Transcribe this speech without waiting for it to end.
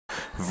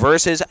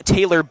versus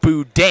Taylor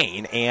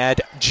Boudin,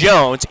 and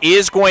Jones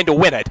is going to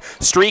win it.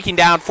 Streaking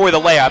down for the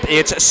layup,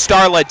 it's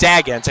Starla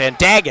Daggins, and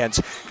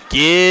Daggins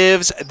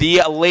gives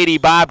the Lady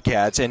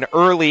Bobcats an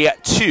early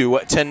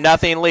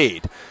 2-0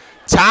 lead.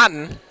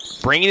 Totten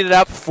bringing it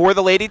up for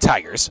the Lady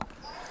Tigers.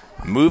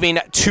 Moving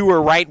to her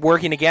right,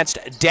 working against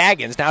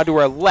Daggins. Now to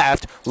her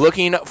left,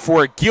 looking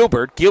for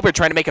Gilbert. Gilbert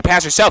trying to make a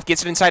pass herself.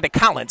 Gets it inside to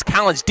Collins.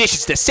 Collins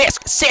dishes to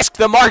Sisk. Sisk,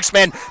 the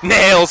marksman,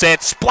 nails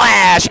it.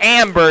 Splash.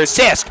 Amber.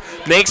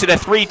 Sisk makes it a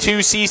 3-2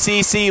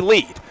 CCC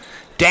lead.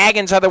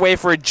 Daggins other way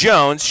for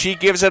Jones. She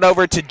gives it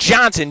over to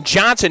Johnson.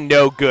 Johnson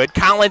no good.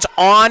 Collins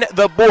on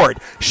the board.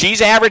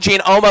 She's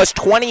averaging almost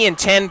 20 and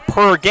 10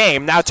 per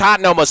game. Now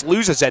Totten almost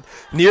loses it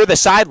near the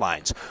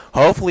sidelines.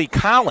 Hopefully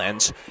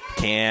Collins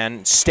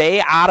can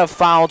stay out of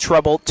foul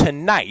trouble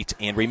tonight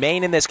and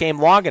remain in this game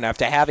long enough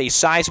to have a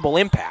sizable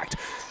impact.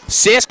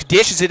 Sisk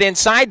dishes it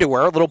inside to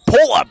her. A little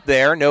pull up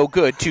there. No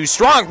good. Too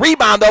strong.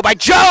 Rebound, though, by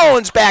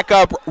Jones. Back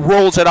up.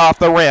 Rolls it off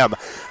the rim.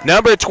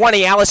 Number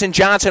 20, Allison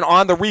Johnson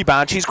on the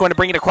rebound. She's going to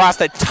bring it across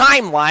the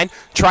timeline.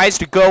 Tries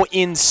to go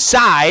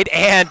inside.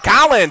 And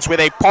Collins with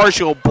a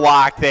partial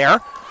block there.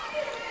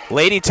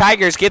 Lady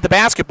Tigers get the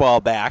basketball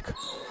back.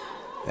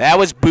 That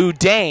was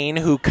Boudin,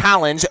 who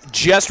Collins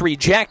just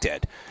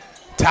rejected.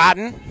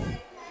 Totten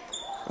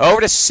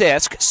over to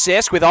Sisk.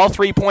 Sisk with all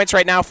 3 points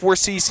right now for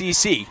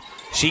CCC.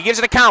 She gives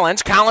it to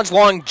Collins. Collins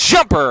long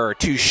jumper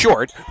too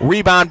short.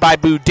 Rebound by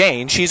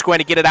Boudin. She's going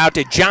to get it out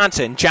to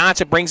Johnson.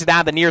 Johnson brings it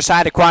down the near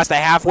side across the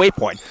halfway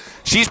point.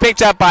 She's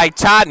picked up by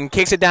Totten.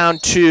 Kicks it down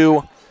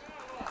to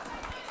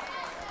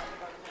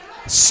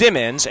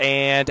Simmons,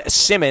 and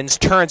Simmons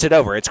turns it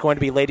over. It's going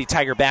to be Lady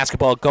Tiger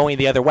basketball going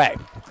the other way.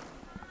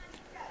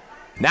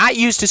 Not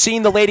used to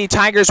seeing the Lady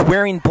Tigers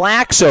wearing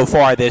black so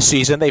far this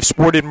season. They've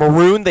sported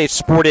maroon. They've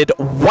sported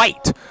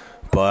white.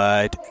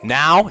 But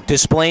now,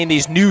 displaying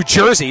these new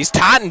jerseys,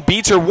 Totten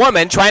beats her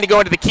woman, trying to go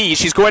into the key.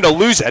 She's going to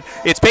lose it.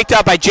 It's picked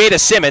up by Jada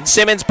Simmons.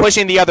 Simmons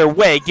pushing the other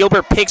way.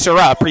 Gilbert picks her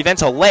up,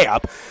 prevents a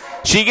layup.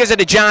 She gives it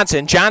to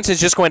Johnson.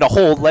 Johnson's just going to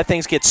hold, let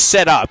things get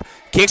set up.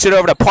 Kicks it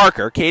over to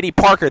Parker. Katie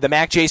Parker, the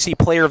MAC-JC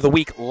Player of the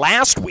Week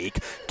last week,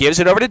 gives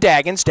it over to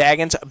Daggins.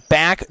 Daggins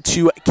back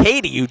to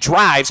Katie, who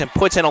drives and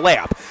puts in a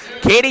layup.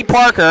 Katie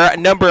Parker,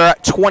 number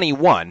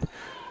 21.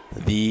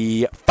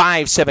 The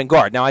 5'7"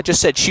 guard. Now, I just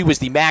said she was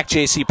the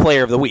MAC-JC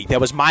Player of the Week. That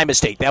was my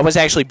mistake. That was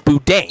actually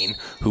Boudin,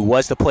 who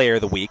was the Player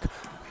of the Week.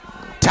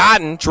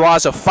 Totten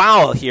draws a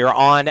foul here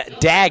on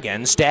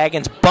Daggins.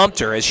 Daggins bumped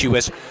her as she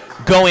was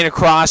going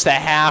across the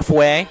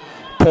halfway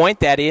point.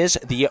 That is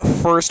the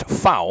first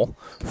foul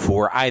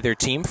for either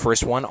team.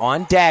 First one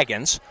on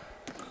Daggins.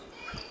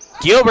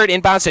 Gilbert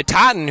inbounds to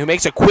Totten, who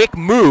makes a quick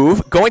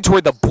move, going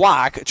toward the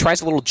block,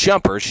 tries a little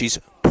jumper. She's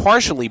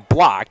partially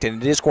blocked,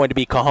 and it is going to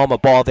be Coahoma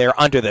ball there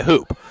under the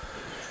hoop.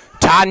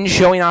 Totten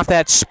showing off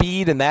that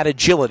speed and that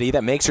agility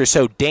that makes her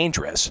so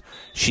dangerous.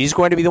 She's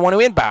going to be the one who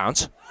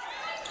inbounds.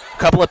 A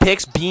couple of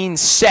picks being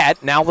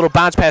set. Now a little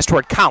bounce pass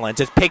toward Collins.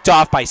 It's picked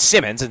off by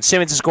Simmons, and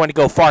Simmons is going to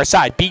go far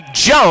side. Beat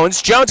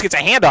Jones. Jones gets a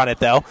hand on it,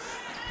 though.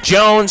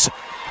 Jones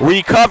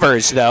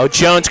recovers, though.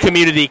 Jones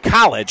Community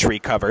College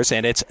recovers,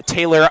 and it's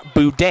Taylor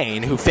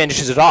Boudin who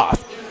finishes it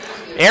off.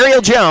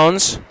 Ariel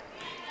Jones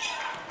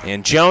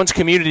and Jones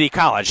Community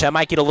College. That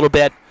might get a little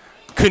bit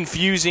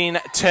confusing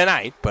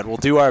tonight, but we'll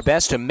do our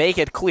best to make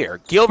it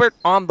clear. Gilbert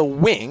on the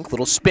wing.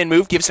 Little spin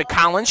move. Gives to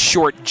Collins.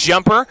 Short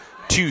jumper.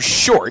 Too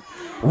short.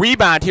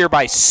 Rebound here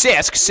by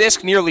Sisk.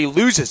 Sisk nearly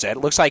loses it.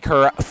 Looks like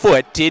her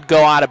foot did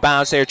go out of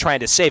bounds there trying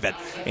to save it.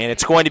 And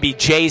it's going to be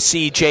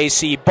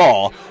JC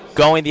ball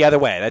going the other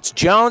way. That's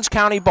Jones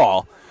County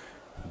ball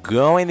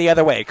going the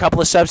other way. A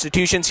couple of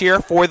substitutions here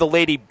for the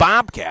Lady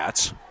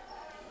Bobcats.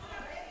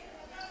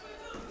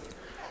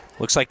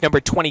 Looks like number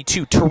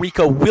 22,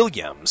 Tarika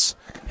Williams,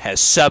 has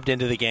subbed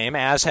into the game,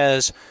 as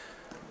has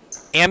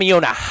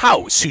Amiona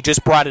House, who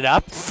just brought it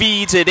up,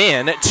 feeds it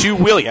in to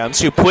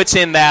Williams, who puts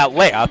in that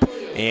layup,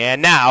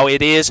 and now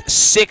it is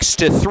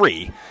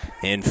 6-3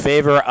 in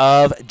favor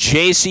of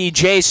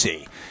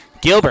JC.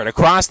 Gilbert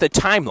across the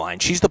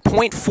timeline. She's the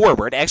point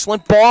forward.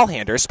 Excellent ball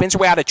handler. Spins her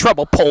way out of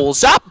trouble.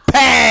 Pulls up.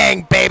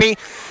 Bang, baby.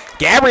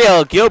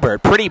 Gabrielle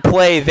Gilbert, pretty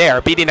play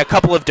there, beating a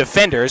couple of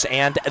defenders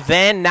and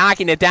then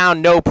knocking it down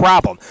no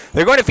problem.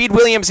 They're going to feed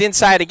Williams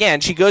inside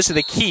again. She goes to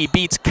the key,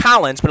 beats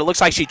Collins, but it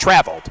looks like she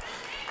traveled.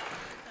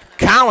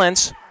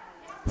 Collins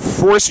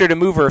forced her to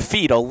move her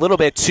feet a little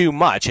bit too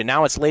much, and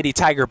now it's Lady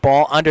Tiger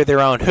ball under their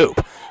own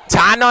hoop.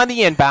 Totten on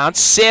the inbound.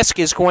 Sisk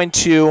is going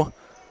to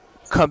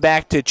come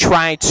back to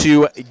try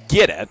to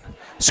get it.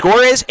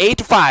 Score is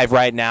 8-5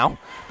 right now.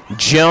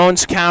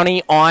 Jones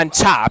County on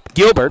top.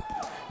 Gilbert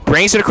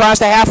brings it across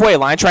the halfway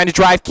line, trying to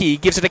drive key.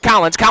 Gives it to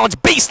Collins. Collins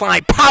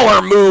baseline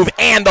power move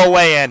and the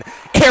lay-in.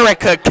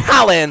 Erica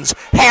Collins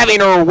having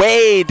her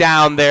way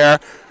down there.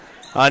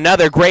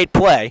 Another great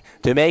play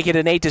to make it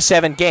an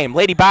 8-7 game.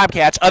 Lady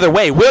Bobcats other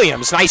way.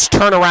 Williams, nice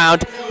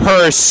turnaround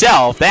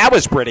herself. That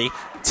was pretty.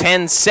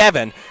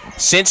 10-7.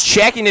 Since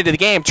checking into the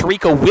game,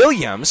 Tarika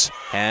Williams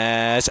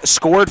has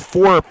scored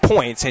 4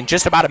 points in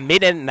just about a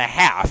minute and a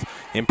half.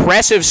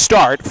 Impressive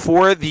start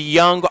for the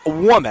young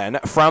woman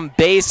from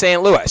Bay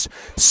St. Louis.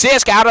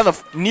 Sisk out on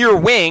the near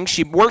wing.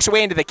 She works her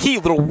way into the key.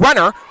 Little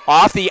runner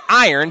off the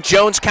iron.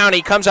 Jones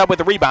County comes up with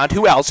the rebound.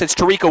 Who else? It's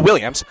Tarika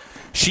Williams.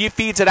 She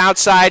feeds it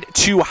outside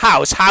to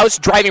House. House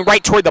driving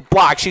right toward the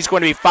block. She's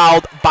going to be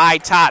fouled by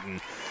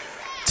Totten.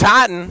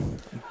 Totten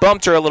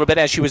bumped her a little bit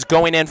as she was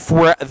going in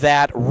for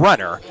that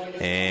runner.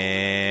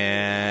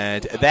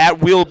 And that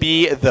will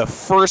be the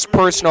first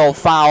personal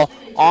foul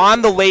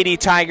on the Lady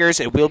Tigers.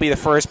 It will be the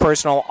first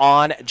personal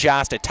on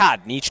Josta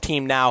Totten. Each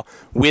team now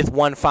with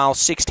one foul,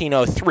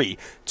 16:03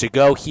 to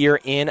go here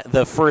in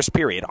the first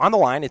period. On the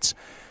line, it's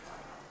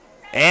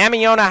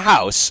Amiona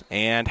House,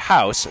 and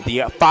House, the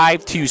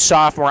 5'2"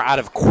 sophomore out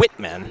of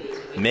Quitman,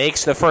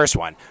 makes the first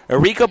one.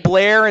 Erika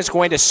Blair is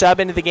going to sub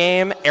into the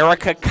game.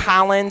 Erica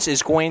Collins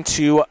is going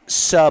to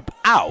sub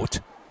out.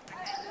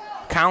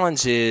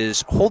 Collins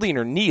is holding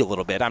her knee a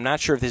little bit. I'm not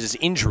sure if this is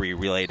injury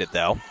related,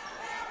 though.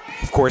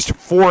 Of course,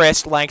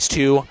 Forrest likes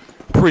to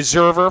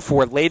preserve her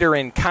for later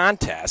in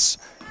contests.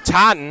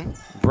 Totten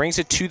brings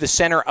it to the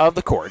center of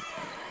the court.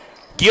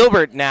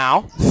 Gilbert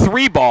now,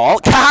 3-ball,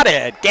 got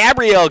it.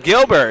 Gabrielle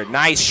Gilbert,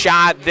 nice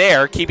shot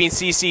there, keeping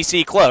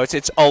CCC close.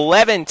 It's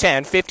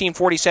 11-10,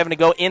 15:47 to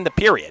go in the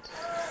period.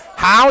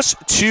 House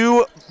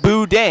to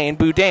Boudin.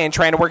 Boudin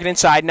trying to work it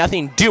inside,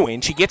 nothing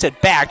doing. She gets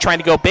it back, trying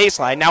to go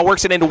baseline. Now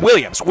works it into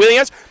Williams.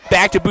 Williams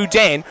back to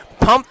Boudin.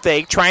 Pump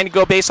fake, trying to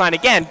go baseline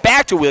again.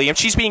 Back to Williams.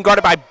 She's being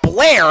guarded by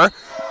Blair.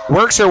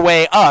 Works her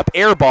way up,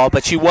 air ball,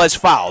 but she was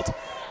fouled.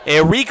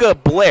 Erika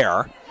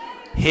Blair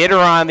hit her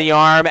on the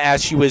arm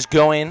as she was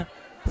going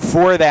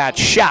for that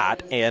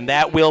shot, and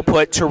that will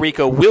put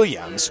Tarika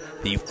Williams,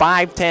 the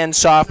 5'10"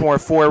 sophomore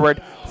forward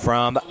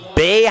from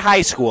Bay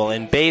High School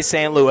in Bay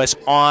St. Louis,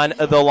 on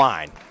the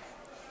line.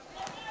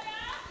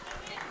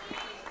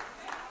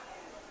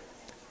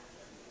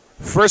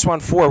 First one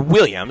for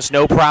Williams,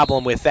 no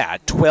problem with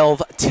that.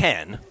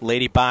 12-10,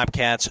 Lady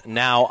Bobcats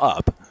now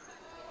up.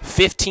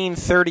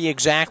 15:30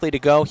 exactly to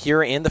go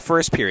here in the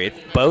first period.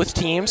 Both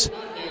teams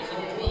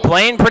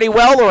playing pretty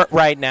well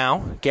right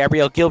now.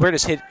 Gabrielle Gilbert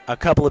has hit a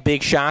couple of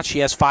big shots. She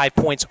has 5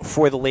 points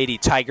for the Lady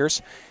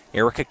Tigers.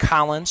 Erica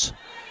Collins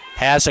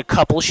has a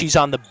couple. She's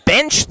on the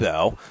bench,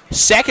 though.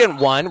 Second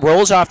one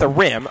rolls off the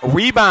rim.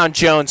 Rebound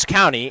Jones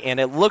County, and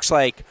it looks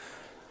like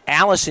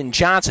Allison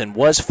Johnson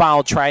was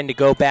fouled trying to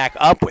go back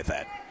up with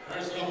it.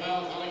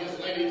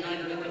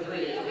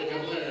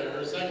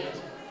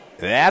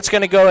 That's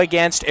going to go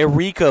against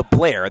Erika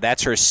Blair.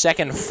 That's her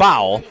second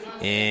foul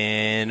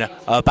in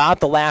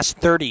about the last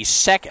 30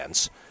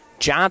 seconds.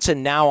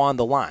 Johnson now on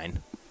the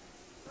line.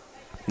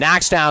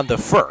 Knocks down the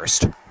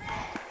first.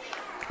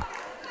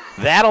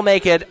 That'll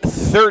make it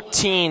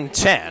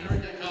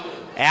 13-10.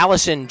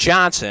 Allison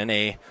Johnson,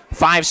 a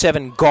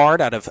 5'7"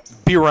 guard out of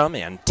Byram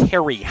and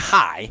Terry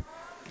High,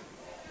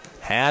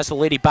 has the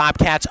Lady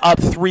Bobcats up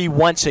 3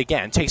 once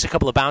again. Takes a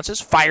couple of bounces,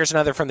 fires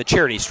another from the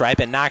charity stripe,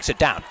 and knocks it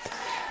down.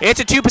 It's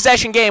a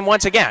 2-possession game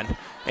once again.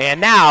 And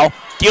now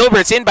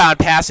Gilbert's inbound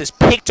pass is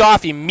picked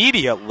off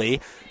immediately.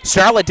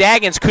 Starla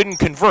Daggins couldn't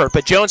convert,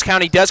 but Jones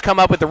County does come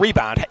up with the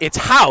rebound. It's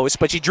House,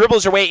 but she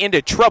dribbles her way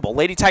into trouble.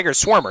 Lady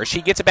Tigers swarmer.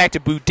 She gets it back to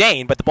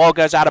Boudin, but the ball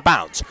goes out of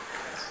bounds.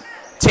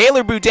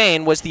 Taylor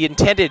Boudin was the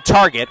intended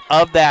target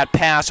of that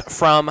pass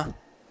from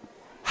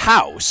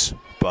House,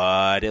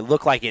 but it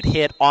looked like it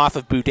hit off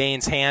of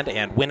Boudin's hand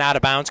and went out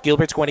of bounds.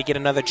 Gilbert's going to get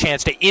another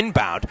chance to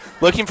inbound.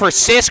 Looking for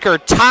Sisk or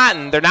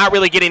Totten. They're not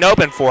really getting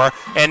open for her.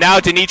 And now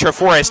Denitra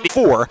Forrest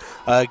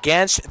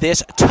against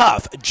this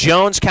tough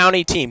Jones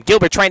County team.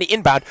 Gilbert trying to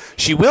inbound.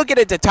 She will get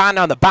it to Totten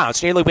on the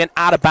bounce. Nearly went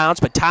out of bounds,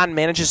 but Totten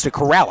manages to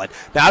corral it.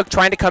 Now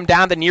trying to come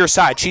down the near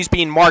side. She's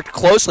being marked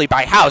closely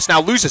by House.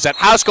 Now loses it.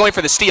 House going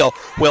for the steal.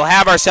 We'll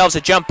have ourselves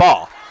a jump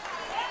ball.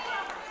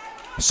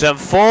 Some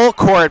full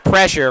court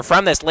pressure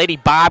from this Lady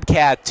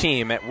Bobcat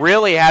team. It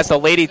really has the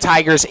Lady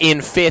Tigers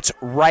in fits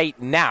right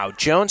now.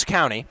 Jones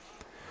County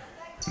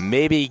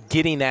maybe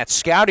getting that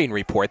scouting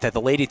report that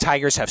the Lady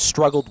Tigers have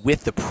struggled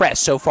with the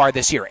press so far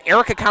this year.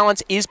 Erica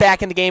Collins is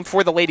back in the game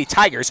for the Lady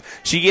Tigers.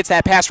 She gets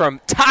that pass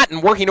from Totten,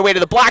 working her way to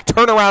the block.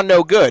 Turnaround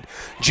no good.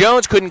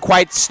 Jones couldn't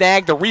quite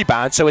snag the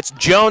rebound, so it's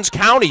Jones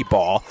County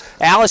ball.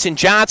 Allison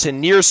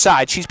Johnson near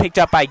side. She's picked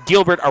up by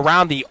Gilbert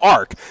around the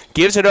arc.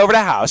 Gives it over to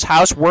House.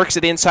 House works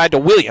it inside to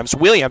Williams.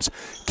 Williams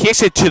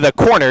kicks it to the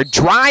corner.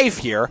 Drive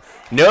here.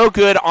 No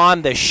good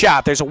on the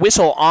shot. There's a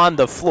whistle on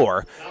the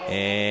floor,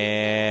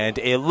 and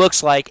it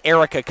looks like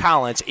Erica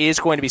Collins is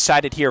going to be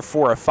cited here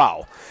for a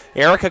foul.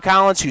 Erica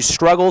Collins, who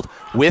struggled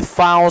with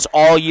fouls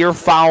all year,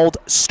 fouled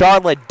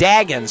Starla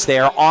Daggins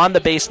there on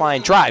the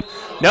baseline drive.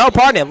 No,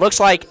 pardon, it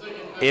looks like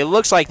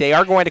they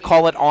are going to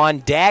call it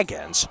on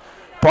Daggins.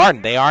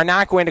 Pardon, they are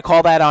not going to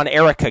call that on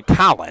Erica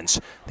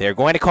Collins. They're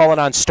going to call it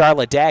on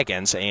Starla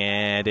Daggins,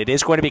 and it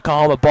is going to be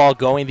called a ball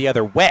going the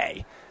other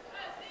way.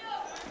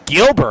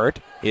 Gilbert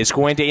is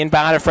going to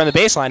inbound it from the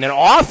baseline. An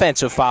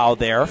offensive foul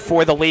there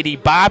for the Lady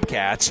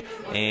Bobcats.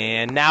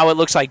 And now it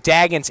looks like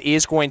Daggins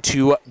is going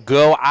to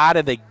go out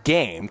of the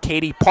game.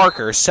 Katie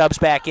Parker subs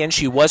back in.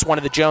 She was one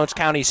of the Jones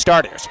County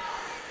starters.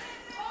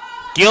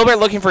 Gilbert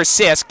looking for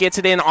Sisk, gets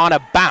it in on a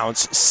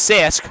bounce.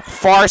 Sisk,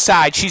 far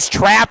side. She's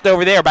trapped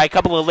over there by a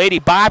couple of Lady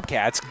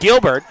Bobcats.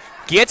 Gilbert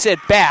gets it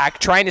back,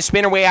 trying to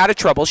spin her way out of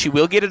trouble. She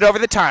will get it over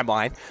the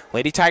timeline.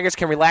 Lady Tigers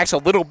can relax a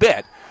little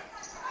bit.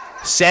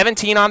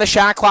 17 on the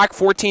shot clock,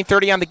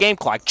 14:30 on the game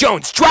clock.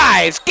 Jones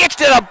drives, gets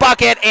to the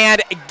bucket,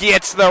 and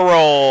gets the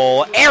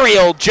roll.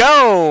 Ariel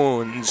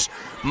Jones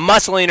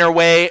muscling her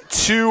way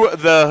to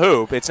the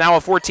hoop. It's now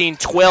a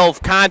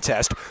 14-12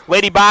 contest.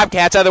 Lady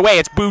Bobcats other way.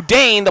 It's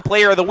Boudin, the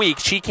player of the week.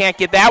 She can't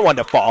get that one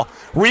to fall.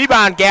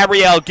 Rebound,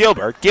 Gabrielle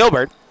Gilbert.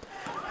 Gilbert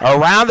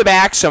around the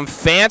back, some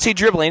fancy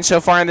dribbling so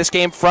far in this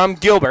game from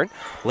Gilbert.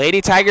 Lady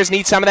Tigers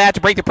need some of that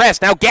to break the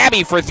press. Now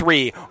Gabby for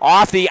three,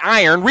 off the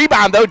iron.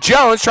 Rebound, though,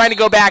 Jones trying to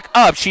go back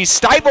up. She's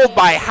stifled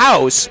by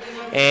House,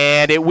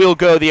 and it will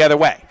go the other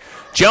way.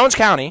 Jones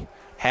County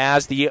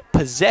has the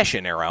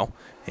possession arrow,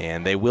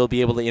 and they will be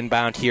able to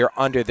inbound here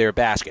under their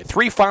basket.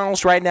 3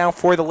 fouls right now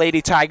for the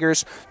Lady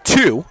Tigers,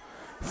 2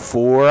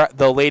 for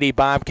the Lady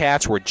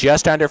Bobcats. We're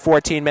just under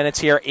 14 minutes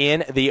here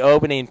in the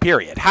opening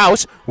period.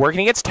 House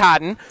working against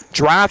Totten,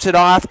 drops it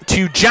off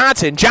to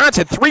Johnson.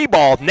 Johnson,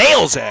 3-ball,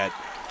 nails it.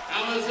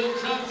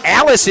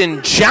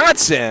 Allison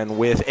Johnson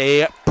with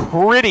a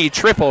pretty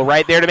triple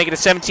right there to make it a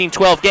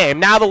 17-12 game.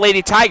 Now the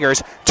Lady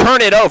Tigers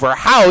turn it over.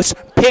 House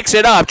picks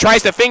it up,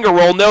 tries to finger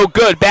roll, no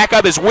good. Back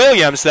up is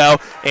Williams, though,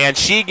 and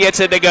she gets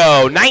it to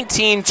go.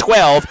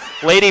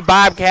 19-12, Lady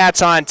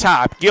Bobcats on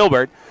top.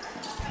 Gilbert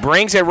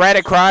brings it right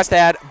across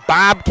that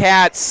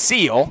Bobcat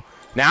seal.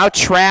 Now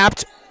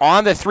trapped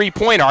on the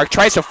three-point arc,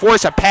 tries to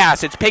force a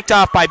pass. It's picked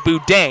off by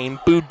Boudin.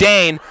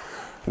 Boudin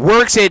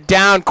works it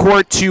down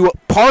court to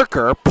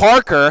Parker.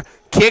 Parker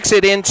kicks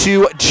it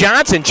into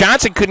Johnson.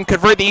 Johnson couldn't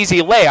convert the easy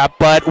layup,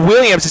 but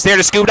Williams is there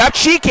to scoop it up.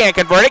 She can't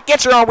convert it,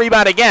 gets her own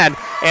rebound again,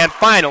 and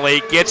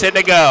finally gets it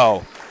to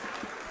go.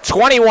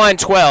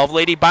 21-12,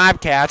 Lady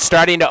Bobcats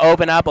starting to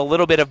open up a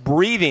little bit of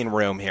breathing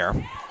room here.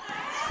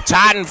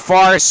 Totten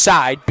far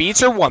side, beats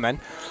her woman,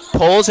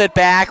 pulls it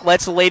back,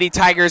 lets the Lady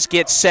Tigers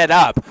get set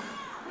up.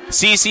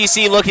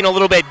 CCC looking a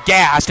little bit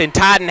gassed, and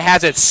Totten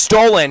has it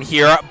stolen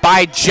here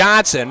by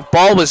Johnson.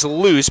 Ball was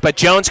loose, but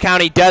Jones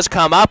County does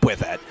come up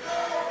with it.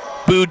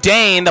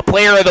 Boudin, the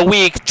player of the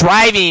week,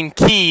 driving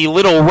key,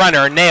 little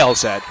runner,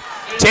 nails it.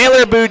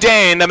 Taylor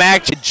Boudin, the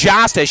match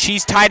Josta,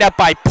 she's tied up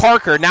by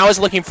Parker, now is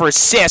looking for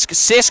Sisk.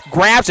 Sisk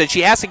grabs it,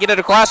 she has to get it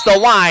across the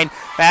line.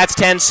 That's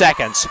 10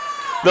 seconds.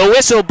 The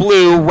whistle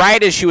blew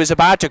right as she was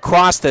about to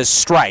cross the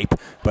stripe,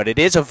 but it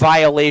is a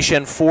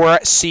violation for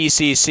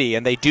CCC,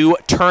 and they do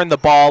turn the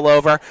ball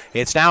over.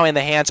 It's now in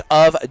the hands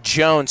of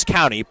Jones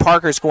County.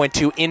 Parker's going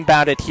to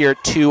inbound it here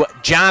to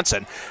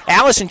Johnson.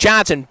 Allison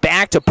Johnson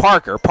back to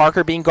Parker.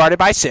 Parker being guarded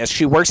by Sisk.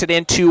 She works it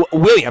into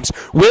Williams.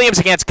 Williams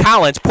against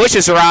Collins,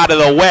 pushes her out of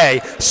the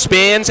way,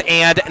 spins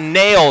and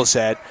nails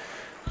it.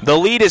 The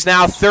lead is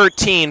now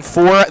 13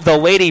 for the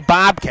Lady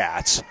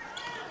Bobcats.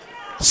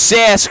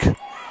 Sisk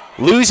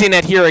losing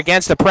it here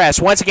against the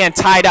press. Once again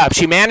tied up.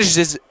 She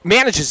manages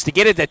to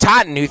get it to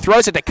Totten, who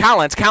throws it to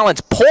Collins.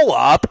 Collins pull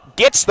up,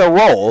 gets the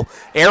roll.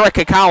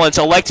 Erica Collins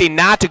electing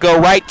not to go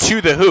right to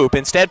the hoop.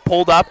 Instead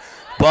pulled up,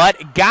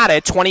 but got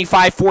it.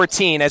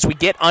 25-14 as we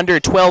get under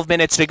 12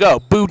 minutes to go.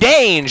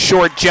 Boudin,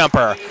 short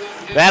jumper.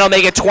 That'll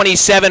make it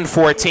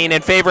 27-14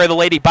 in favor of the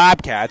Lady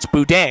Bobcats.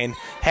 Boudin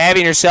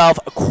having herself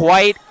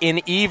quite an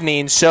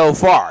evening so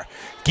far.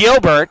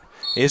 Gilbert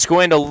is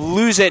going to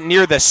lose it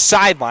near the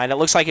sideline. It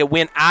looks like it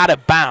went out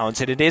of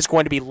bounds, and it is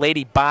going to be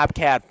Lady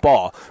Bobcat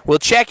ball. We'll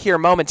check here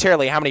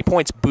momentarily how many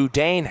points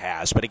Boudin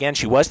has, but again,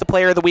 she was the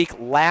player of the week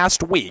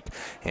last week,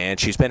 and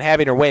she's been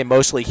having her way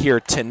mostly here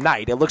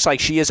tonight. It looks like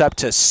she is up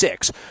to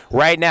 6.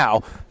 Right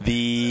now,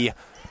 the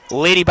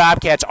Lady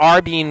Bobcats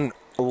are being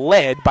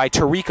led by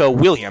Tarika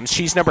Williams.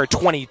 She's number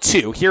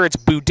 22. Here it's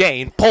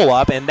Boudin, pull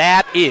up, and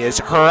that is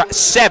her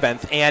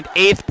 7th and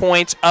 8th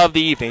points of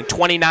the evening.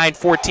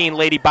 29-14,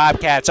 Lady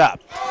Bobcats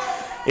up.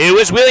 It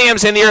was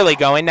Williams in the early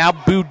going. Now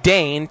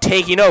Boudin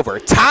taking over.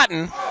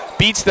 Totten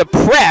beats the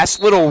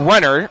press. Little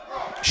runner.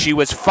 She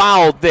was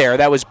fouled there.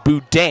 That was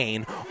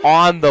Boudin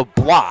on the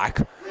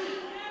block.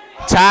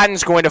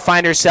 Totten's going to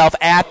find herself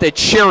at the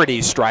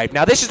charity stripe.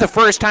 Now, this is the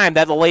first time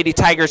that the Lady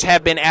Tigers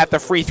have been at the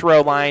free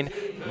throw line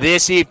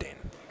this evening.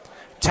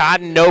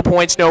 Totten, no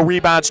points, no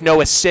rebounds, no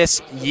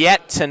assists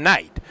yet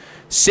tonight.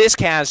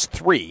 Sisk has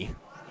 3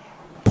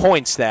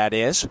 points, that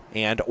is,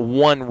 and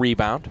 1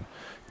 rebound.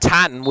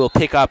 Totten will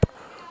pick up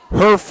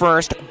her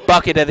first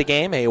bucket of the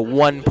game, a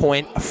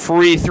 1-point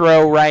free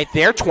throw right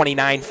there.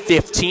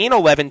 29-15,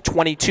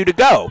 11:22 to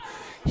go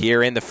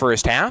here in the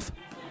first half.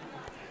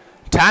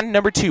 Totten,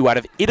 number 2 out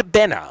of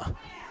Itabena,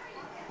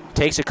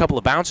 takes a couple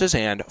of bounces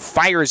and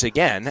fires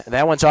again.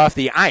 That one's off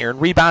the iron.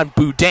 Rebound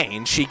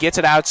Boudin. She gets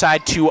it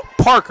outside to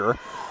Parker,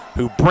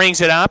 who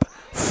brings it up,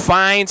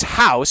 finds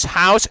House.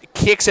 House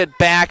kicks it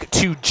back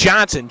to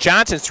Johnson.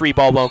 Johnson's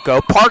 3-ball won't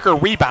go. Parker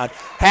rebound.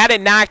 Had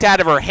it knocked out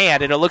of her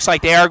hand, and it looks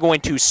like they are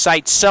going to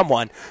cite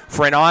someone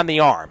for an on the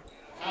arm.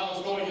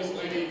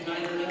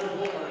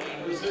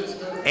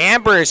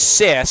 Amber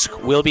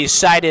Sisk will be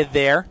cited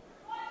there.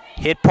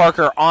 hit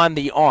Parker on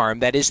the arm.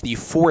 That is the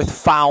 4th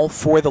foul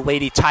for the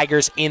Lady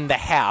Tigers in the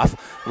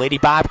half. Lady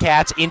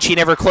Bobcats inching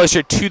ever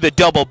closer to the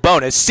double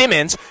bonus.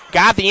 Simmons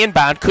got the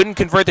inbound, couldn't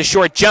convert the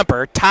short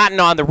jumper. Totten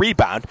on the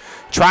rebound,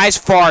 tries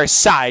far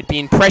side,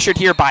 being pressured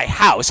here by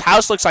House.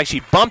 House looks like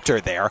she bumped her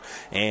there,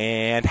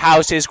 and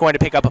House is going to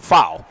pick up a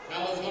foul.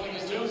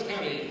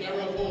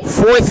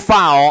 4th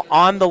foul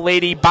on the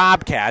Lady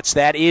Bobcats.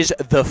 That is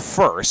the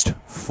 1st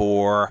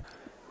for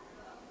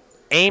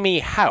Amy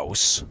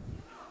House.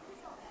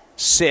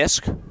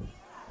 Sisk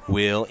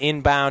will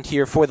inbound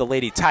here for the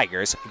Lady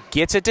Tigers.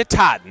 Gets it to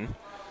Totten.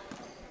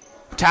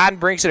 Totten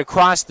brings it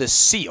across the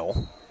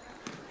seal.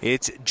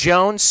 It's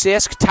Jones,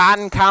 Sisk,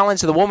 Totten,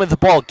 Collins, and the woman with the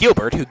ball,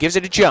 Gilbert, who gives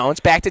it to Jones.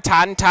 Back to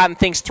Totten. Totten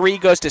thinks 3,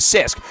 goes to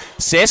Sisk.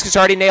 Sisk has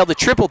already nailed the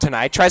triple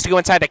tonight. Tries to go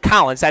inside to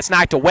Collins. That's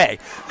knocked away.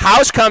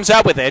 House comes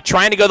up with it,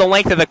 trying to go the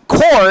length of the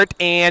court,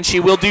 and she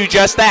will do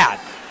just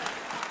that.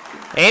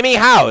 Amy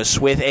House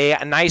with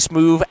a nice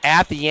move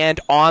at the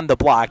end on the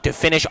block to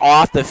finish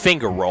off the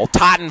finger roll.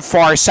 Totten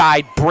far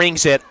side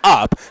brings it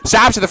up.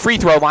 Stops at the free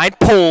throw line.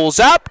 Pulls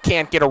up.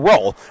 Can't get a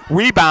roll.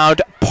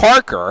 Rebound,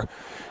 Parker.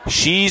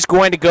 She's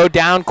going to go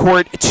down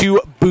court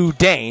to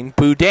Boudin.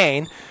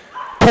 Boudin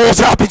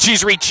pulls up, and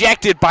she's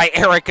rejected by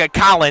Erica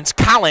Collins.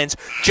 Collins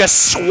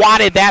just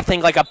swatted that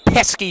thing like a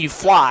pesky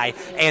fly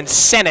and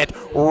sent it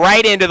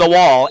right into the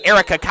wall.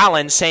 Erica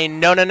Collins saying,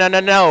 no, no, no,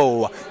 no,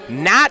 no.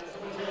 Not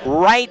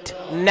right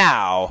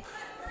now.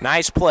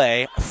 Nice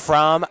play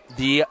from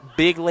the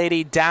big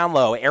lady down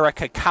low.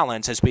 Erica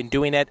Collins has been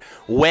doing it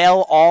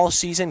well all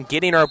season,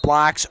 getting her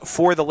blocks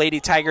for the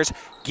Lady Tigers.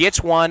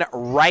 Gets one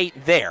right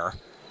there.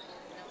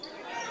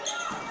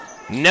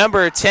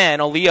 Number 10,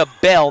 Aaliyah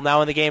Bell,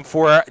 now in the game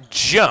for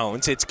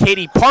Jones. It's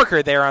Katie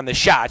Parker there on the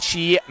shot.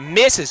 She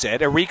misses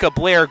it. Erika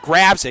Blair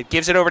grabs it,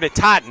 gives it over to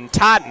Totten.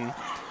 Totten,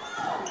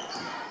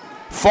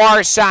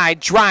 far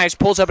side, drives,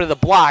 pulls up to the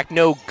block.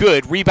 No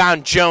good.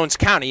 Rebound, Jones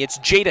County. It's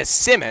Jada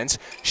Simmons.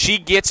 She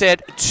gets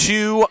it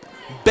to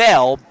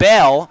Bell.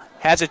 Bell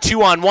has a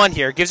 2-on-1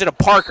 here. Gives it to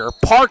Parker.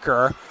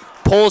 Parker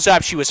pulls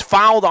up. She was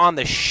fouled on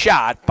the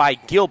shot by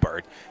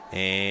Gilbert,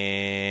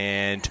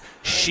 and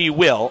she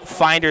will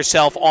find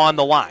herself on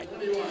the line.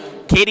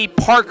 Katie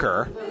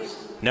Parker,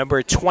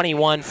 number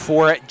 21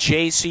 for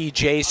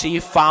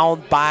JCJC,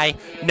 fouled by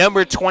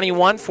number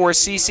 21 for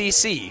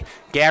CCC,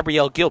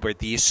 Gabrielle Gilbert,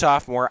 the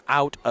sophomore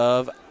out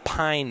of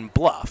Pine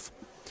Bluff.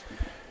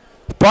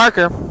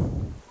 Parker,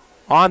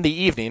 on the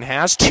evening,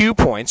 has 2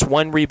 points,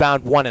 1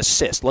 rebound, 1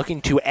 assist. Looking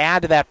to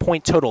add to that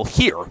point total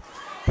here.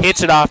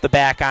 Hits it off the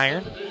back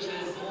iron.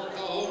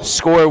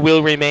 Score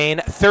will remain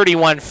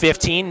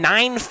 31-15,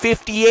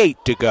 9:58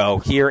 to go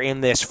here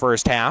in this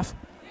first half.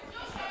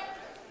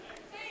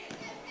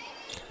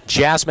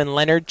 Jasmine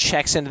Leonard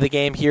checks into the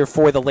game here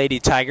for the Lady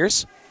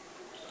Tigers.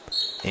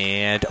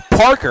 And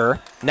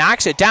Parker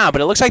knocks it down,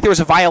 but it looks like there was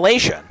a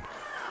violation.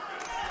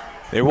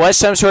 There was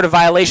some sort of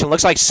violation.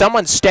 Looks like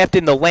someone stepped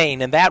in the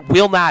lane, and that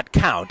will not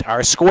count.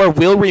 Our score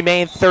will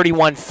remain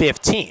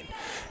 31-15.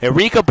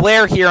 Erika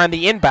Blair here on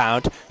the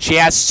inbound. She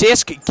has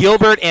Sisk,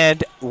 Gilbert,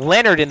 and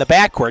Leonard in the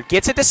backcourt.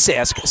 Gets it to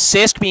Sisk.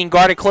 Sisk being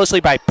guarded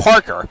closely by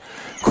Parker.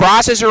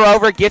 Crosses her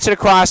over, gets it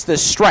across the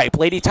stripe.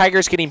 Lady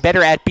Tigers getting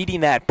better at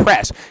beating that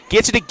press.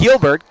 Gets it to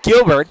Gilbert.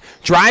 Gilbert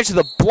drives to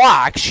the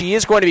block. She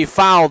is going to be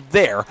fouled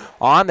there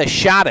on the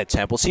shot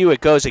attempt. We'll see who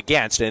it goes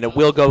against, and it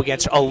will go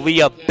against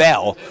Aaliyah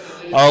Bell.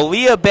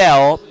 Aaliyah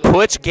Bell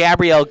puts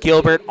Gabrielle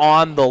Gilbert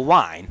on the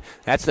line.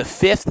 That's the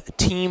 5th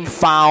team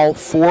foul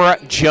for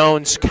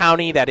Jones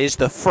County. That is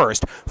the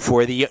 1st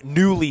for the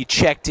newly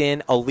checked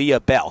in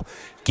Aaliyah Bell.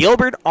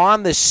 Gilbert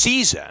on the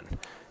season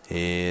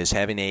is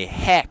having a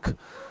heck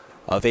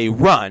of a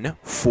run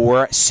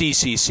for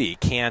CCC.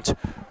 Can't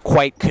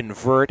quite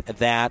convert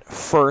that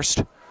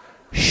first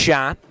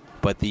shot,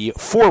 but the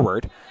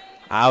forward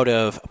out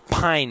of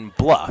Pine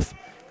Bluff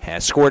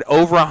has scored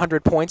over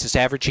 100 points. Is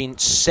averaging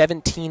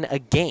 17 a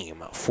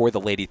game for the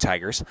Lady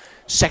Tigers.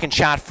 Second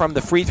shot from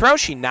the free throw.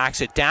 She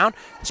knocks it down.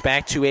 It's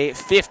back to a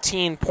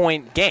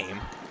 15-point game.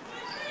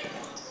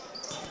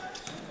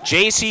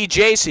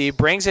 JCJC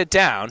brings it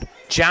down.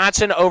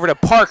 Johnson over to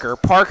Parker.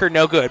 Parker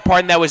no good.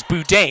 Pardon, that was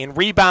Boudin.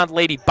 Rebound,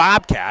 Lady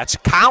Bobcats.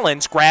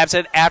 Collins grabs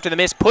it after the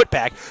missed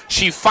putback.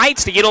 She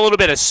fights to get a little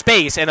bit of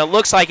space, and it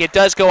looks like it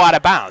does go out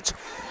of bounds.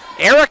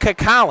 Erica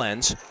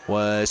Collins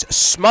was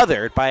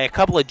smothered by a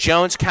couple of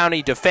Jones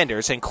County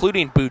defenders,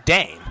 including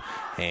Boudin,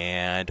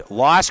 and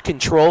lost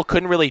control,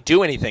 couldn't really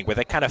do anything with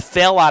it, kind of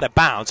fell out of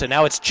bounds, and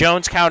now it's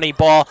Jones County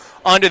ball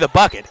under the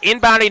bucket.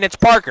 Inbounding, it's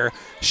Parker.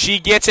 She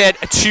gets it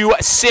to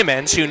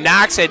Simmons, who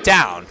knocks it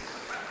down.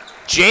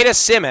 Jada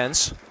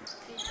Simmons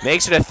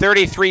makes it a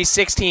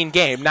 33-16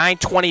 game,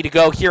 9:20 to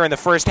go here in the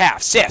first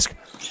half. Sisk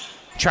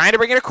trying to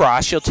bring it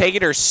across. She'll take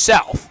it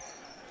herself.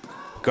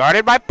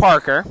 Guarded by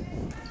Parker.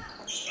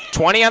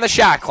 20 on the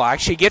shot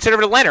clock. She gets it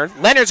over to Leonard.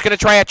 Leonard's going to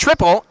try a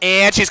triple,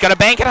 and she's going to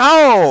bank it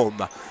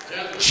home.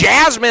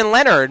 Jasmine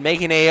Leonard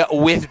making a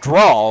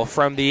withdrawal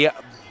from the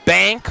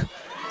bank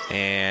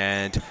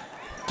and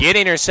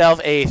getting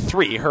herself a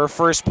 3, her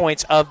first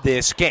points of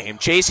this game.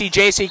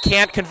 JC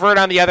can't convert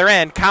on the other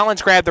end.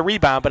 Collins grabbed the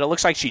rebound, but it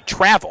looks like she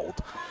traveled.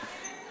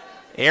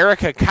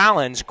 Erica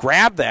Collins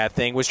grabbed that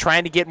thing, was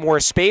trying to get more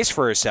space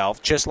for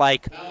herself, just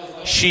like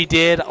she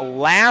did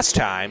last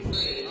time.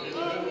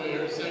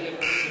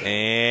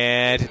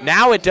 And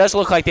now it does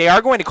look like they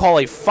are going to call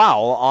a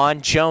foul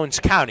on Jones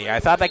County. I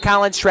thought that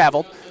Collins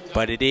traveled,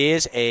 but it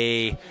is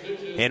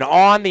an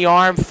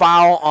on-the-arm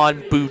foul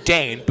on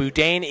Boudin.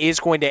 Boudin is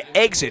going to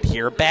exit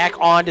here, back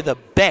onto the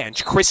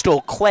bench.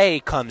 Crystal Clay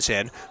comes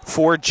in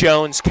for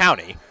Jones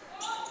County.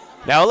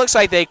 Now it looks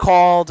like they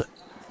called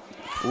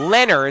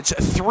Leonard's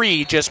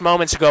 3 just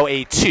moments ago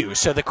a 2.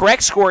 So the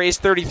correct score is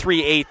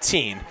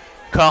 33-18.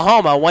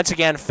 Coahoma once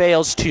again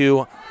fails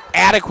to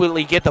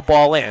adequately get the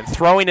ball in,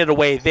 throwing it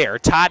away there.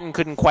 Totten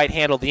couldn't quite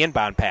handle the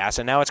inbound pass,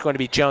 and now it's going to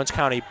be Jones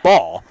County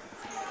ball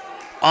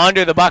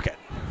under the bucket.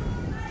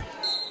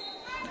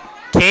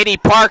 Katie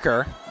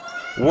Parker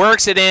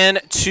works it in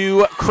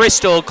to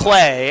Crystal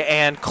Clay,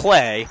 and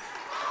Clay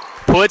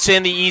puts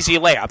in the easy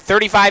layup.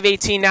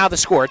 35-18 now the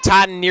score.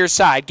 Totten near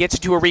side, gets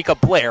it to Erika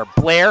Blair.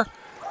 Blair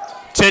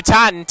to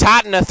Totten.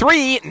 Totten a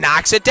 3,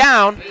 knocks it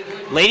down.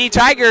 Lady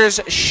Tigers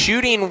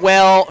shooting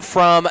well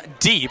from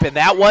deep, and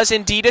that was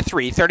indeed a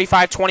 3.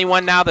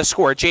 35-21 now the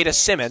score. Jada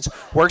Simmons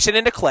works it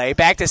into Clay.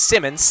 Back to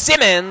Simmons.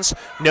 Simmons,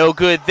 no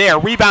good there.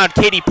 Rebound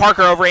Katie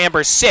Parker over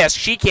Amber Sisk.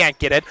 She can't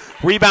get it.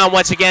 Rebound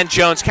once again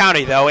Jones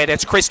County, though, and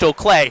it's Crystal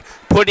Clay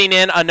putting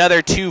in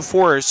another 2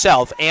 for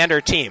herself and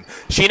her team.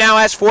 She now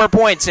has 4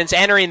 points since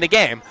entering the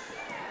game.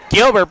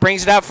 Gilbert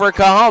brings it up for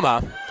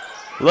Coahoma.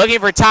 Looking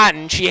for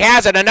Totten. She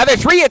has it. Another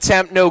 3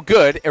 attempt, no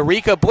good.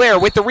 Erika Blair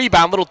with the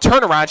rebound. Little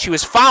turnaround. She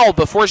was fouled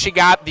before she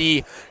got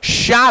the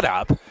shot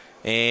up,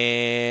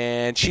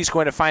 and she's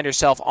going to find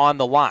herself on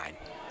the line.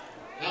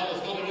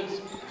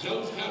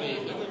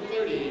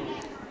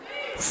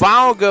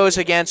 Foul goes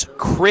against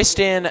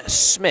Kristen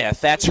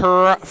Smith. That's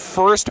her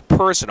first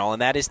personal,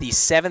 and that is the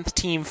 7th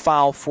team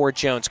foul for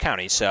Jones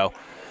County. So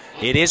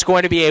it is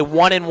going to be a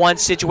 1-and-1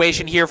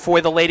 situation here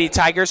for the Lady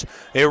Tigers.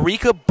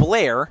 Erika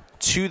Blair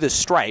to the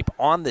stripe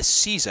on the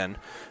season.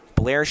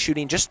 Blair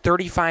shooting just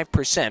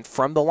 35%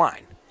 from the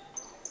line.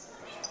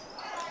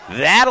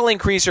 That'll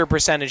increase her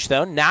percentage,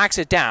 though. Knocks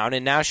it down,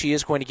 and now she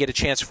is going to get a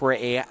chance for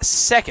a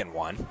second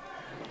one.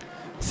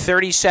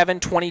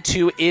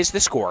 37-22 is the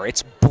score.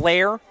 It's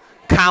Blair,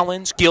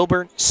 Collins,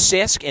 Gilbert,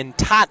 Sisk, and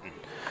Totten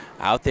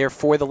out there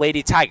for the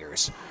Lady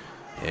Tigers.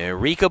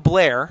 Erika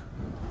Blair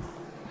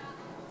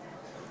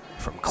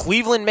from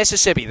Cleveland,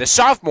 Mississippi, the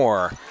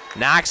sophomore,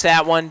 knocks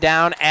that one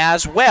down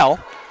as well.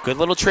 Good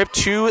little trip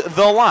to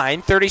the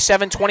line.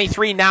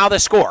 37-23 now the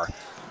score.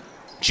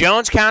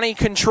 Jones County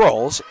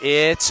controls.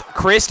 It's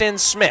Kristen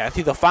Smith,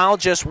 who the foul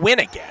just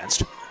went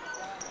against.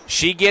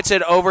 She gets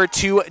it over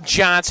to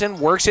Johnson,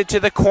 works it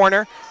to the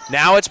corner.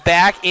 Now it's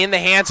back in the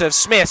hands of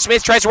Smith.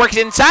 Smith tries to work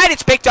it inside.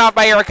 It's picked off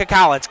by Erica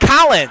Collins.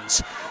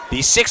 Collins, the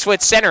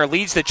 6-foot center,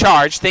 leads the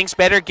charge. Thinks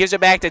better, gives it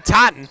back to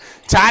Totten.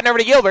 Totten over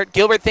to Gilbert.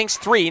 Gilbert thinks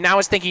 3. Now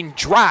is thinking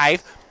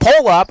drive.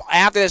 Pull up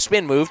after the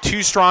spin move.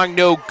 Too strong,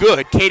 no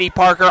good. Katie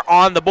Parker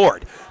on the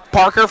board.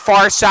 Parker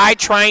far side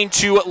trying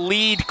to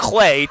lead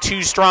Clay.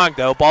 Too strong,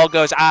 though. Ball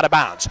goes out of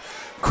bounds.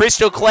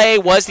 Crystal Clay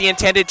was the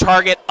intended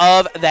target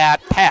of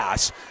that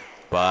pass,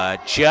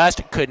 but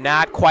just could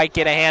not quite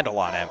get a handle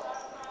on him.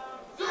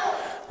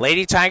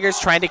 Lady Tigers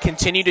trying to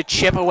continue to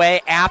chip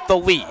away at the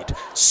lead.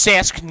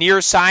 Sisk near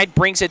side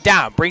brings it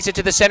down. Brings it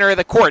to the center of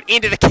the court.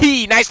 Into the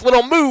key. Nice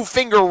little move.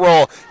 Finger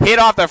roll. Hit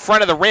off the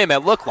front of the rim,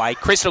 it looked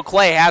like. Crystal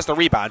Clay has the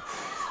rebound.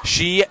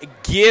 She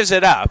gives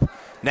it up.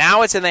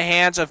 Now it's in the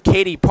hands of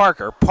Katie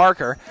Parker.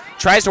 Parker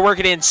tries to work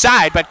it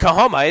inside, but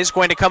Coahoma is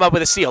going to come up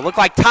with a steal. Looked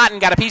like Totten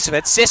got a piece of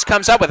it. Sisk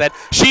comes up with it.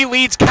 She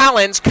leads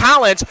Collins.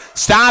 Collins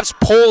stops,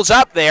 pulls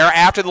up there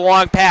after the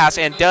long pass,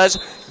 and does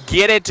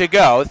get it to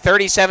go.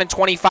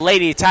 37-25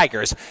 Lady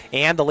Tigers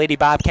and the Lady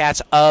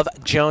Bobcats of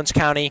Jones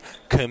County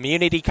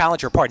Community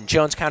College, or pardon,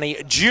 Jones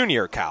County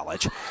Junior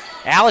College.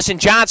 Allison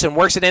Johnson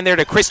works it in there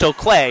to Crystal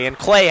Clay, and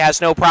Clay has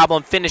no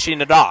problem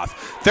finishing it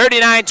off.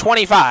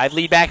 39-25,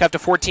 lead back up to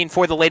 14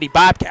 for the Lady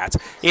Bobcats.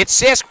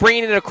 It's Sisk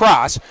bringing it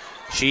across.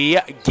 She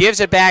gives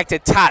it back to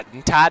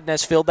Totten. Totten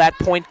has filled that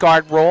point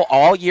guard role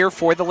all year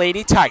for the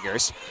Lady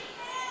Tigers.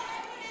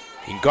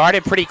 He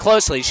guarded pretty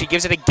closely. She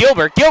gives it to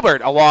Gilbert.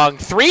 Gilbert, a long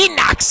 3,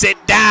 knocks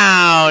it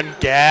down.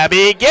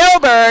 Gabby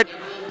Gilbert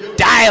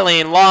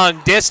dialing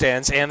long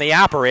distance, and the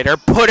operator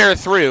put her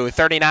through.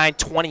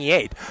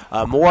 39-28.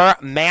 A more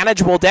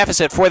manageable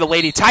deficit for the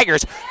Lady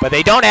Tigers, but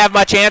they don't have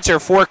much answer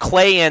for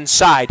Clay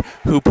inside,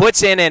 who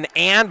puts in an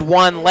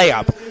and-one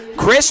layup.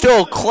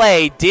 Crystal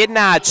Clay did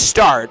not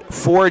start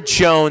for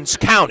Jones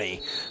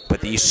County, but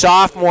the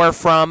sophomore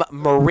from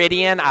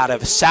Meridian out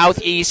of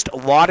Southeast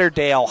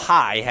Lauderdale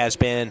High has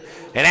been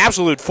an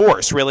absolute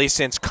force, really,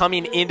 since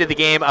coming into the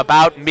game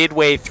about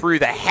midway through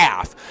the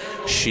half.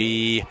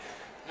 She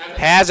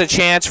has a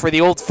chance for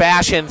the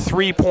old-fashioned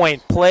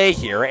three-point play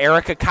here.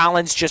 Erica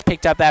Collins just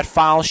picked up that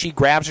foul. She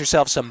grabs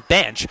herself some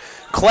bench.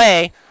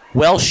 Clay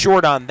well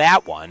short on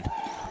that one.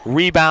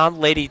 Rebound,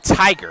 Lady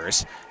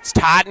Tigers. It's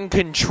Totten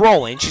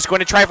controlling. She's going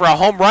to try for a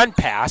home run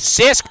pass.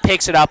 Sisk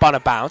picks it up on a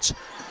bounce.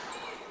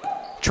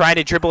 Trying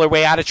to dribble her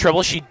way out of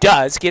trouble. She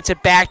does. Gets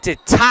it back to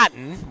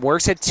Totten.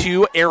 Works it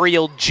to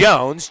Ariel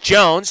Jones.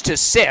 Jones to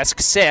Sisk.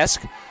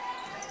 Sisk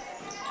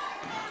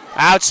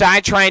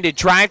outside trying to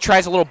drive.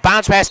 Tries a little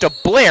bounce pass to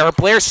Blair.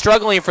 Blair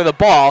struggling for the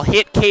ball.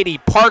 Hit Katie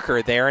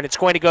Parker there, and it's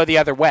going to go the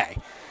other way.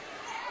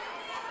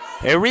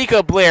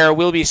 Erika Blair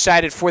will be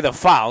cited for the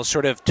foul.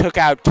 Sort of took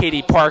out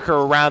Katie Parker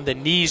around the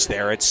knees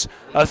there. It's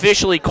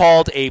officially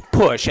called a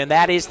push, and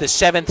that is the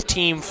 7th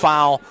team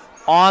foul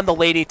on the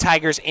Lady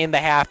Tigers in the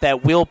half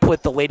that will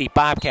put the Lady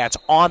Bobcats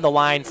on the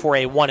line for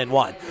a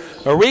 1-and-1.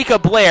 Erika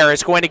Blair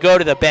is going to go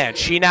to the bench.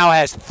 She now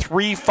has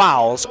 3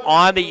 fouls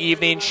on the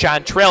evening.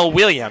 Chantrell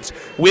Williams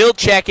will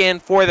check in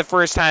for the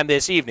first time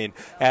this evening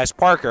as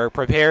Parker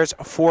prepares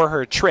for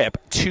her trip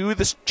to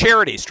the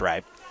charity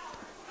stripe.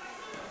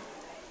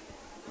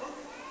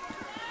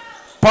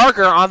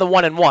 Parker on the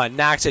 1-and-1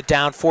 knocks it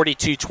down.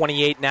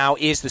 42-28 now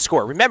is the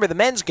score. Remember, the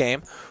men's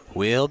game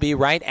will be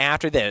right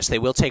after this. They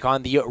will take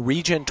on the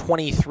Region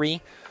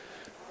 23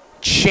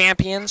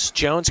 champions,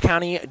 Jones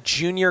County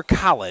Junior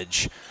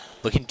College,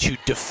 looking to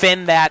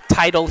defend that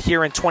title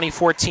here in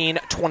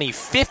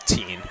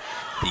 2014-2015.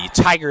 The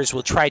Tigers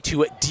will try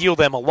to deal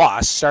them a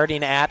loss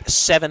starting at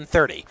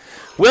 7:30.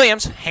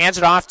 Williams hands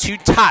it off to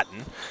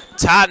Totten.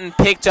 Totten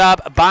picked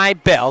up by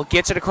Bell,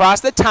 gets it across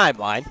the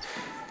timeline.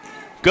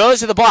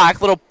 Goes to the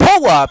block, little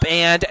pull-up,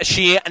 and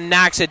she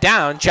knocks it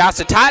down.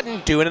 Josta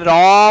Totten doing it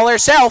all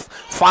herself.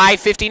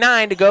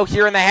 5:59 to go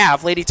here in the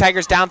half. Lady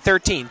Tigers down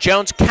 13.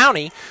 Jones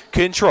County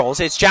controls.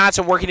 It's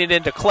Johnson working it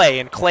into Clay,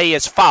 and Clay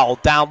is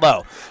fouled down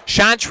low.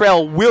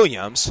 Chantrell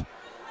Williams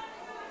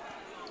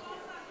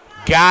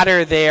got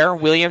her there.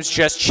 Williams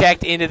just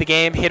checked into the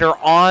game, hit her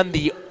on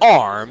the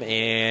arm,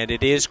 and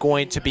it is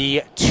going to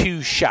be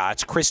 2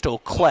 shots. Crystal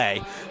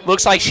Clay.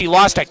 Looks like she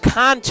lost a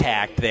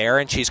contact there,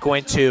 and she's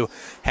going to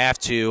have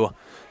to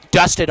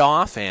dust it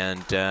off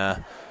and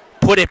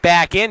put it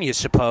back in, you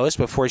suppose,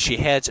 before she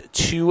heads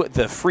to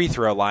the free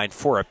throw line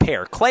for a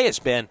pair. Clay has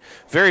been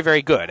very,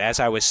 very good, as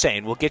I was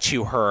saying. We'll get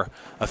you her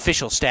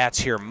official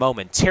stats here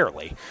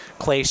momentarily.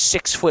 Clay,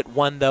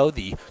 6'1", though,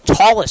 the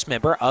tallest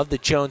member of the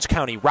Jones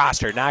County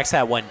roster. Knocks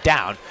that one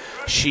down.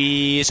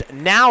 She's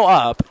now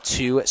up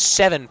to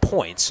 7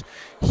 points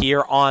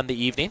here on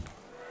the evening.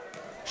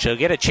 She'll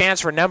get a chance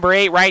for number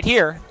 8 right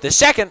here. The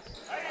second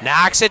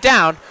knocks it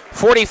down.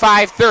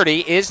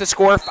 45-30 is the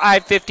score.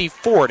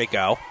 5:54 to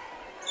go.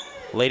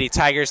 Lady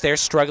Tigers there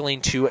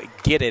struggling to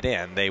get it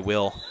in. They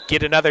will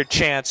get another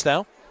chance,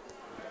 though.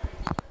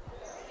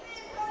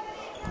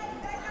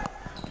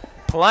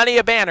 Plenty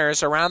of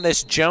banners around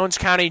this Jones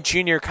County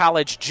Junior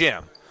College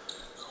gym.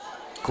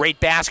 Great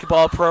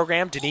basketball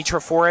program.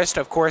 Denitra Forrest,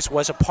 of course,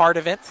 was a part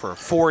of it for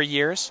 4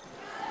 years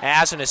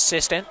as an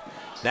assistant.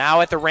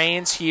 Now at the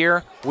reins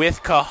here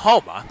with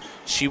Coahoma.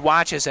 She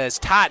watches as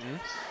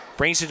Totten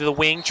brings it to the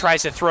wing,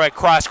 tries to throw it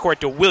cross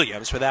court to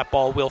Williams, but that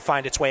ball will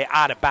find its way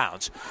out of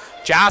bounds.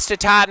 Josta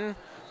Totten, a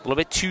little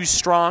bit too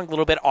strong, a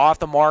little bit off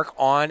the mark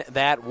on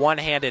that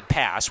one-handed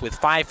pass. With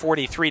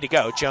 5:43 to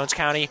go, Jones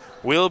County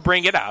will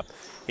bring it up.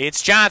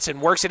 It's Johnson,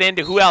 works it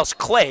into who else?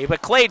 Clay,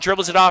 but Clay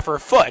dribbles it off her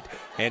foot,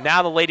 and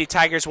now the Lady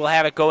Tigers will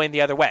have it going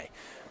the other way.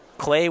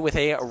 Clay with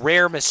a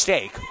rare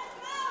mistake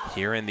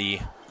here in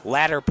the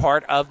latter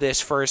part of this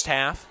first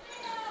half.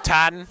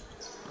 Totten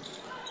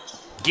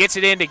gets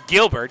it into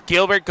Gilbert.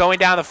 Gilbert going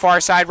down the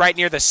far side right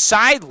near the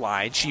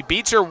sideline. She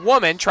beats her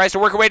woman, tries to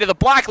work her way to the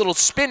block. Little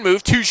spin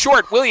move, too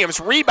short. Williams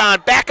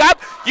rebound, back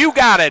up. You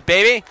got it,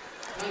 baby.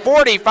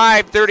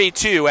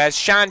 45-32 as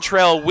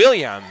Chantrell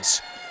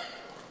Williams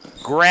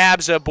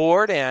grabs a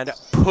board and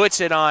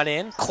puts it on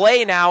in.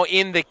 Clay now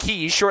in the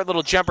key. Short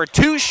little jumper,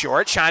 too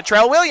short.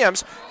 Chantrell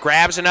Williams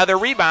grabs another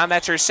rebound.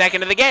 That's her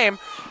second of the game.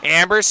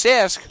 Amber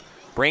Sisk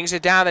brings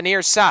it down the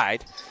near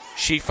side.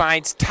 She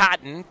finds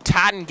Totten.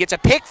 Totten gets a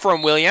pick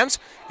from Williams,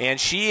 and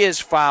she is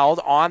fouled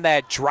on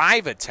that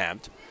drive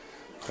attempt.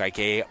 Like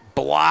a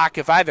block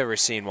if I've ever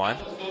seen one.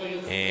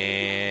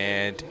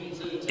 And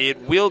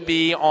it will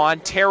be on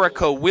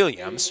Terrica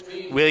Williams.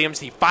 Williams,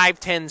 the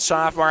 5'10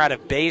 sophomore out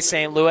of Bay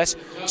St. Louis,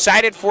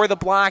 cited for the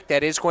block.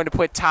 That is going to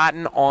put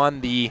Totten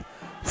on the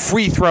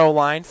free throw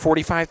line.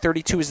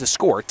 45-32 is the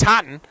score.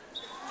 Totten,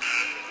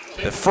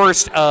 the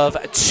first of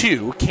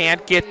 2,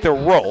 can't get the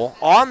roll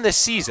on the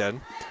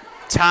season.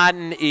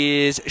 Totten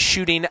is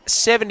shooting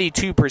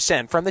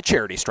 72% from the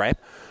charity stripe.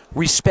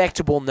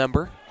 Respectable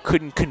number.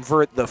 Couldn't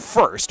convert the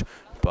first,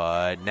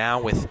 but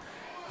now with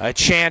a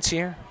chance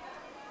here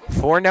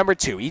for number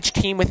 2. Each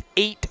team with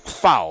 8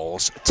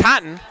 fouls.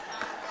 Totten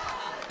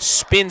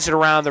spins it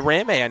around the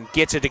rim and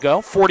gets it to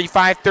go.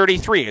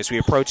 45-33 as we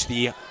approach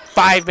the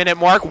 5-minute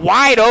mark.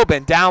 Wide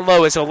open down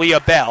low is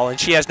Aaliyah Bell, and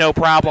she has no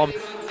problem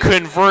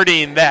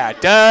converting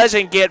that.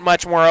 Doesn't get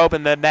much more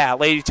open than that.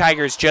 Lady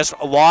Tigers just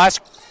lost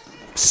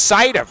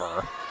sight of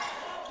her.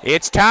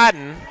 It's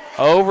Totten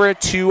over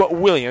to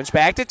Williams.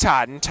 Back to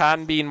Totten.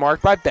 Totten being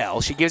marked by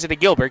Bell. She gives it to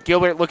Gilbert.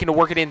 Gilbert looking to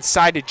work it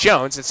inside to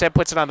Jones. Instead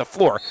puts it on the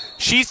floor.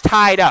 She's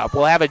tied up.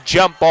 We'll have a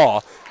jump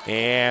ball.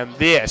 And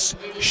this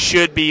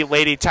should be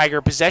Lady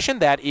Tiger possession.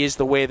 That is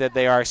the way that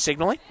they are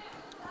signaling.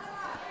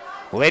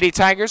 Lady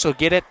Tigers will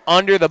get it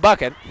under the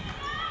bucket.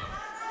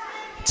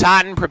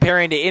 Totten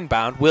preparing to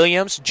inbound.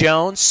 Williams,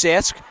 Jones,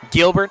 Sisk,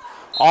 Gilbert,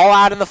 all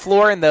out on the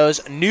floor in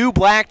those new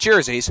black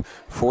jerseys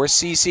for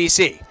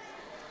CCC.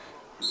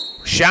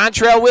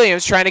 Chantrell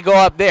Williams trying to go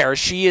up there.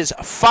 She is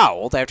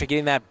fouled after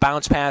getting that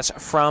bounce pass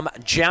from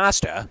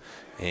Josta.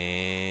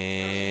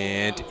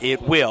 And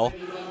it will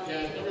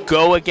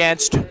go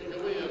against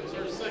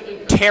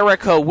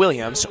Terrica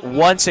Williams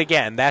once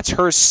again. That's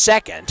her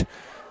second.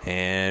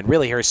 And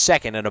really her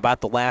second in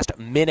about the last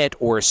minute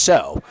or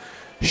so.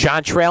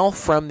 Chantrell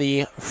from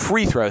the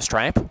free throw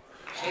stripe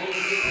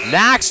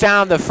knocks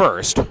down the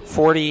first.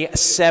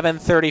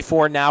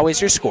 47-34 now is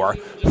your score.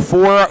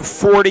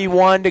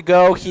 4:41 to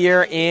go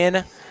here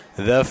in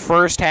the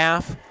first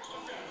half.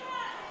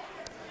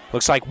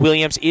 Looks like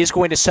Williams is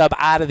going to sub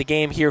out of the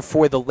game here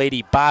for the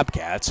Lady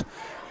Bobcats.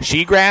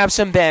 She grabs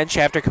some bench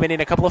after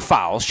committing a couple of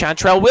fouls.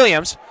 Chantrell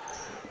Williams,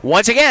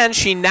 once again,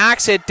 she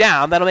knocks it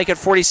down. That'll make it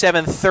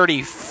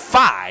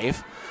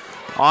 47-35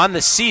 on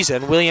the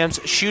season. Williams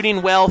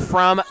shooting well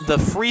from the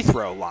free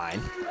throw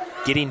line.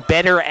 Getting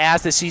better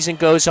as the season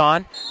goes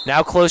on.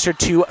 Now closer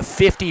to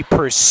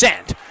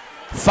 50%.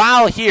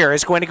 Foul here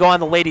is going to go on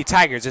the Lady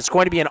Tigers. It's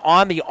going to be an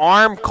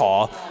on-the-arm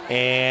call,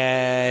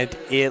 and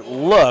it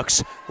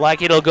looks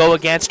like it'll go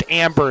against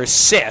Amber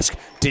Sisk.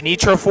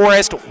 Denitra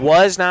Forrest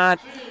was not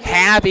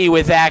happy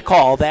with that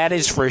call, that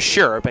is for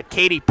sure. But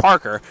Katie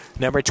Parker,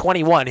 number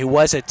 21, who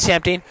was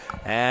attempting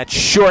that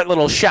short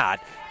little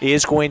shot,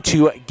 is going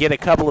to get a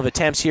couple of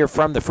attempts here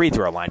from the free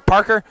throw line.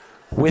 Parker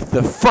with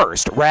the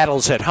first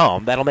rattles at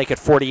home. That'll make it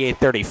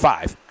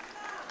 48-35.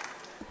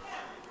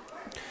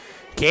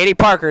 Katie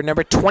Parker,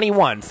 number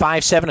 21,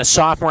 5'7", a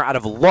sophomore out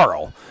of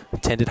Laurel.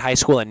 Attended high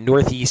school in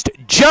Northeast.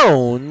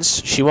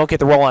 Jones, she won't get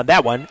the roll on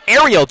that one.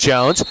 Ariel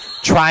Jones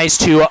tries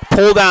to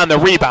pull down the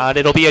rebound.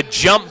 It'll be a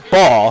jump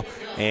ball,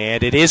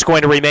 and it is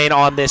going to remain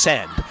on this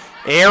end.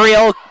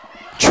 Ariel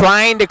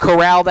trying to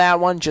corral that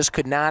one, just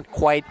could not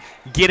quite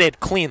get it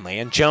cleanly,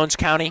 and Jones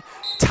County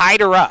tied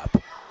her up.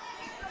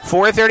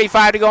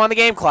 4:35 to go on the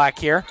game clock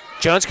here.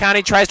 Jones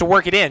County tries to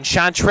work it in.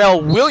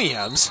 Chantrell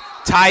Williams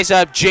ties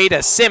up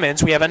Jada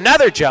Simmons. We have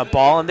another jump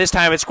ball, and this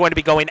time it's going to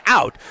be going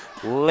out.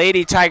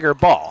 Lady Tiger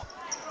ball.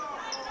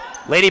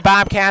 Lady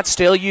Bobcats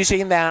still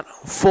using that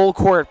full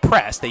court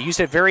press. They used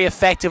it very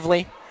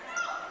effectively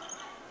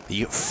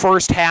the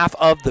first half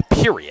of the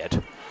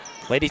period.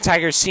 Lady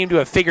Tigers seem to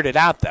have figured it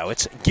out, though.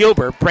 It's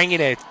Gilbert bringing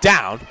it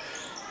down.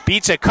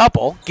 Beats a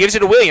couple. Gives it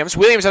to Williams.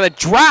 Williams on the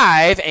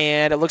drive,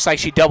 and it looks like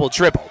she double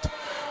dribbled.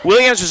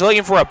 Williams was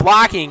looking for a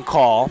blocking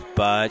call,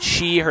 but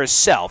she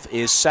herself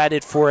is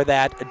cited for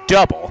that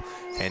double.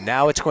 And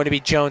now it's going to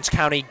be Jones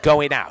County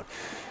going out.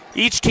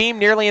 Each team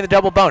nearly in the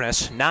double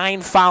bonus.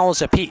 9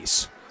 fouls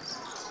apiece.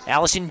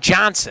 Allison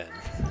Johnson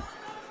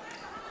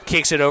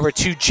kicks it over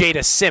to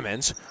Jada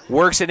Simmons.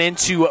 Works it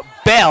into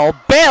Bell.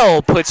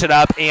 Bell puts it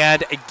up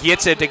and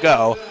gets it to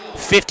go.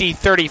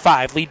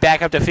 50-35. Lead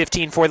back up to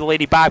 15 for the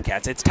Lady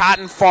Bobcats. It's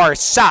Totten far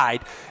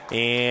side,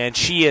 and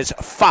she is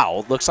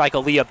fouled. Looks like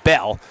Aaliyah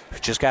Bell, who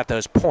just got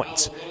those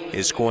points,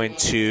 is going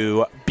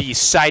to be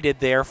cited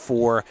there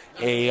for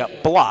a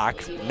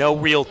block. No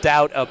real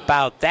doubt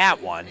about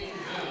that one.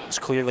 It's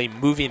clearly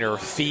moving her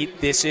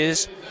feet. This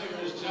is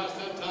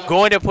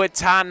going to put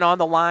Totten on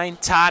the line.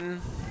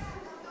 Totten,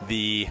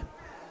 the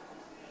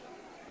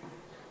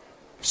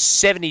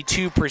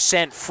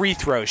 72% free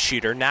throw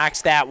shooter,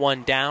 knocks that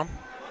one down.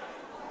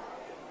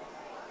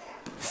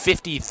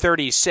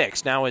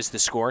 50-36 now is the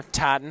score.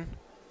 Totten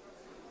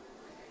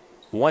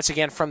once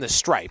again from the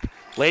stripe.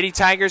 Lady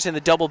Tigers in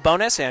the double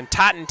bonus, and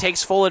Totten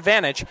takes full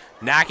advantage,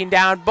 knocking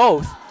down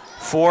both.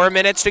 4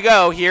 minutes to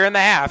go here in the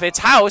half. It's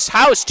House.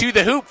 House to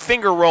the hoop.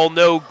 Finger roll,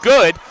 no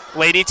good.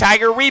 Lady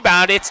Tiger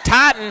rebound. It's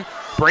Totten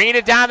bringing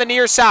it down the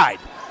near side.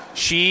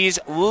 She's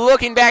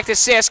looking back to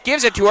Sisk.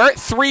 Gives it to her.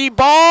 3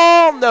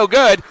 ball, no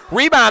good.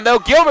 Rebound, though.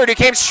 Gilbert, who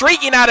came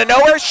streaking out of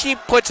nowhere. She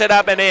puts it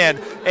up and in.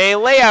 A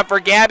layup for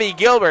Gabby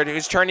Gilbert,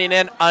 who's turning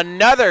in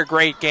another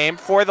great game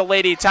for the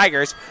Lady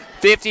Tigers.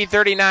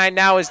 50-39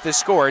 now is the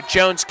score.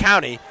 Jones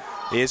County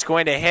is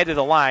going to head to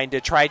the line to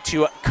try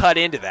to cut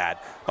into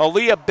that.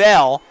 Aaliyah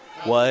Bell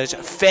was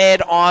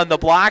fed on the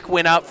block,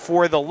 went up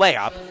for the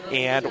layup,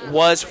 and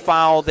was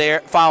fouled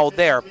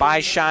there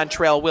by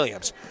Chantrell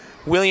Williams.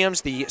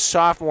 Williams, the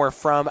sophomore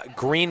from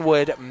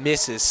Greenwood,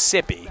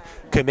 Mississippi,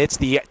 commits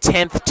the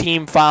 10th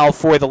team foul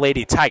for the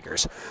Lady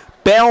Tigers.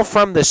 Bell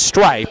from the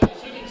stripe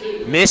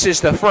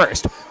misses the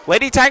first.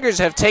 Lady Tigers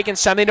have taken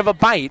something of a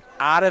bite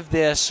out of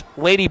this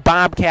Lady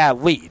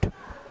Bobcat lead.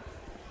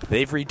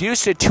 They've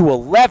reduced it to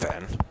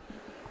 11.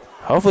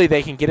 Hopefully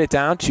they can get it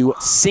down to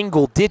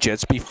single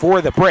digits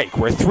before the break.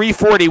 We're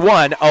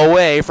 3:41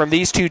 away from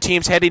these two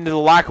teams heading to the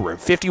locker room.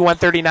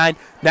 51-39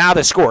 now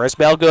the score as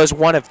Bell goes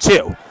 1 of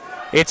 2.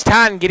 It's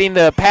Totten getting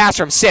the pass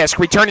from Sisk,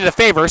 returning the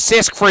favor.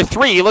 Sisk for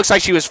 3. Looks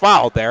like she was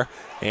fouled there,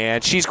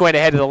 and she's going to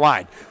head to the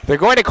line. They're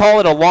going to call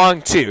it a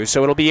long 2,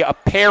 so it'll be a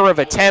pair of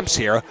attempts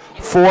here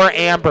for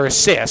Amber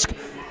Sisk.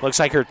 Looks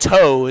like her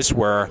toes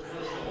were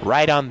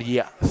right on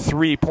the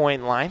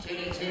 3-point line.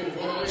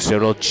 So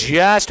it'll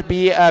just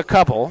be a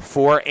couple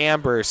for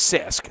Amber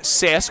Sisk.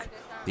 Sisk,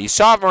 the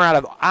sophomore out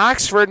of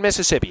Oxford,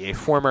 Mississippi, a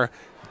former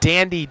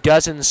Dandy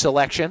Dozen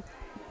selection.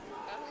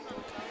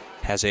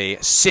 Has a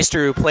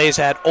sister who plays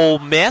at Ole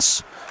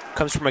Miss.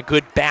 Comes from a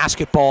good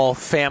basketball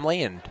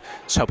family and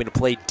is hoping to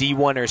play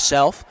D1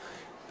 herself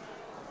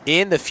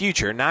in the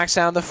future. Knocks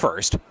down the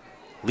first.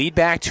 Lead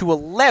back to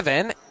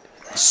 11.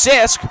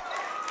 Sisk,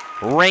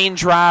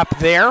 raindrop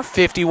there,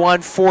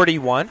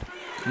 51-41.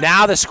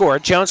 Now the score.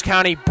 Jones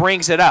County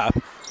brings it up.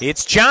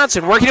 It's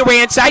Johnson working her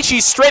way inside.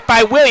 She's stripped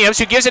by Williams,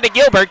 who gives it to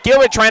Gilbert.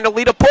 Gilbert trying to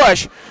lead a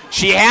push.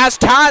 She has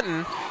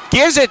Totten.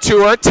 Gives it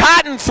to her.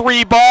 Totten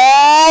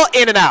 3-ball.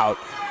 In and out.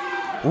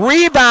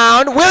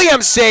 Rebound.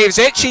 Williams saves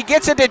it. She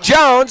gets it to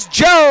Jones.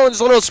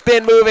 Jones, little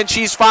spin move, and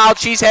she's fouled.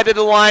 She's headed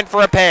to the line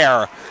for a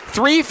pair.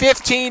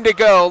 3:15 to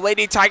go.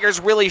 Lady Tigers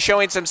really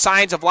showing some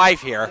signs of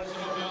life here.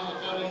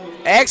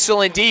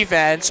 Excellent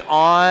defense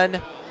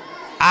on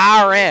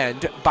our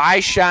end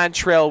by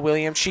Chantrell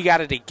Williams. She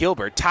got it to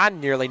Gilbert. Todd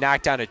nearly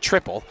knocked down a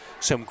triple.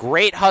 Some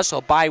great hustle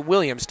by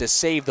Williams to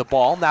save the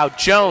ball. Now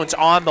Jones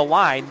on the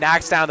line,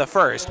 knocks down the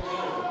first.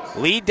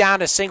 Lead down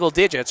to single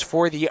digits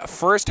for the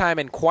first time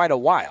in quite a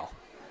while.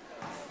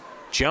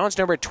 Jones,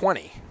 number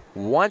 20,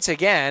 once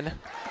again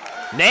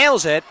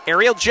nails it.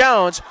 Ariel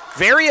Jones,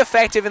 very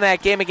effective in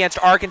that game against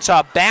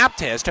Arkansas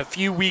Baptist a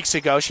few weeks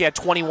ago. She had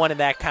 21 in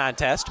that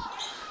contest.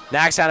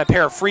 Knocks down a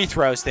pair of free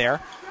throws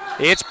there.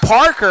 It's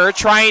Parker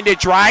trying to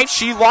drive.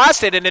 She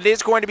lost it, and it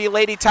is going to be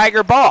Lady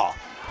Tiger ball.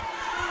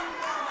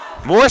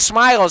 More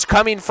smiles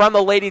coming from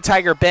the Lady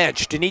Tiger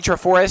bench. Denitra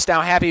Forrest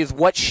now happy with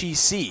what she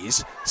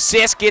sees.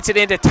 Sisk gets it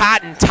into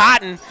Totten.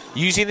 Totten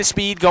using the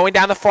speed, going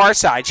down the far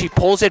side. She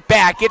pulls it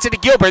back, gets it to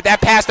Gilbert.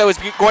 That pass, though, is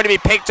going to be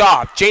picked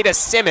off. Jada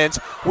Simmons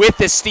with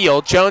the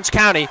steal. Jones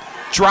County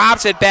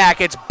drops it back.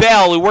 It's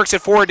Bell who works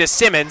it forward to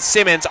Simmons.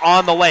 Simmons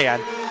on the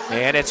land.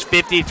 And it's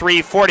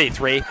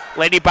 53-43.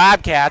 Lady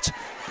Bobcats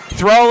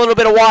throw a little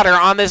bit of water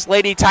on this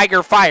Lady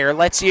Tiger fire.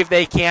 Let's see if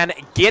they can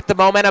get the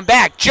momentum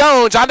back.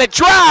 Jones on the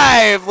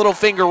drive. Little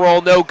finger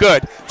roll, no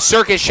good.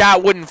 Circus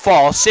shot wouldn't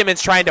fall.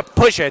 Simmons trying to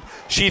push it.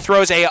 She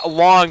throws a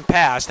long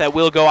pass that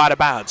will go out of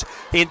bounds.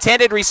 The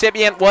intended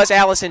recipient was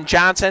Allison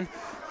Johnson.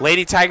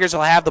 Lady Tigers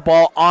will have the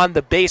ball on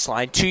the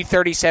baseline.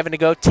 2:37 to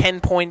go,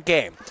 10-point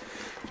game.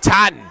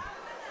 Totten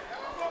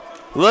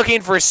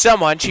looking for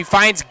someone. She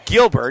finds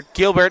Gilbert.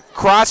 Gilbert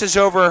crosses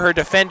over her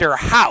defender,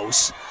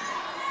 House.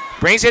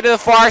 Brings it to the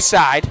far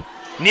side.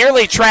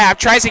 Nearly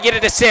trapped. Tries to get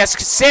it to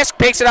Sisk. Sisk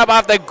picks it up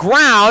off the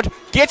ground.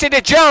 Gets it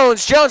to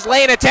Jones. Jones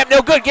laying attempt.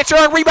 No good. Gets her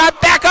on rebound.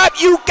 Back up.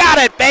 You got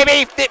it,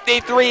 baby.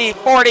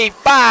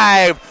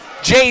 53-45.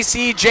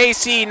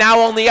 JC now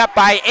only up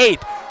by 8.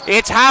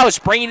 It's House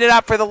bringing it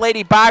up for the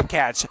Lady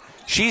Bobcats.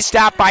 She's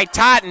stopped by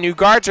Totten, who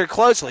guards her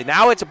closely.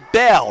 Now it's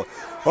Bell.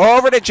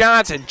 Over to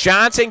Johnson.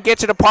 Johnson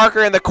gets it to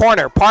Parker in the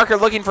corner. Parker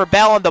looking for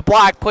Bell on the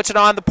block. Puts it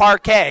on the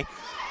parquet.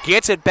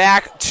 Gets it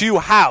back to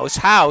House.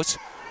 House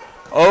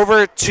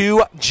over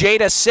to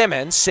Jada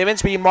Simmons.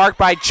 Simmons being marked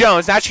by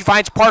Jones. Now she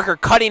finds Parker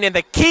cutting in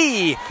the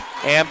key.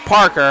 And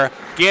Parker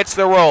gets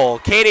the roll.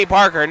 Katie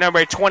Parker,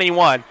 number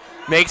 21,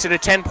 makes it a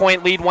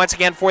 10-point lead once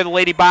again for the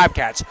Lady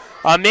Bobcats.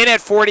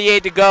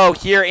 1:48 to go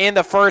here in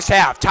the first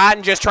half.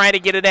 Totten just trying to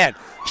get it in.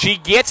 She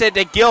gets it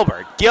to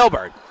Gilbert.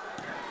 Gilbert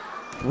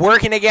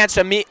working against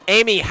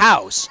Amy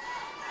House.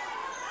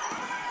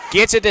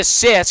 Gets it to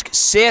Sisk.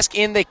 Sisk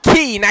in the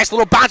key. Nice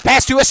little bounce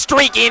pass to a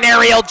streaking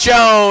Ariel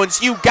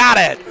Jones. You got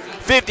it.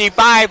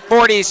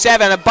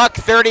 55-47,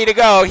 $1:30 to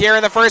go here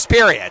in the first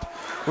period.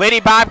 Lady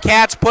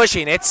Bobcats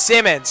pushing. It's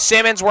Simmons.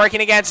 Simmons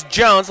working against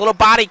Jones. Little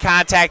body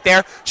contact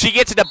there. She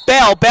gets it to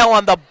Bell. Bell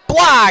on the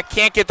block.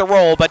 Can't get the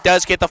roll, but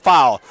does get the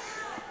foul.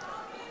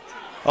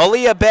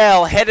 Aaliyah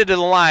Bell headed to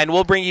the line.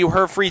 We'll bring you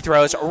her free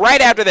throws right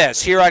after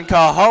this here on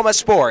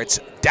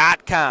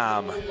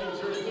CahomaSports.com.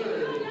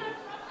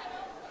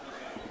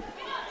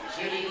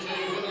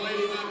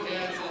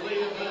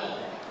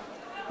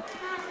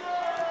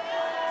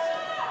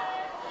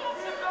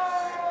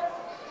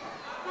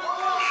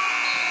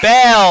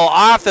 Bell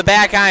off the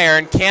back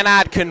iron,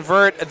 cannot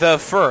convert the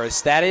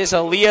first. That is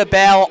Aaliyah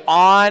Bell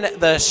on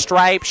the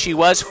stripe. She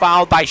was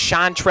fouled by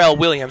Chantrell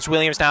Williams.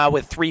 Williams now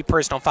with 3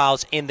 personal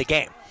fouls in the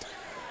game.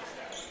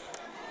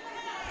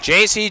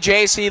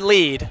 JC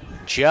lead,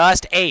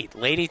 just 8.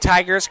 Lady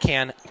Tigers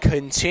can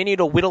continue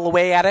to whittle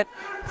away at it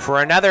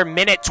for another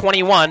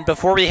 1:21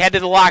 before we head to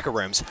the locker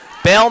rooms.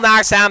 Bell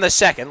knocks down the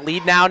second.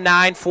 Lead now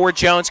 9 for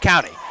Jones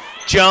County.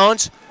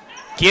 Jones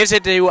gives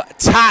it to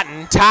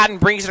Totten. Totten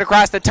brings it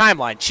across the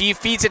timeline. She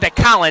feeds it to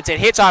Collins. It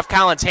hits off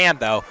Collins' hand,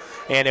 though,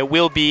 and it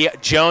will be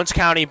Jones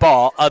County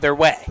ball other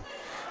way.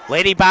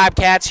 Lady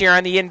Bobcats here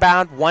on the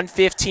inbound,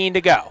 1:15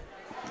 to go.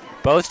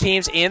 Both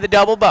teams in the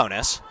double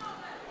bonus.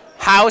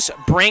 House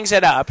brings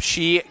it up.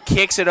 She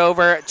kicks it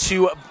over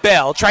to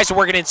Bell. Tries to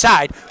work it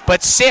inside,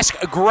 but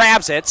Sisk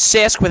grabs it.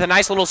 Sisk with a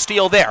nice little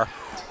steal there.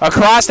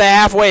 Across the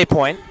halfway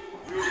point.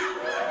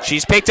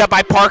 She's picked up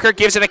by Parker.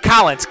 Gives it to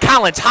Collins.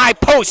 Collins, high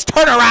post.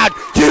 Turnaround.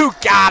 You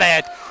got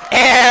it.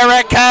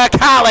 Erica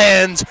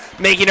Collins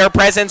making her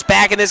presence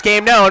back in this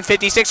game known.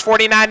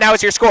 56-49 now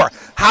is your score.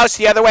 House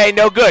the other way,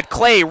 no good.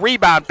 Clay,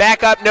 rebound,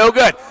 back up, no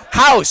good.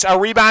 House, a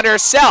rebound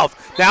herself.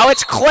 Now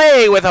it's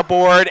Clay with a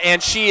board,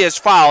 and she is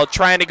fouled,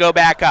 trying to go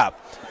back up.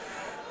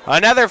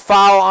 Another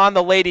foul on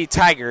the Lady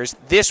Tigers.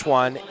 This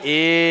one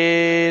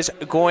is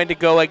going to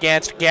go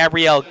against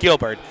Gabrielle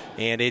Gilbert,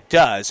 and it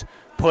does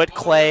put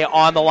Clay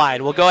on the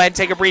line. We'll go ahead and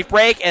take a brief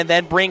break and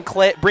then bring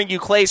you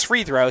Clay's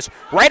free throws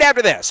right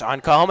after this on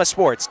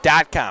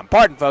KahomaSports.com.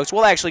 Pardon, folks.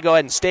 We'll actually go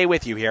ahead and stay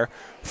with you here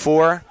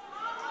for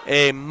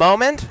a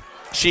moment.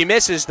 She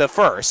misses the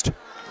first,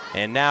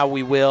 and now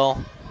we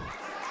will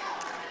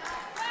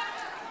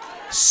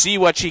see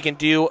what she can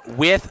do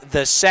with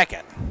the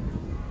second.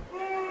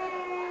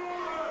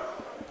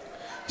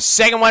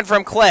 Second one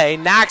from Clay,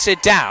 knocks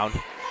it down.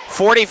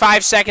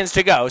 45 seconds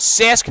to go.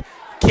 Sisk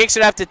kicks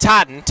it up to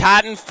Totten.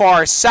 Totten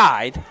far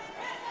side.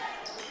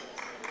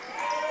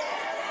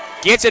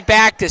 Gets it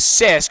back to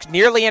Sisk.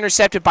 Nearly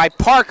intercepted by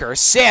Parker.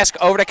 Sisk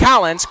over to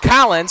Collins.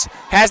 Collins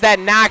has that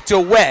knocked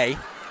away.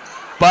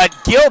 But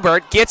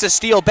Gilbert gets a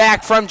steal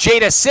back from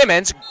Jada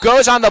Simmons.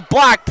 Goes on the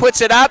block.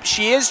 Puts it up.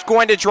 She is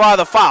going to draw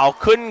the foul.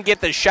 Couldn't get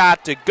the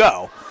shot to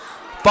go.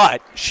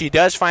 But she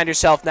does find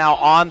herself now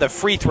on the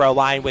free throw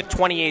line with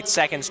 28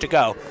 seconds to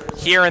go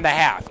here in the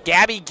half.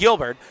 Gabby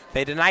Gilbert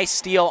made a nice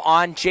steal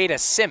on Jada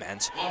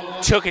Simmons.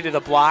 Took it to the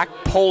block,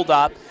 pulled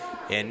up,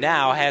 and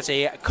now has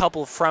a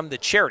couple from the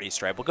charity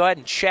stripe. We'll go ahead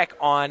and check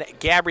on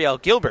Gabrielle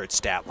Gilbert's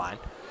stat line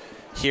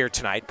here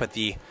tonight. But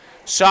the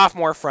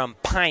sophomore from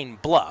Pine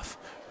Bluff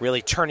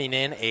really turning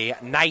in a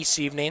nice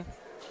evening.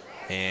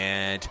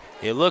 And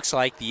it looks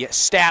like the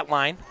stat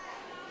line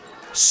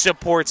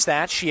supports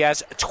that. She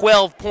has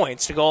 12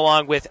 points to go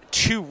along with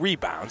 2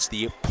 rebounds.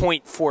 The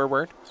point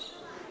forward,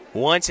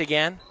 once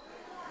again,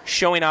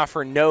 showing off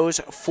her nose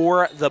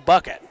for the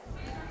bucket.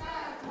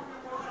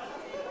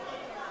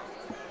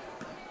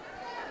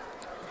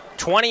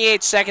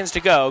 28 seconds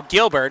to go.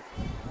 Gilbert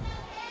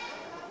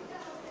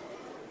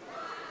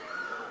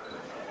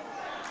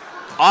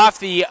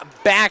off the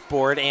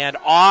backboard and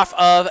off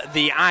of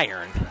the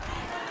iron.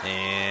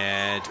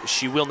 And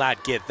she will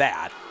not get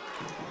that.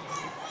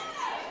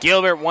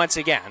 Gilbert once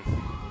again.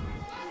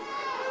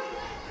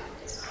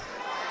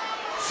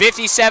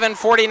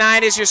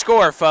 57-49 is your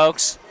score,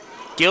 folks.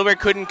 Gilbert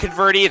couldn't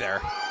convert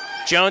either.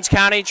 Jones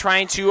County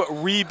trying to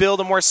rebuild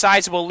a more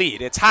sizable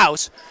lead. It's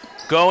House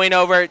going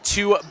over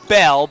to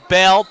Bell.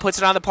 Bell puts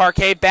it on the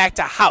parquet, back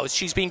to House.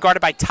 She's being guarded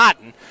by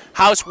Totten.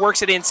 House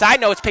works it inside.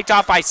 No, it's picked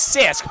off by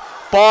Sisk.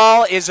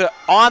 Ball is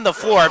on the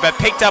floor, but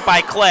picked up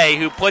by Clay,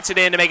 who puts it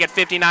in to make it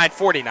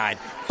 59-49.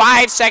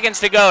 5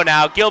 seconds to go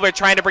now. Gilbert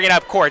trying to bring it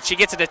up court. She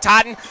gets it to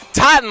Totten.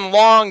 Totten,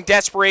 long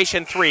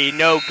desperation three,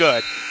 no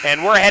good.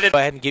 And we're headed. Go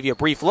ahead and give you a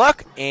brief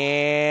look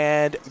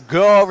and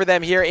go over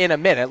them here in a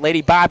minute.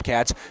 Lady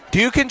Bobcats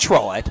do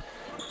control it.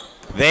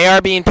 They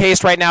are being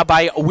paced right now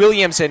by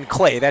Williams and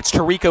Clay. That's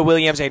Tarika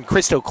Williams and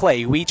Crystal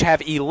Clay, who each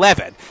have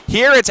 11.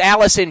 Here it's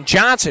Allison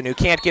Johnson, who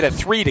can't get a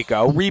 3 to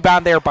go.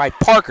 Rebound there by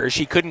Parker.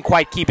 She couldn't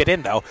quite keep it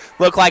in, though.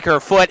 Looked like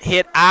her foot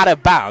hit out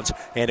of bounds,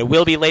 and it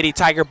will be Lady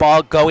Tiger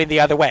ball going the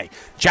other way.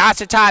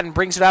 Johnson Totten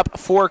brings it up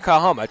for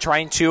Kahoma,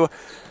 trying to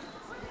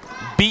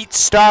beat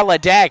Starla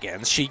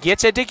Daggins. She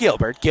gets it to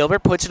Gilbert.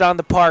 Gilbert puts it on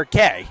the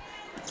parquet.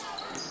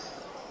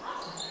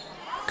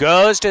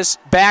 Goes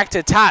back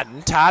to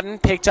Totten. Totten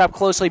picked up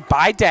closely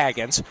by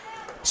Daggins.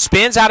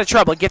 Spins out of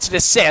trouble. Gets it to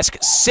Sisk.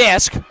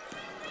 Sisk,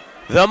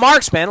 the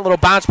marksman. A little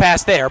bounce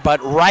pass there,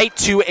 but right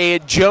to a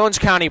Jones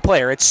County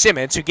player. It's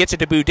Simmons who gets it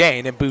to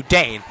Boudin, and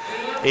Boudin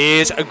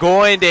is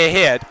going to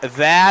hit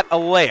that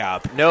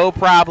layup. No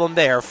problem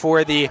there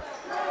for the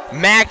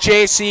MAC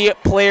JC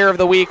Player of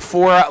the Week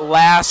for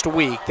last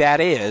week.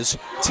 That is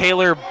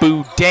Taylor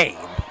Boudin.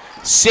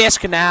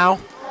 Sisk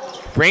now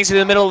brings it to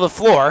the middle of the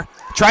floor.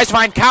 Tries to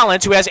find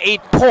Collins, who has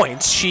 8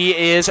 points. She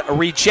is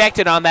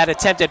rejected on that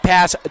attempted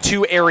pass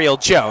to Ariel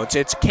Jones.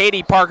 It's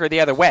Katie Parker the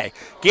other way.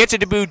 Gets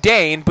it to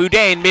Boudin.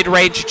 Boudin,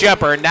 mid-range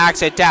jumper,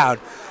 knocks it down.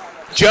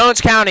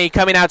 Jones County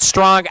coming out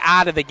strong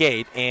out of the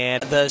gate.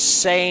 And the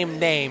same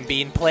name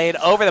being played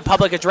over the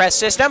public address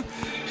system.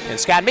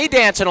 It's got me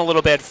dancing a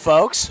little bit,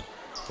 folks.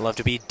 Love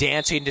to be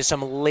dancing to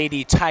some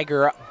Lady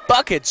Tiger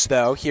buckets,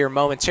 though, here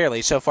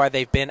momentarily. So far,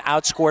 they've been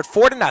outscored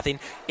 4-0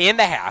 in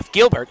the half.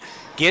 Gilbert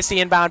gets the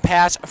inbound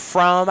pass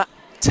from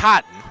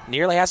Totten.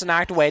 Nearly has it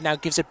knocked away. Now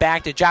gives it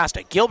back to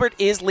Josta. Gilbert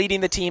is leading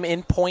the team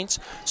in points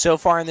so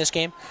far in this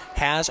game.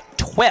 Has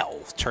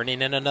 12,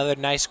 turning in another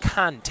nice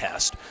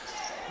contest.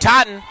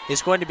 Totten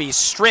is going to be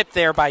stripped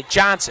there by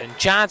Johnson.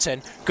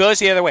 Johnson goes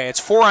the other way. It's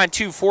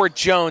 4-on-2 for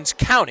Jones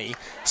County.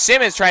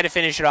 Simmons tried to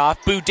finish it off.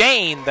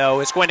 Boudin,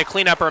 though, is going to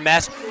clean up her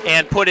mess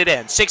and put it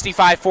in.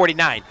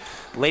 65-49.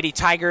 Lady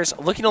Tigers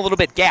looking a little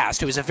bit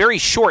gassed. It was a very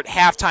short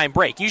halftime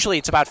break. Usually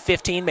it's about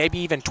 15, maybe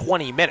even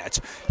 20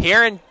 minutes.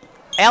 Here in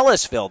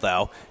Ellisville,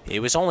 though, it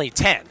was only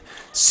 10.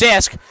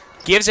 Sisk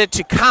gives it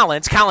to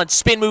Collins. Collins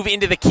spin move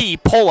into the key.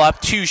 Pull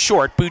up, too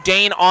short.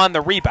 Boudin on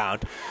the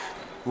rebound.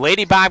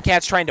 Lady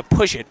Bobcats trying to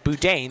push it.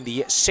 Boudin,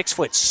 the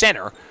 6-foot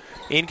center,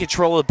 in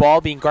control of the ball,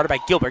 being guarded by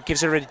Gilbert.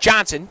 Gives it over to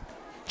Johnson.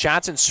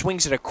 Johnson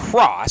swings it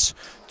across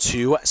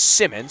to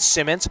Simmons.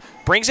 Simmons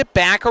brings it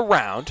back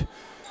around.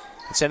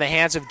 It's in the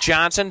hands of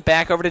Johnson.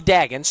 Back over to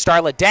Daggins.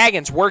 Starla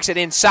Daggins works it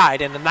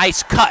inside, and a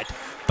nice cut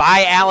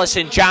by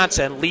Allison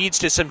Johnson leads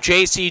to some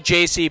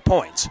JC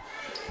points.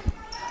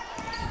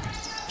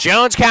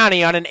 Jones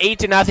County on an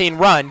 8-0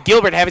 run.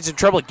 Gilbert having some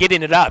trouble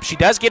getting it up. She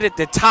does get it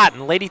to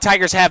Totten. Lady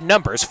Tigers have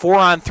numbers,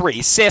 4-on-3.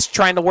 Sisk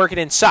trying to work it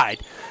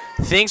inside.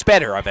 Thinks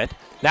better of it.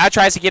 Now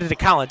tries to get it to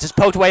Collins. It's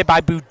poked away by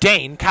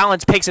Boudin.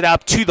 Collins picks it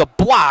up to the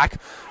block.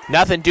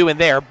 Nothing doing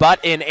there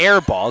but an air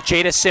ball.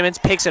 Jada Simmons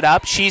picks it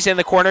up. She's in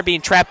the corner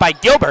being trapped by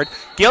Gilbert.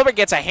 Gilbert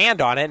gets a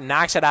hand on it and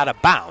knocks it out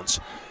of bounds.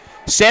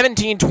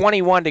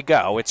 17:21 to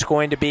go. It's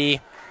going to be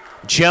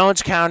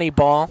Jones County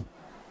ball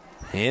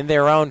in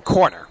their own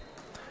corner.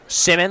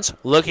 Simmons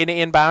looking to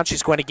inbound.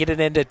 She's going to get it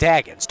into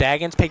Daggins.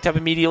 Daggins picked up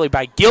immediately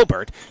by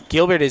Gilbert.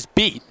 Gilbert is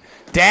beat.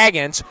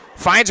 Daggins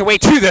finds her way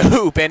to the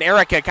hoop, and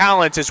Erica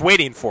Collins is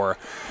waiting for her.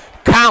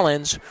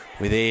 Collins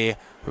with a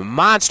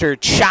monster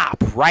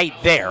chop right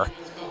there.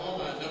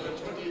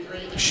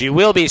 She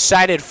will be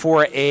cited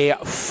for a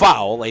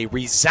foul, a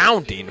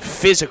resounding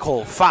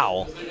physical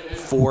foul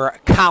for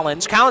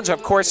Collins. Collins,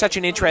 of course, such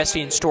an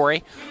interesting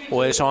story,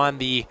 was on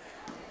the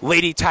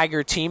Lady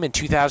Tiger team in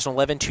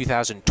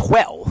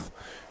 2011-2012.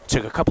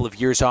 Took a couple of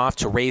years off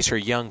to raise her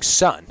young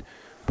son,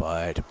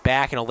 but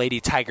back in a Lady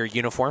Tiger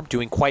uniform,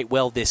 doing quite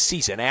well this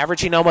season,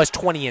 averaging almost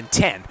 20 and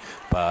 10,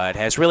 but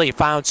has really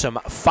found some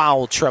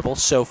foul trouble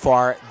so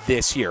far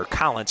this year.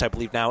 Collins, I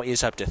believe, now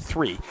is up to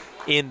 3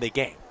 in the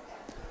game.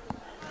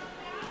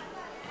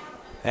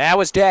 That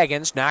was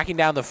Daggins knocking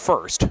down the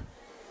first.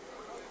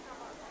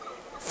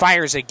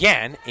 Fires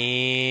again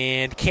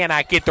and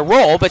cannot get the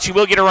roll, but she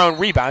will get her own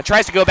rebound.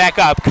 Tries to go back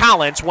up.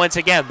 Collins, once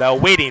again, though,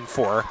 waiting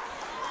for her.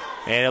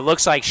 And it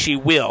looks like she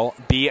will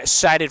be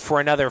cited for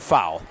another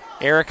foul.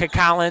 Erica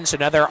Collins,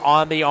 another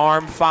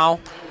on-the-arm foul.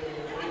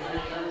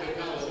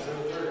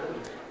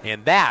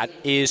 And that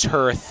is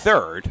her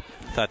third.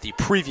 Thought the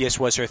previous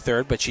was her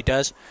third, but she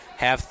does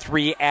have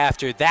 3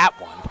 after that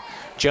one.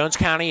 Jones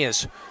County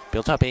has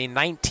built up a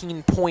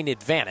 19-point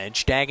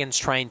advantage. Daggins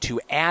trying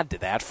to add to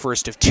that.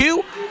 First of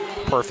 2.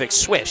 Perfect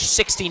swish.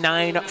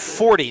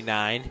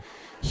 69-49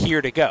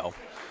 here to go.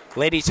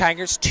 Lady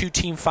Tigers, 2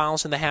 team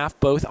fouls in the half,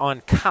 both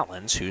on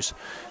Collins, who's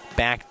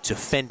back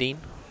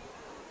defending,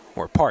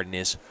 or pardon,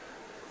 is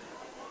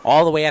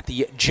all the way at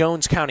the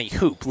Jones County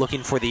hoop,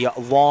 looking for the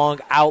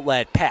long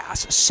outlet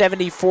pass.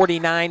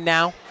 70-49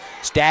 now.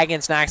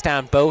 Daggins knocks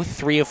down both,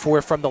 3 of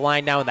 4 from the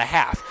line now in the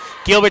half.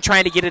 Gilbert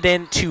trying to get it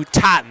in to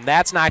Totten.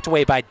 That's knocked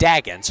away by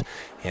Daggins.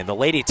 And the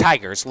Lady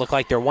Tigers look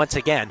like they're once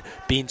again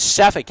being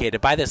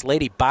suffocated by this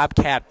Lady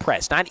Bobcat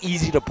press. Not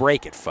easy to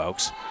break it,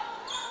 folks.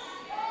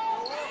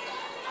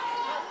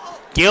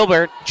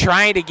 Gilbert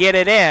trying to get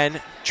it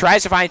in.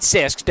 Tries to find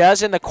Sisk.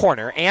 Does in the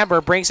corner.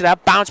 Amber brings it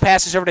up. Bounce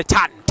passes over to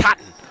Totten.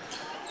 Totten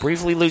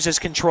briefly loses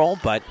control,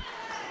 but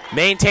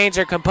maintains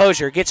her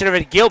composure. Gets it over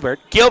to Gilbert.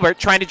 Gilbert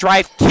trying to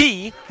drive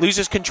key.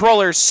 Loses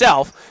control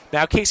herself.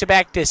 Now kicks it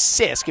back to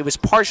Sisk. It was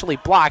partially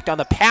blocked on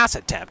the pass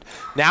attempt.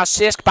 Now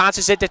Sisk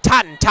bounces it to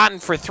Totten. Totten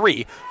for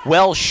 3.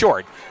 Well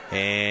short.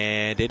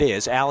 And it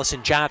is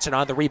Allison Johnson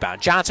on the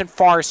rebound. Johnson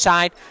far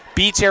side.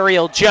 Beats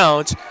Ariel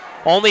Jones.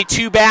 Only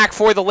 2 back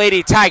for the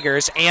Lady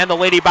Tigers, and the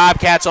Lady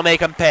Bobcats will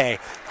make them pay.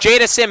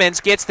 Jada Simmons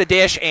gets the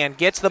dish and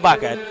gets the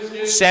bucket.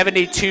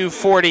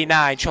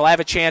 72-49. She'll have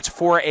a chance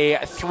for a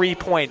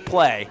 3-point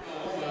play.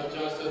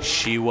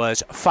 She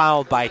was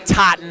fouled by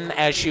Totten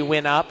as she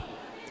went up.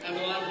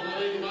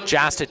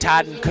 Josta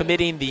Totten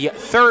committing the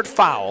 3rd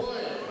foul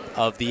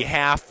of the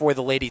half for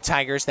the Lady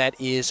Tigers. That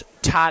is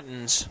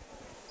Totten's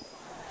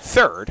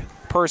 3rd,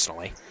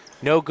 personally.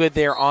 No good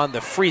there on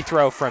the free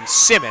throw from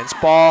Simmons.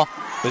 Ball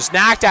was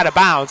knocked out of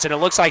bounds, and it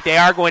looks like they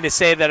are going to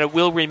say that it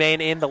will remain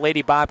in the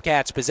Lady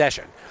Bobcats'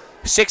 possession.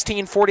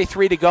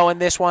 16:43 to go in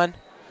this one.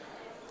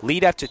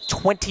 Lead up to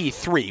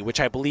 23, which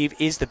I believe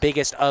is the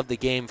biggest of the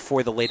game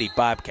for the Lady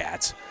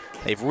Bobcats.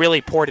 They've really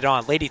poured it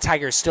on. Lady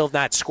Tigers still have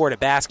not scored a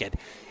basket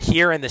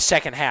here in the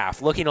second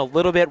half. Looking a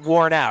little bit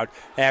worn out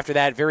after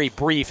that very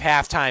brief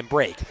halftime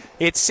break.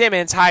 It's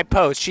Simmons, high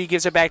post. She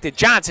gives it back to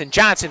Johnson.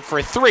 Johnson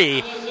for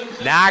 3.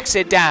 Knocks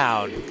it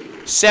down.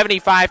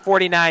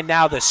 75-49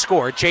 now the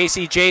score.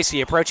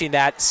 JC approaching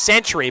that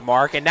century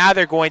mark, and now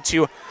they're going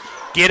to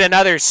get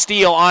another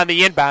steal on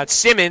the inbound.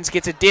 Simmons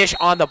gets a dish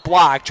on the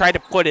block, tried to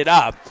put it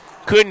up,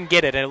 couldn't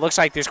get it, and it looks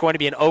like there's going to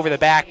be an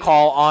over-the-back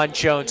call on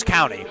Jones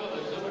County.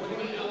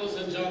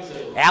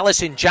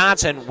 Allison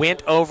Johnson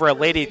went over a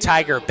Lady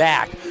Tiger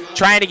back,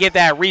 trying to get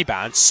that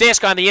rebound.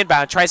 Sisk on the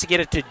inbound, tries to get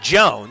it to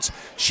Jones.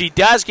 She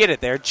does get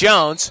it there.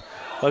 Jones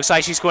Looks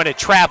like she's going to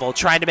travel,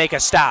 trying to make a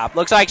stop.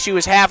 Looks like she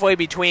was halfway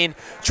between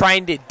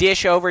trying to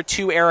dish over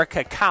to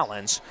Erica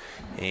Collins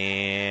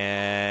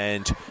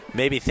and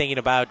maybe thinking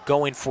about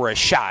going for a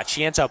shot.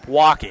 She ends up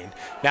walking.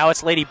 Now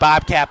it's Lady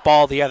Bobcat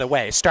ball the other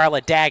way.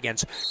 Starla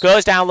Daggins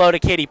goes down low to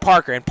Katie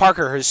Parker, and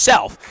Parker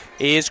herself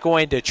is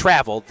going to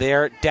travel.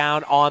 They're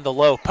down on the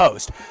low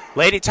post.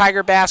 Lady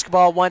Tiger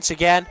basketball once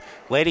again.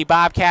 Lady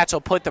Bobcats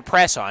will put the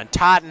press on.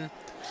 Totten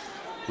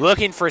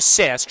looking for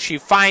Sisk. She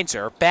finds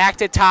her. Back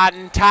to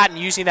Totten. Totten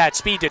using that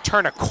speed to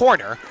turn a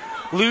corner.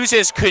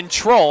 Loses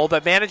control,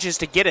 but manages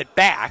to get it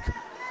back.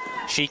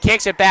 She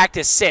kicks it back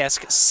to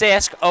Sisk.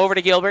 Sisk over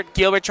to Gilbert.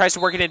 Gilbert tries to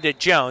work it into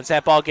Jones.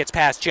 That ball gets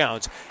past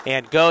Jones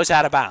and goes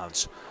out of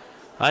bounds.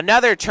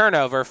 Another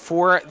turnover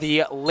for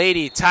the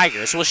Lady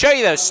Tigers. We'll show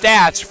you those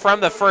stats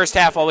from the first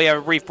half while we have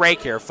a brief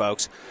break here,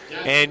 folks.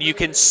 And you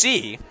can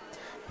see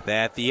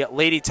that the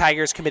Lady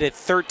Tigers committed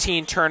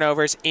 13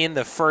 turnovers in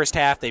the first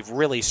half. They've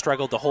really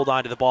struggled to hold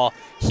on to the ball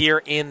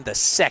here in the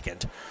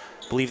second.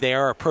 I believe they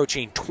are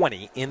approaching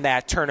 20 in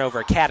that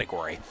turnover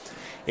category.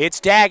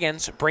 It's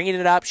Daggins bringing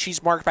it up.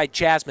 She's marked by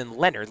Jasmine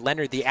Leonard.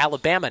 Leonard, the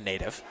Alabama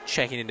native,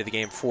 checking into the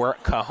game for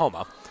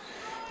Coahoma.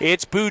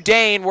 It's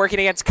Boudin working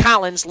against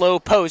Collins. Low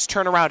post,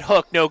 turnaround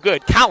hook, no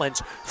good.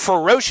 Collins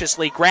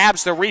ferociously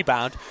grabs the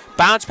rebound.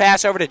 Bounce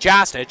pass over to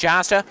Josta.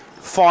 Josta,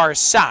 far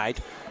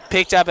side.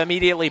 Picked up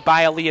immediately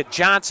by Allison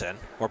Johnson.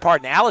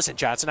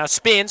 Now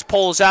spins,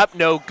 pulls up,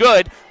 no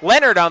good.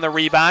 Leonard on the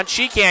rebound.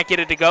 She can't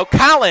get it to go.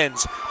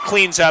 Collins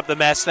cleans up the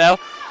mess, though,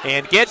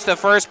 and gets the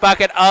first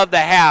bucket of the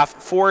half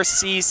for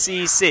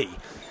CCC.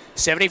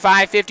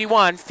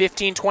 75-51,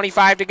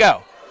 15:25 to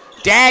go.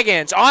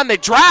 Daggins on the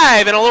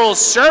drive and a little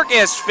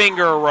circus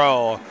finger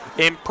roll.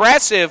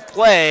 Impressive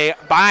play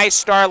by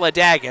Starla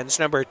Daggins,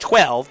 number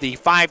 12, the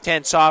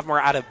 5'10 sophomore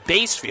out of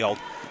Basefield,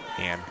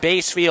 and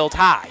Basefield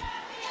High.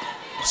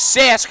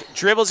 Sisk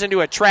dribbles into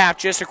a trap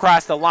just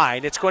across the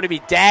line. It's going to be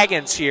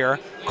Daggins here,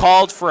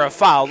 called for a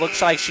foul. Looks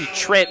like she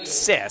tripped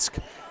Sisk,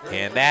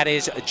 and that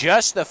is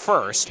just the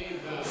first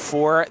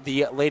for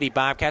the Lady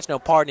Bobcats. No,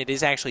 pardon, it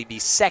is actually the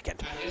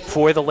second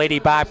for the Lady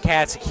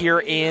Bobcats here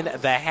in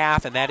the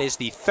half, and that is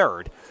the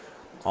third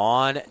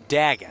on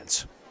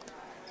Daggins.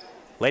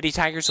 Lady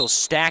Tigers will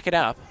stack it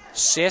up.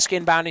 Sisk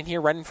inbounding here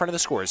right in front of the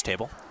scorers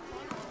table.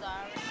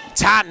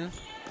 Totten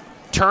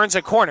turns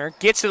a corner,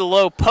 gets to the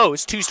low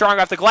post, too strong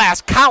off the glass.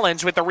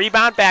 Collins with the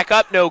rebound, back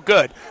up, no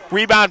good.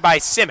 Rebound by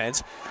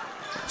Simmons.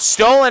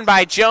 Stolen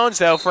by Jones,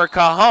 though, for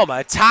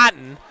Coahoma.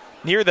 Totten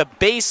near the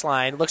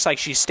baseline. Looks like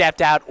she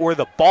stepped out or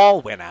the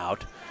ball went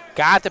out.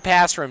 Got the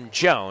pass from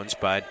Jones,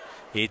 but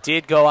it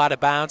did go out of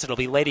bounds. It'll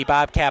be Lady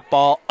Bobcat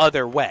ball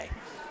other way.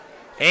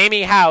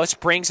 Amy House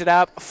brings it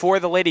up for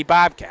the Lady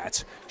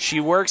Bobcats.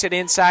 She works it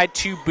inside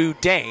to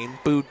Boudin.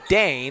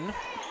 Boudin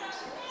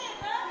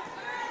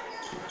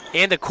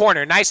in the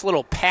corner. Nice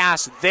little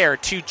pass there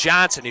to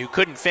Johnson, who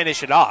couldn't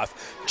finish it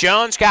off.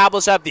 Jones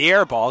gobbles up the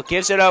air ball,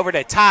 gives it over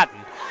to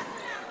Totten.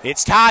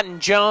 It's Totten,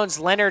 Jones,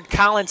 Leonard,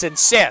 Collins, and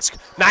Sisk.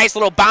 Nice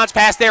little bounce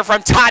pass there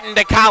from Totten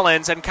to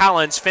Collins, and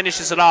Collins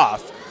finishes it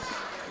off.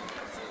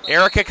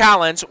 Erica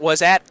Collins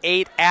was at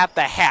 8 at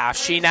the half.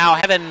 She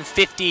now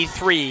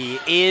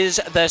 7:53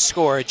 is the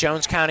score.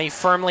 Jones County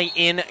firmly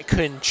in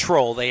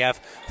control. They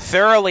have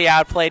thoroughly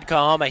outplayed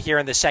Coahoma here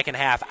in the second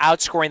half,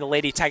 outscoring the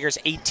Lady Tigers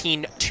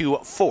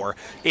 18-4.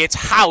 It's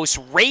House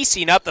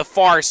racing up the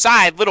far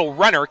side. Little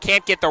runner,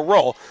 can't get the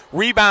roll.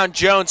 Rebound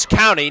Jones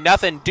County,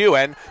 nothing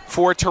doing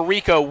for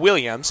Tariko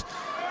Williams.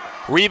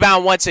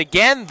 Rebound once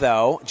again,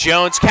 though,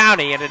 Jones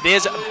County, and it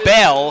is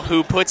Bell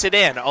who puts it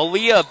in.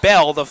 Aaliyah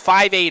Bell, the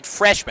 5'8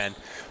 freshman,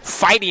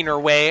 fighting her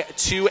way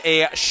to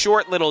a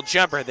short little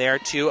jumper there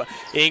to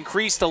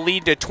increase the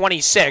lead to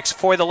 26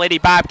 for the Lady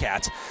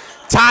Bobcats.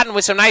 Totten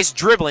with some nice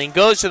dribbling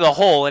goes to the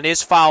hole and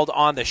is fouled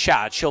on the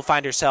shot. She'll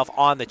find herself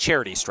on the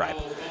charity stripe.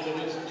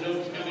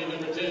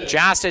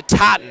 Josta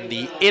Totten,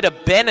 the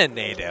Itabena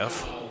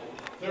native,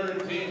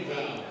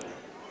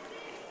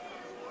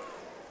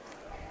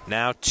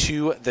 now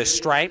to the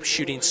stripe,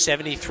 shooting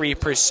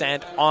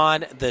 73%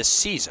 on the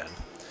season.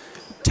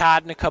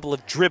 Totten, a couple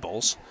of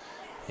dribbles,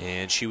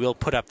 and she will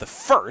put up the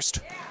first.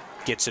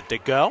 Gets it to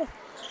go.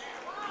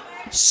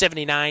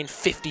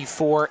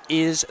 79-54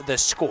 is the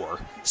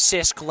score.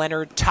 Sisk,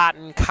 Leonard,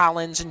 Totten,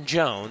 Collins, and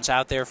Jones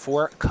out there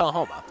for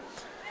Coahoma.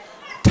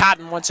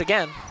 Totten once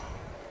again.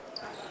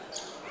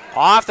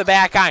 Off the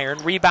back iron,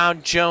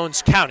 rebound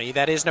Jones County.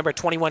 That is number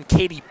 21,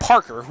 Katie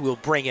Parker, who will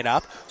bring it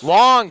up.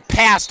 Long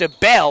pass to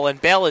Bell,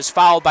 and Bell is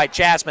fouled by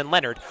Jasmine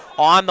Leonard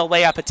on the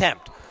layup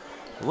attempt.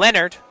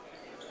 Leonard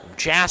from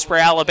Jasper,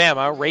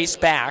 Alabama,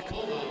 raced back.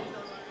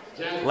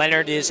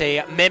 Leonard is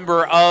a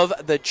member of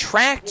the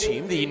track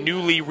team, the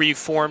newly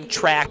reformed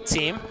track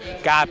team.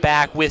 Got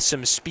back with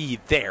some speed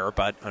there,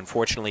 but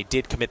unfortunately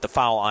did commit the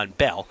foul on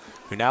Bell,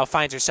 who now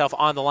finds herself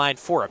on the line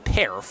for a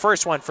pair.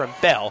 First one from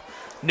Bell,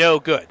 no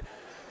good.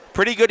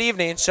 Pretty good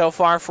evening so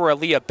far for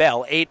Aaliyah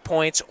Bell. 8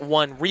 points,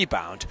 1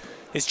 rebound.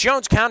 This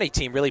Jones County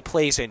team really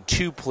plays in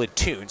two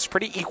platoons.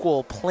 Pretty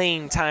equal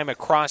playing time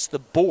across the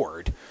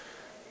board.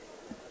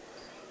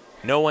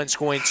 No one's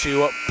going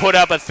to put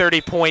up a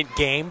 30-point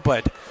game,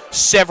 but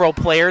several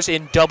players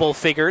in double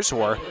figures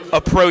or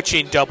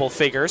approaching double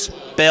figures.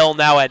 Bell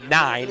now at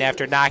 9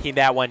 after knocking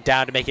that one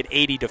down to make it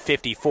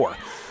 80-54.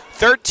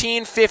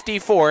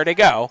 13:54 to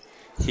go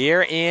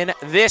here in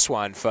this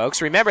one,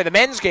 folks. Remember, the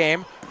men's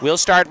game will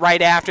start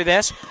right after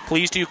this.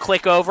 Please do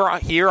click over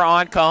here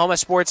on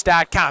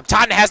KahomaSports.com.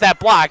 Totten has that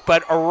block,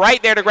 but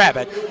right there to grab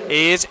it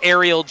is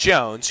Ariel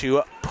Jones,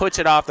 who puts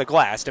it off the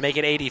glass to make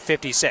it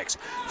 80-56.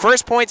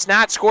 First points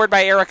not scored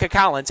by Erica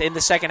Collins in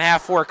the second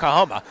half for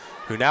Kahoma,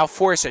 who now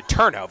force a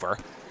turnover.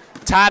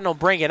 Totten will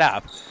bring it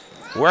up.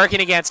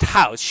 Working against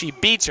House. She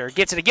beats her.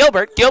 Gets it to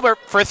Gilbert. Gilbert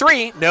for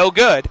 3. No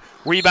good.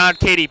 Rebound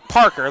Katie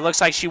Parker.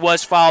 Looks like she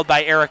was fouled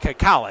by Erica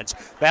Collins.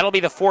 That'll be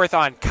the 4th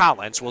on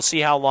Collins. We'll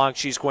see how long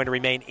she's going to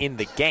remain in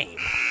the game.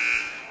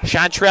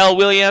 Chantrell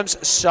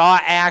Williams saw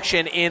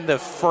action in the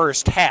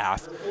first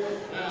half.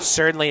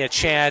 Certainly a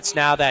chance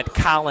now that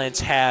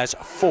Collins has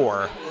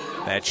 4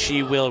 that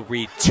she will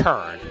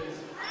return.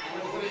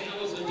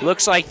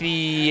 Looks like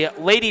the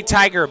Lady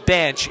Tiger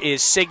bench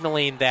is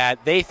signaling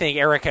that they think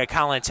Erica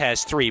Collins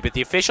has 3, but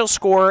the official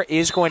score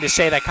is going to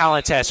say that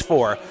Collins has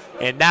 4,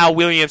 and now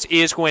Williams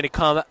is going to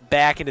come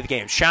back into the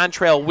game.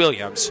 Chantrell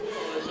Williams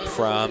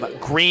from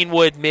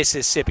Greenwood,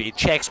 Mississippi,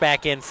 checks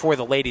back in for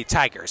the Lady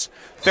Tigers.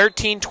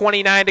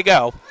 13:29 to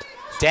go.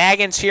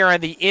 Daggins here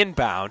on the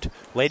inbound.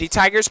 Lady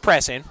Tigers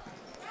pressing.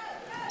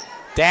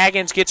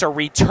 Daggins gets a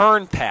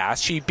return pass.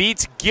 She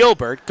beats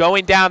Gilbert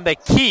going down the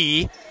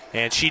key.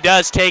 And she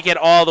does take it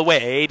all the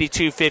way,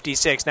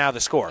 82-56 now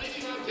the score.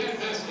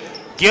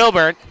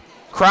 Gilbert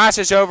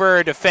crosses over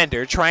her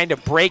defender, trying to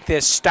break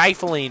this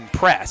stifling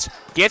press.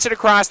 Gets it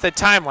across the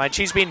timeline.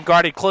 She's being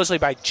guarded closely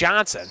by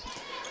Johnson.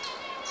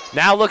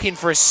 Now looking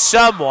for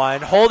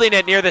someone, holding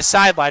it near the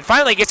sideline.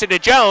 Finally gets it to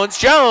Jones.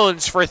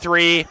 Jones for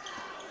 3.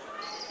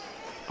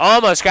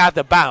 Almost got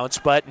the bounce,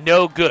 but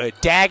no good.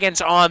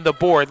 Daggins on the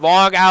board.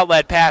 Long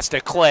outlet pass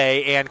to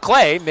Clay, and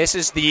Clay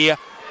misses the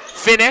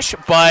finish,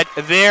 but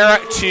there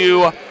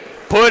to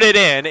put it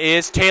in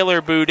is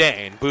Taylor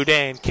Boudin.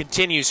 Boudin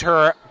continues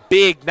her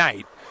big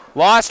night.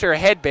 Lost her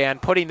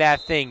headband, putting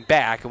that thing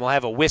back, and we'll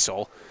have a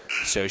whistle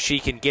so she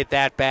can get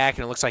that back,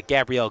 and it looks like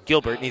Gabrielle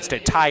Gilbert needs to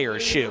tie her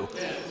shoe.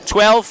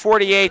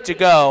 12:48 to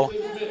go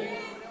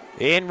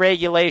in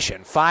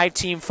regulation. 5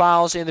 team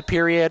fouls in the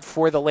period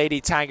for the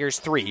Lady Tigers,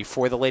 3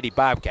 for the Lady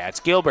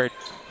Bobcats. Gilbert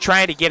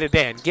trying to get it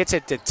in. Gets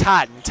it to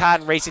Totten.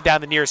 Totten racing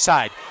down the near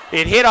side.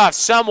 It hit off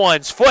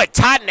someone's foot.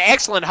 Totten,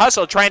 excellent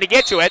hustle trying to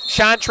get to it.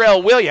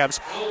 Chantrell Williams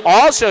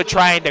also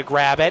trying to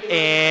grab it,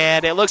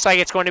 and it looks like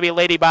it's going to be a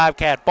Lady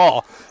Bobcat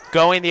ball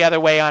going the other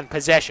way on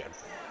possession.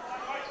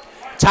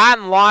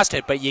 Totten lost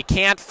it, but you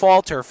can't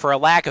fault her for a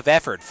lack of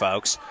effort,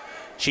 folks.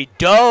 She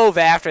dove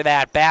after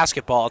that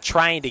basketball,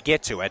 trying to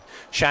get to it.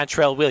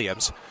 Chantrell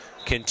Williams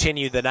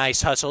continued the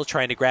nice hustle,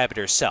 trying to grab it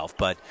herself.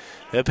 But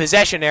the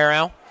possession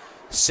arrow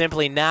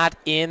simply not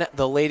in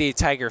the Lady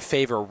Tiger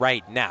favor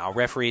right now.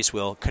 Referees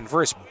will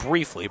converse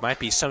briefly. Might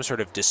be some sort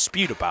of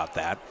dispute about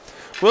that.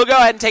 We'll go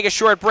ahead and take a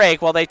short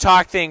break while they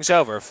talk things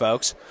over,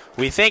 folks.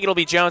 We think it'll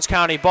be Jones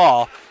County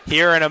ball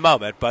here in a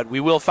moment, but we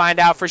will find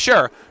out for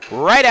sure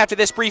right after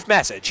this brief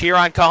message here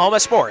on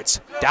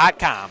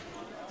KahomaSports.com.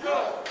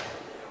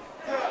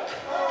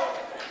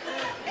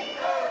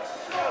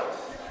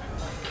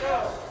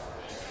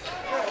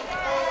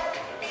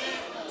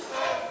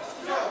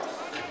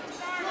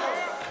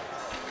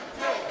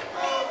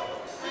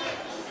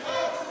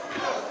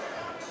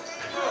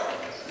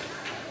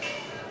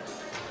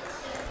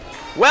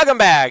 Welcome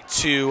back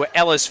to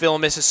Ellisville,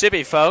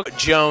 Mississippi, folks.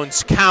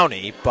 Jones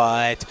County,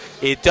 but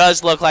it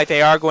does look like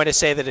they are going to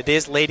say that it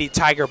is Lady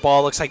Tiger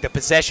ball. Looks like the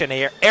possession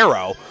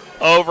arrow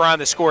over on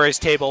the scorer's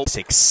table. It's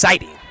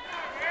exciting.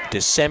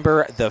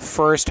 December the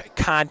 1st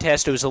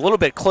contest. It was a little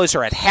bit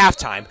closer at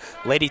halftime.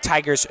 Lady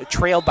Tigers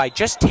trailed by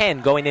just 10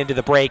 going into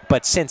the break,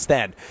 but since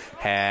then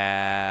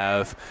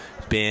have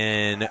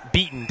been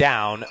beaten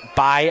down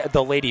by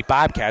the Lady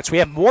Bobcats. We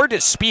have more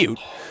dispute.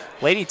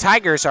 Lady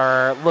Tigers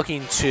are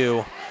looking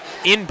to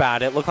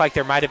inbound. It looked like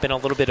there might have been a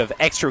little bit of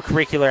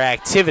extracurricular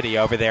activity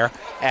over there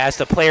as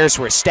the players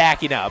were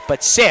stacking up. But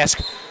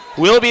Sisk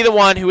will be the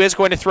one who is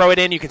going to throw it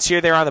in. You can see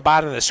her there on the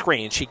bottom of the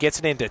screen. She gets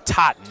it into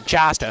Totten.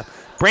 Josta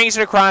brings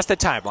it across the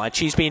timeline.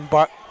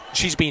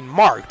 She's being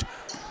marked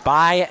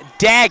by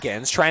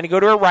Daggins, trying to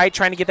go to her right,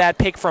 trying to get that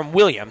pick from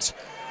Williams.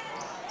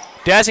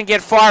 Doesn't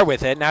get far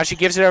with it. Now she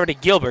gives it over to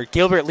Gilbert.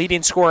 Gilbert,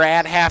 leading scorer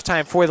at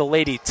halftime for the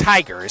Lady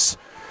Tigers,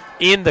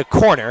 in the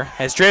corner,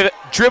 has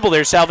dribbled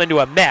herself into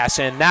a mess,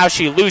 and now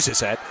she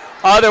loses it.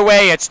 Other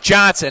way, it's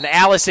Johnson.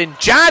 Allison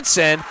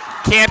Johnson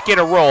can't get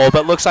a roll,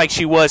 but looks like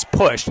she was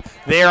pushed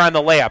there on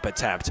the layup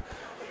attempt.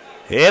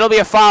 It'll be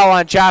a foul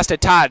on Josta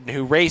Totten,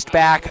 who raced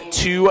back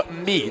to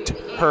meet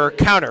her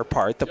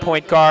counterpart, the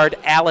point guard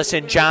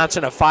Allison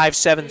Johnson, a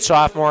 5'7"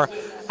 sophomore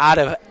out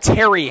of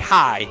Terry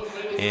High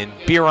in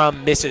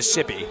Byram,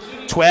 Mississippi.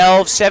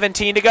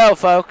 12:17 to go,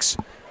 folks.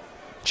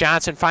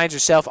 Johnson finds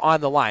herself on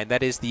the line.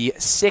 That is the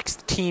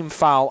 6th team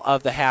foul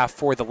of the half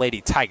for the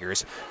Lady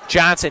Tigers.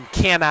 Johnson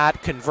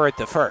cannot convert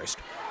the first.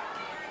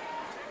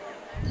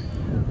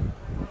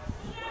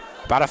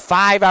 About a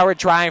 5-hour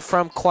drive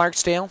from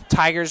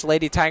Clarksdale.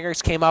 Lady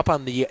Tigers came up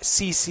on the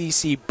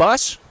CCC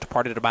bus,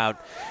 departed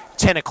about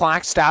 10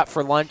 o'clock, stopped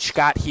for lunch,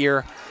 got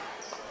here,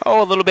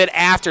 a little bit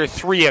after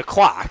 3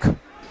 o'clock.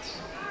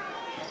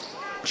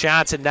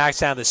 Johnson knocks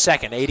down the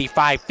second,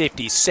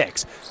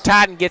 85-56.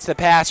 Totten gets the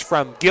pass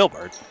from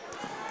Gilbert.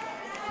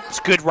 It's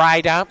a good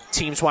ride out.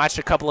 Teams watched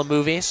a couple of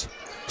movies.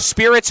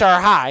 Spirits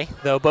are high,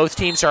 though both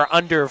teams are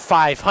under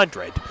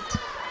 500.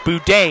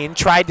 Boudin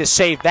tried to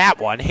save that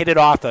one, hit it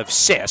off of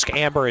Sisk.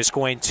 Amber is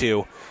going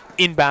to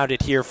inbound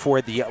it here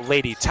for the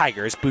Lady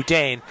Tigers.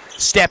 Boudin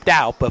stepped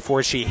out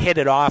before she hit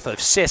it off of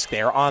Sisk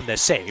there on the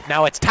save.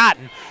 Now it's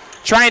Totten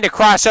trying to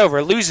cross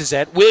over, loses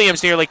it.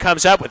 Williams nearly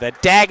comes up with it.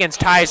 Daggins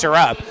ties her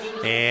up,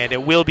 and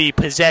it will be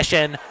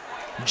possession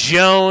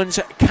Jones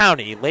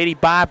County. Lady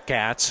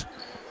Bobcats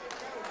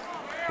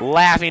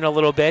laughing a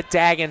little bit.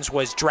 Daggins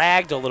was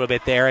dragged a little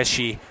bit there as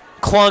she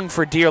clung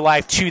for dear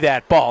life to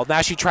that ball.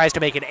 Now she tries to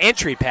make an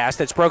entry pass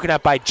that's broken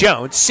up by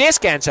Jones.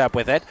 Sisk ends up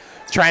with it,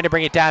 trying to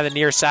bring it down the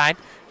near side.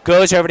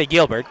 Goes over to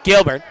Gilbert.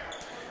 Gilbert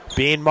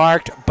being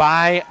marked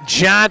by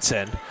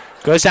Johnson.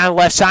 Goes down the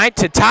left side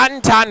to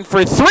Totten. Totten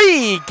for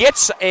three.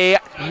 Gets a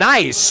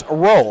nice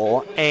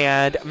roll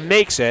and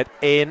makes it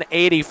an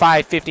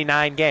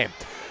 85-59 game.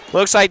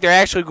 Looks like they're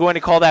actually going to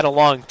call that a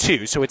long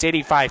two, so it's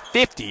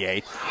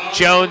 85-58.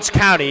 Jones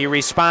County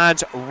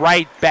responds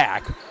right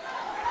back.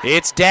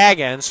 It's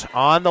Daggins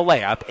on the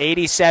layup,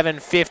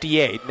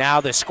 87-58. Now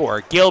the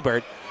score.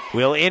 Gilbert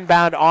will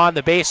inbound on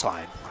the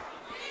baseline.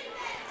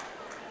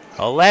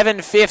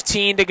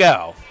 11:15 to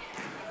go.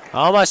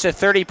 Almost a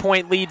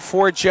 30-point lead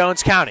for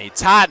Jones County.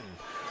 Totten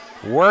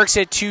works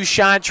it to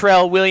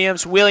Chantrell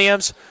Williams.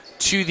 Williams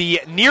to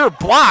the near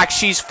block.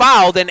 She's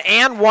fouled, an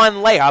and one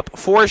layup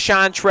for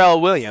Chantrell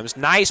Williams.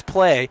 Nice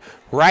play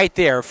right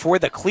there for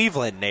the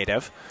Cleveland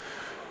native.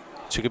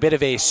 Took a bit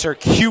of a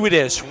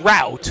circuitous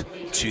route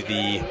to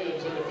the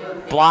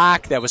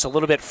block that was a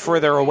little bit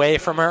further away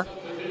from her,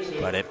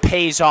 but it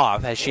pays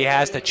off as she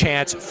has the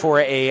chance for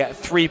a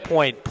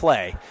three-point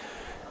play.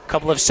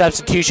 Couple of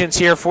substitutions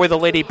here for the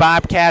Lady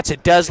Bobcats.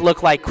 It does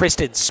look like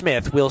Kristen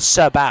Smith will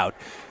sub out,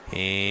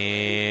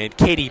 and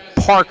Katie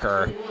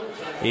Parker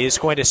is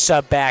going to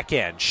sub back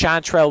in.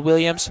 Chantrell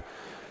Williams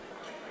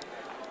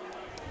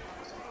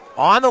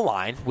on the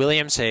line.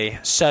 Williams a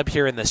sub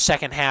here in the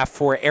second half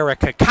for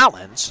Erica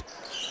Collins,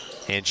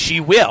 and she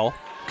will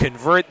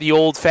convert the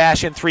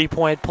old-fashioned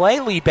three-point play,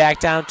 lead back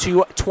down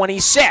to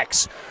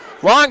 26.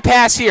 Long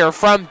pass here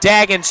from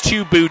Daggins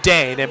to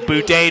Boudin, and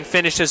Boudin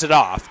finishes it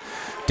off.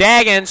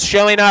 Daggins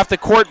showing off the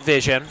court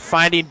vision,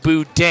 finding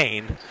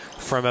Boudin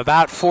from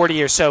about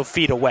 40 or so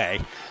feet away.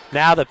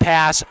 Now the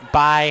pass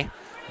by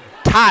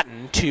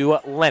Totten to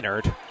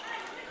Leonard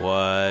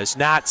was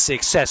not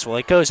successful.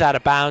 It goes out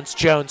of bounds.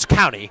 Jones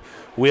County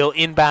will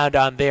inbound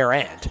on their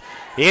end.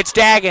 It's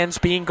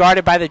Daggins being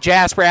guarded by the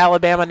Jasper,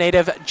 Alabama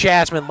native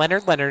Jasmine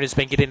Leonard. Leonard has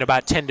been getting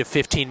about 10 to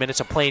 15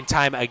 minutes of playing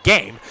time a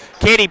game.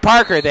 Katie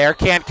Parker there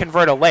can't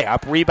convert a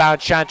layup.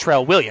 Rebound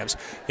Chantrell Williams.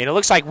 And it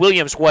looks like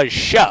Williams was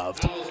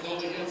shoved.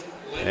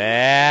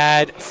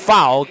 That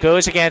foul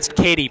goes against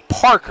Katie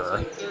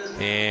Parker.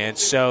 And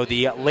so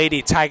the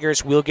Lady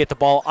Tigers will get the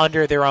ball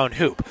under their own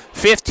hoop.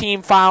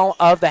 15th foul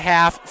of the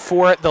half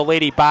for the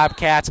Lady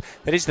Bobcats.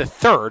 That is the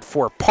third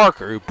for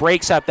Parker, who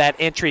breaks up that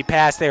entry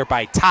pass there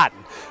by Totten.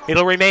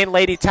 It'll remain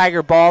Lady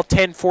Tiger ball,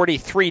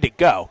 10:43 to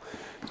go.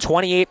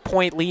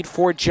 28-point lead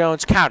for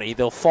Jones County.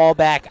 They'll fall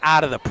back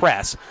out of the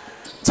press.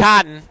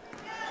 Totten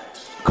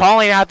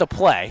calling out the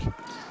play.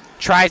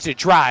 Tries to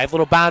drive.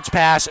 Little bounce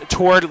pass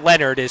toward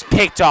Leonard is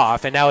picked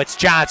off, and now it's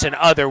Johnson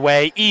other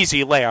way.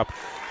 Easy layup.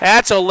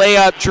 That's a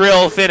layup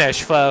drill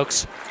finish,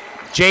 folks.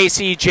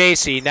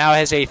 JC now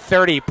has a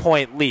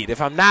 30-point lead.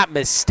 If I'm not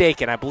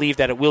mistaken, I believe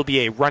that it will be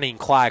a running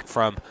clock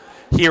from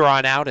here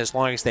on out as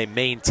long as they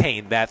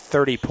maintain that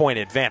 30-point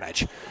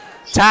advantage.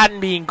 Totten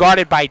being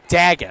guarded by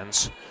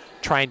Daggins,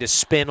 trying to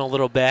spin a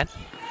little bit,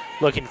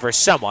 looking for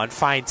someone.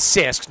 Finds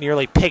Sisk,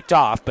 nearly picked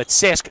off, but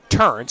Sisk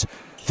turns,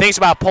 thinks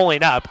about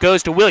pulling up,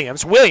 goes to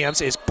Williams. Williams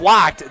is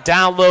blocked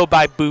down low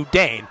by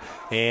Boudin,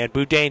 and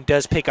Boudin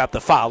does pick up the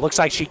foul. Looks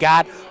like she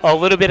got a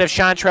little bit of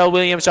Chantrell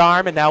Williams'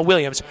 arm, and now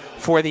Williams,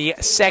 for the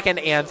second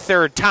and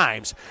third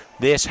times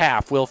this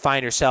half, will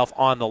find herself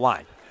on the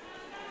line.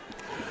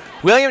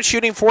 Williams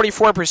shooting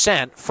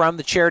 44% from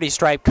the charity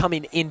stripe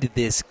coming into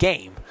this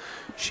game.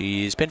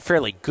 She's been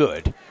fairly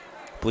good.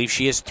 I believe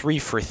she is 3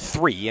 for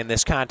 3 in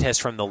this contest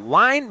from the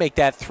line. Make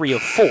that 3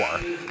 of 4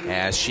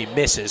 as she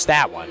misses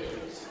that one.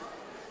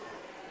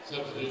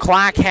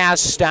 Clock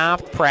has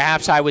stopped.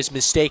 Perhaps I was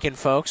mistaken,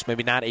 folks.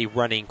 Maybe not a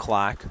running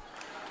clock.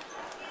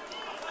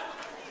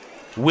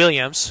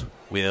 Williams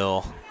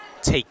will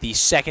take the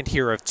second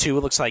here of 2.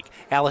 It looks like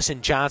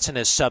Allison Johnson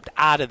has subbed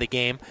out of the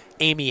game.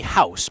 Amy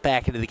House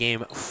back into the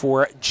game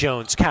for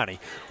Jones County.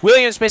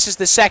 Williams misses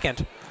the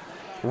second.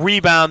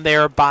 Rebound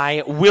there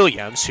by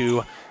Williams,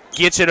 who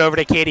gets it over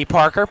to Katie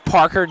Parker.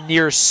 Parker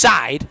near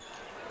side.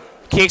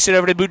 Kicks it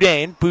over to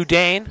Boudin.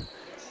 Boudin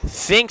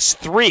thinks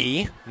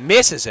 3,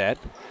 misses it.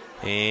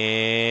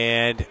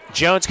 And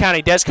Jones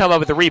County does come up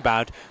with a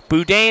rebound.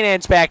 Boudin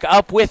ends back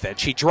up with it.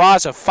 She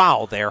draws a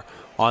foul there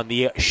on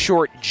the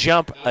short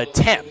jump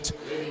attempt.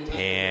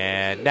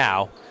 And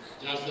now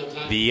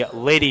the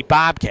Lady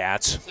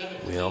Bobcats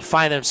will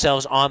find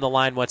themselves on the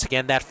line once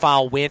again. That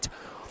foul went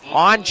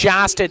on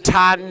Josta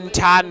Totten.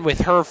 Totten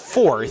with her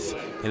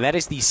 4th, and that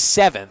is the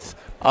 7th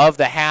of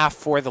the half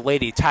for the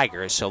Lady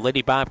Tigers. So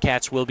Lady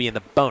Bobcats will be in the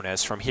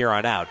bonus from here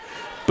on out.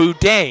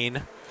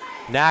 Boudin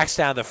knocks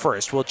down the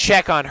first. We'll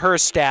check on her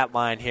stat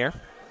line here.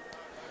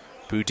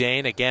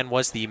 Boudin, again,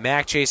 was the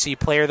MAC-JC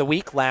Player of the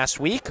Week last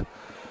week.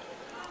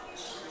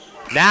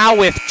 Now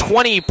with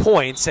 20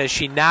 points as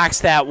she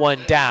knocks that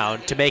one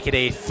down to make it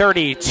a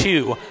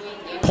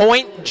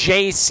 32-point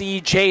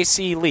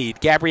JC lead.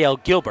 Gabrielle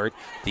Gilbert,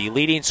 the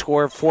leading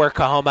scorer for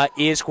Coahoma,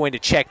 is going to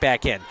check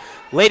back in.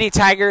 Lady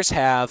Tigers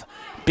have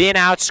been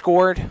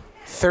outscored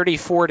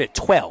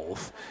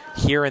 34-12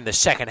 here in the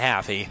second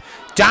half. A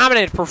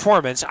dominant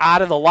performance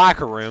out of the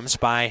locker rooms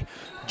by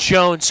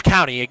Jones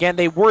County. Again,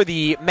 they were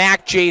the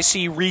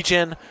MAC-JC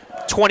Region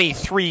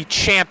 23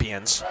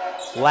 champions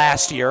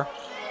last year,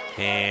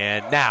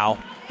 and now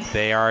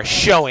they are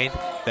showing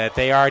that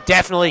they are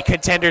definitely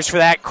contenders for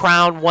that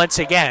crown once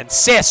again.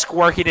 Sisk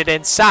working it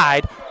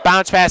inside,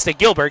 bounce pass to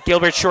Gilbert.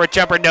 Gilbert's short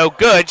jumper no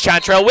good.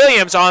 Chantrell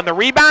Williams on the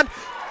rebound,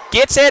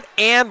 gets it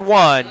and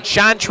one.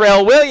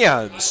 Chantrell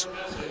Williams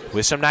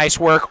with some nice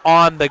work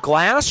on the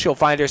glass. She'll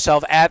find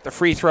herself at the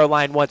free throw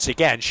line once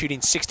again,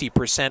 shooting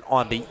 60%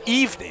 on the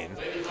evening.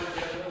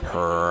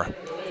 Her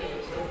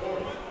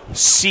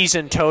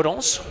season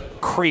totals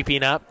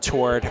creeping up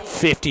toward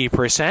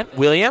 50%.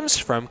 Williams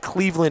from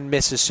Cleveland,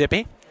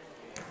 Mississippi.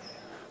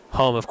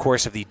 Home, of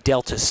course, of the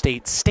Delta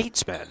State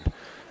Statesmen.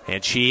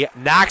 And she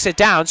knocks it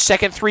down.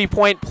 Second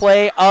three-point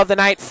play of the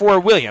night for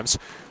Williams.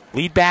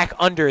 Lead back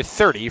under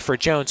 30 for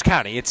Jones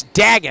County. It's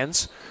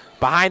Daggins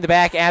behind the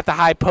back at the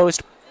high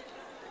post.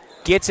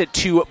 Gets it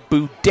to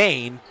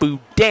Boudin.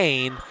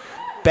 Boudin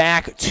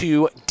back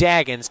to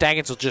Daggins.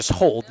 Daggins will just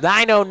hold.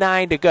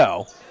 9:09 to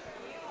go.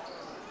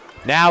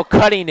 Now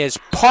cutting is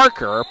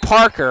Parker.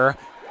 Parker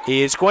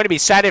is going to be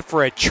cited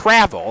for a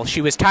travel.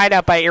 She was tied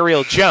up by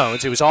Ariel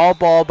Jones. It was all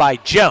ball by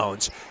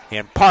Jones.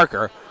 And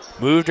Parker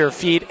moved her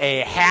feet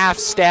a half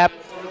step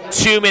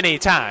too many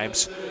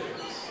times.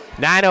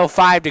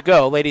 9:05 to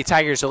go. Lady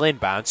Tigers will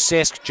inbound.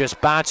 Sisk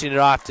just bouncing it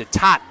off to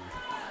Totten.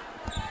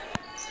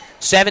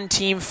 7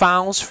 team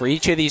fouls for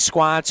each of these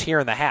squads here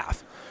in the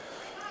half.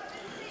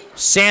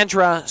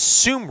 Sandra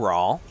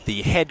Sumrall,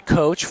 the head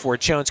coach for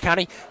Jones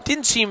County,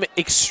 didn't seem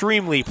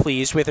extremely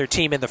pleased with her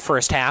team in the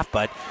first half,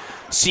 but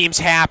seems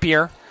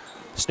happier.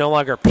 Is no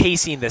longer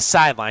pacing the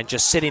sideline,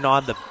 just sitting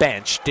on the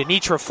bench.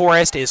 Denitra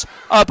Forrest is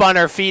up on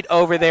her feet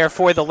over there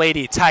for the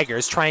Lady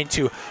Tigers, trying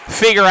to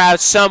figure out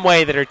some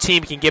way that her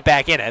team can get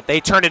back in it. They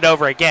turn it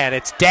over again.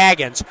 It's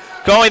Daggins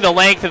going the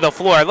length of the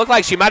floor. It looked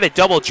like she might have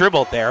double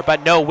dribbled there,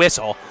 but no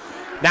whistle.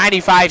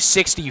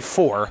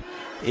 95-64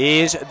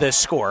 is the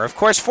score. Of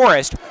course,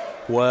 Forrest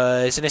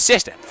was an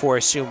assistant for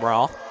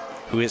Sumrall,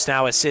 who is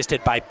now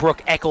assisted by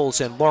Brooke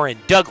Eccles and Lauren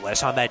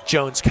Douglas on that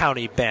Jones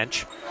County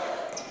bench.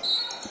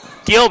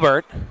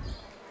 Gilbert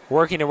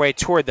working her way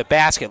toward the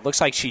basket. Looks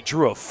like she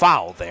drew a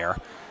foul there.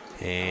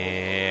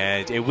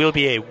 And it will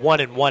be a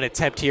 1-and-1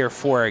 attempt here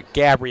for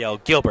Gabrielle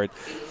Gilbert.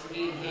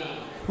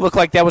 Looked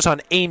like that was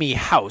on Amy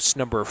House,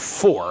 number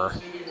 4.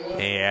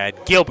 And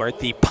Gilbert,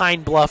 the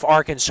Pine Bluff,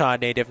 Arkansas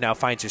native, now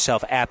finds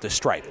herself at the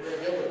stripe.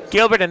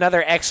 Gilbert,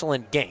 another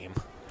excellent game,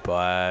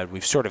 but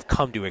we've sort of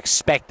come to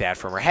expect that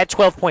from her. Had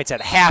 12 points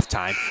at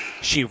halftime.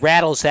 She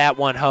rattles that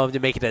one home to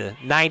make it a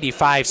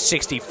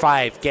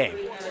 95-65 game.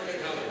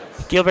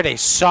 Gilbert, a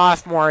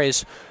sophomore,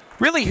 is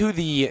really who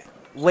the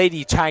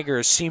Lady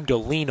Tigers seem to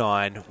lean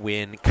on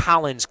when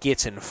Collins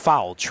gets in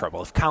foul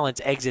trouble. If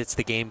Collins exits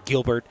the game,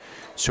 Gilbert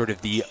sort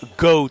of the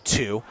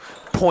go-to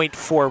point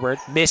forward.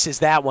 Misses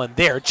that one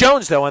there.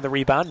 Jones, though, on the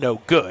rebound,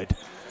 no good.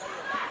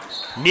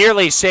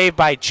 Nearly saved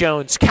by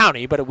Jones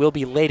County, but it will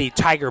be Lady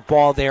Tiger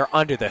ball there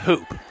under the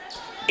hoop.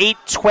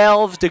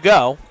 8:12 to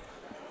go.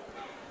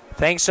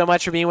 Thanks so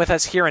much for being with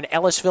us here in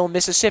Ellisville,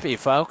 Mississippi,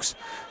 folks.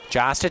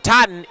 Josta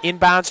Totten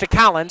inbounds to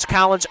Collins.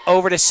 Collins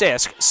over to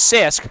Sisk.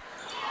 Sisk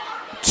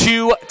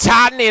to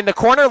Totten in the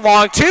corner.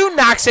 Long two,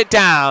 knocks it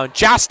down.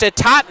 Josta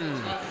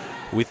Totten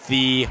with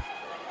the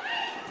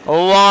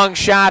long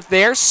shot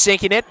there,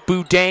 sinking it.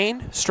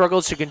 Boudin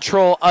struggles to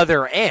control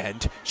other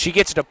end. She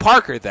gets it to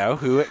Parker, though,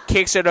 who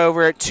kicks it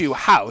over to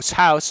House.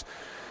 House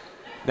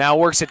now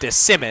works it to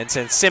Simmons,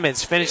 and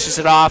Simmons finishes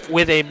it off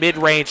with a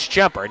mid-range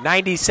jumper.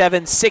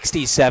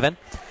 97-67.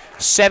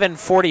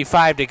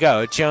 7:45 to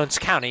go. Jones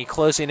County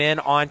closing in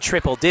on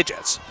triple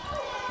digits.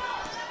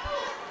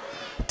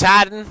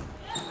 Totten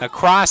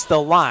across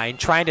the line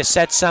trying to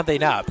set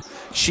something up.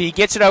 She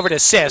gets it over to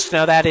Sisk.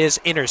 Now that is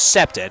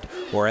intercepted,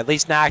 or at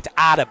least knocked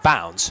out of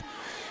bounds.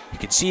 You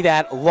can see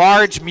that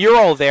large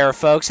mural there,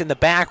 folks, in the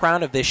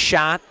background of this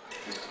shot.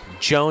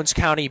 Jones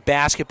County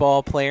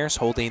basketball players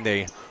holding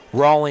the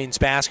Rawlings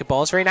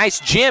basketballs. Very nice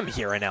gym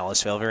here in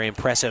Ellisville. Very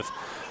impressive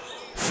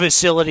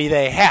facility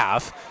they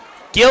have.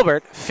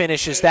 Gilbert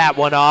finishes that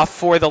one off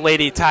for the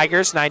Lady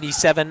Tigers,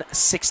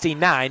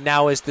 97-69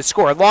 now is the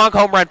score. Long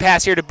home run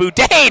pass here to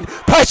Boudin,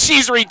 but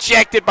she's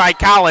rejected by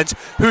Collins,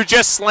 who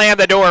just slammed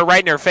the door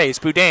right in her face.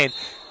 Boudin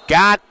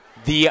got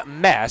the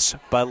mess,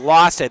 but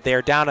lost it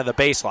there down on the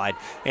baseline,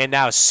 and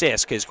now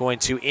Sisk is going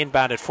to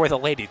inbound it for the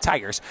Lady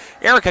Tigers.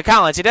 Erica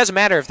Collins, it doesn't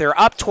matter if they're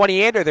up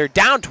 28 or they're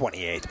down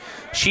 28.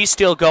 She's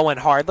still going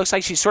hard. Looks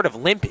like she's sort of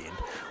limping.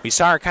 We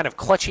saw her kind of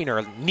clutching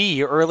her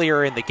knee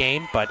earlier in the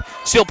game, but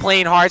still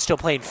playing hard, still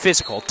playing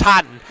physical.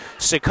 Totten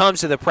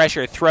succumbs to the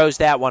pressure, throws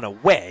that one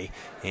away,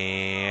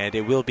 and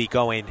it will be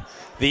going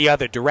the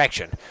other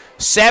direction.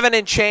 7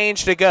 and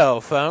change to go,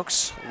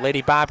 folks.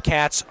 Lady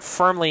Bobcats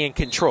firmly in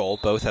control,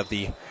 both of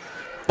the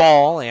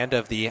ball and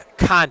of the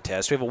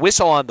contest. We have a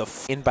whistle on the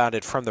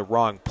inbounded from the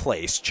wrong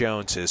place.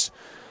 Jones is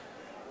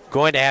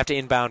going to have to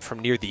inbound from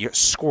near the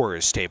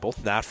scorer's table,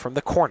 not from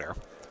the corner.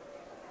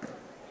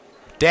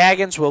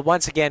 Daggins will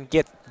once again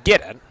get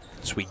it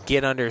as we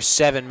get under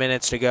 7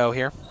 minutes to go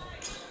here.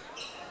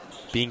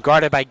 Being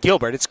guarded by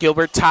Gilbert. It's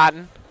Gilbert,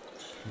 Totten,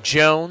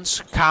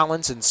 Jones,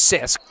 Collins, and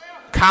Sisk.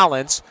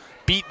 Collins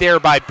beat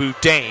there by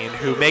Boudin,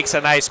 who makes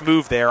a nice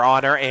move there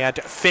on her and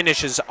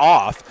finishes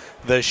off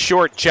the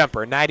short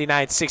jumper.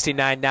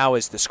 99-69 now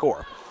is the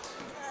score.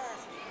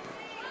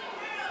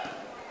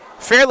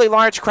 Fairly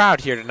large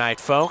crowd here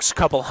tonight, folks.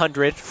 Couple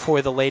hundred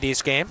for the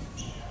ladies' game.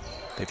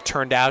 They've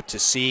turned out to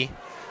see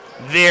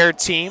their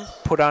team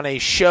put on a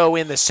show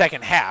in the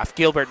second half.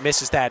 Gilbert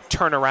misses that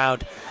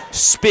turnaround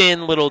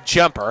spin little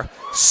jumper.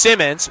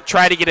 Simmons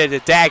tried to get it to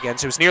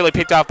Daggins. It was nearly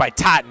picked off by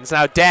Tottens.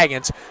 Now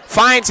Daggins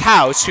finds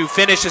House, who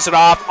finishes it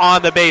off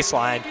on the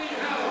baseline.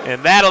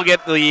 And that'll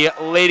get the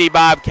Lady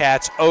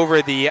Bobcats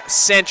over the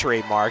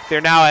century mark. They're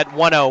now at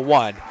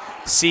 101.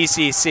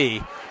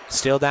 CCC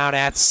still down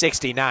at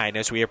 69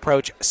 as we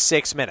approach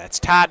 6 minutes.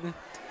 Totten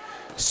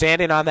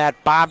standing on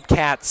that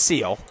Bobcat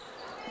seal.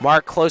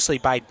 Marked closely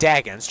by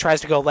Daggins. Tries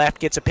to go left,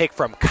 gets a pick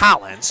from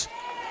Collins.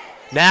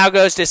 Now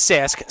goes to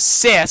Sisk.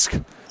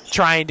 Sisk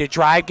trying to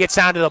drive, gets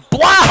down to the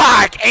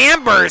block.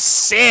 Amber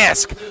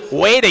Sisk,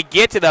 way to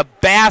get to the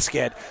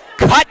basket.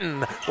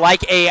 Cutting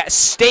like a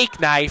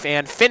steak knife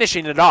and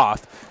finishing it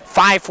off.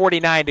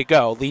 5:49 to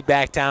go. Lead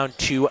back down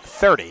to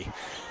 30.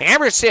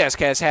 Amber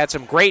Sisk has had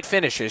some great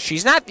finishes.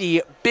 She's not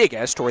the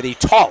biggest or the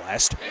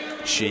tallest.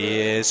 She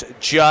is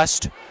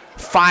just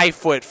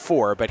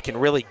 5'4", but can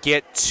really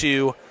get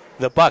to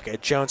the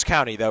bucket. Jones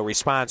County, though,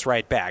 responds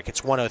right back.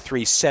 It's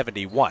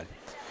 103-71.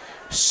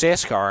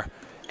 Sisk, our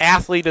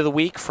athlete of the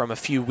week from a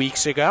few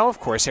weeks ago. Of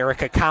course,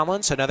 Erica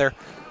Collins, another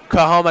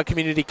Coahoma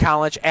Community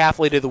College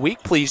athlete of the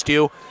week. Please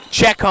do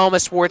check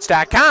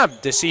CoahomaSports.com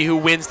to see who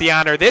wins the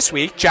honor this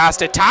week.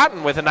 Josta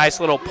Totten with a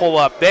nice little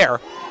pull-up there.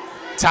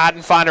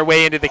 Totten found her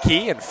way into the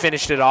key and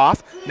finished it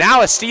off.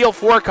 Now a steal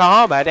for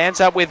Coahoma. It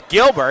ends up with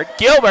Gilbert.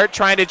 Gilbert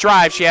trying to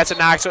drive. She has it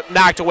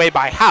knocked away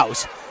by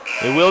House.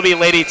 It will be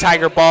Lady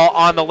Tiger ball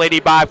on the Lady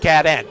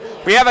Bobcat end.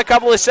 We have a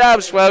couple of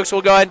subs, folks.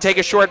 We'll go ahead and take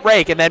a short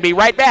break and then be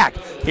right back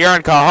here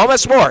on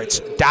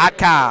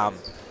CoahomaSports.com.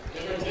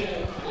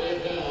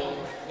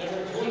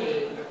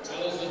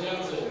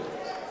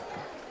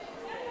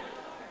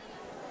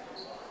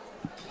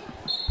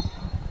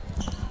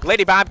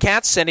 Lady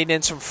Bobcats sending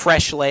in some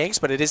fresh legs,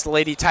 but it is the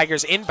Lady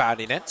Tigers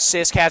inbounding it.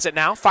 Sisk has it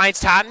now, finds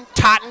Totten.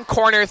 Totten,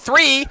 corner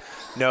three.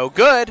 No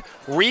good.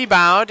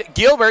 Rebound.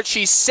 Gilbert,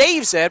 she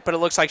saves it, but it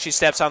looks like she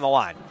steps on the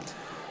line.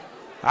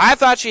 I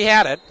thought she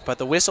had it, but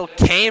the whistle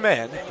came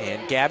in,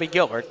 and Gabby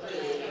Gilbert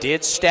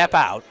did step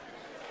out.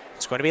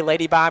 It's going to be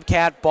Lady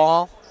Bobcat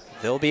ball.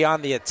 They'll be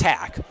on the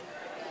attack.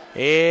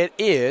 It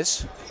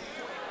is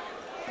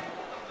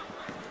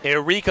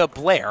Eureka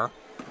Blair,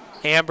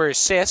 Amber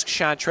Sisk,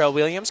 Chantrell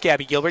Williams,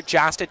 Gabby Gilbert,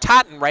 Josta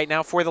Totten right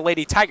now for the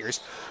Lady Tigers.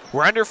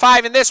 We're under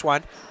 5 in this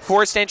one.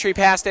 Forced entry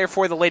pass there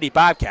for the Lady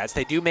Bobcats.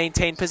 They do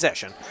maintain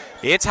possession.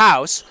 It's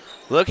House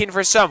looking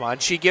for someone.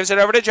 She gives it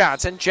over to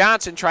Johnson.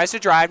 Johnson tries to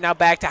drive, now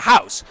back to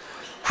House.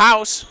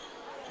 House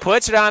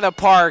puts it on the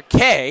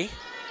parquet.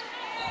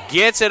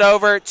 Gets it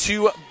over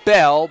to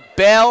Bell.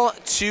 Bell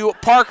to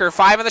Parker.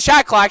 5 on the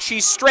shot clock.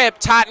 She's stripped.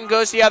 Totten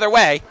goes the other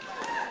way.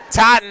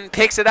 Totten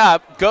picks it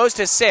up, goes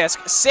to Sisk.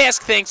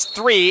 Sisk thinks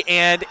 3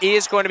 and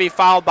is going to be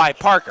fouled by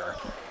Parker.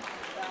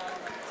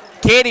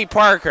 Katie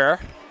Parker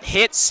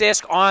hit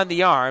Sisk on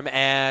the arm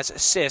as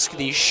Sisk,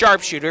 the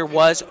sharpshooter,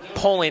 was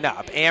pulling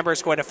up.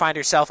 Amber's going to find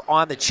herself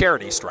on the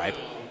charity stripe.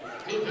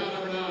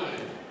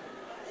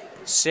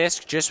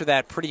 Sisk just with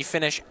that pretty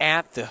finish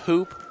at the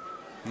hoop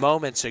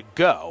moments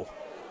ago.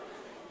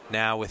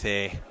 Now with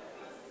a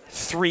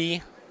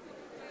 3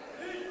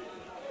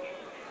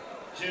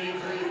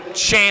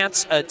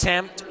 chance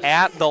attempt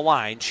at the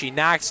line. She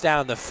knocks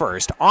down the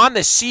first. On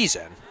the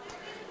season,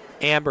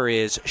 Amber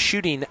is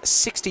shooting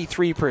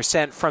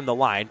 63% from the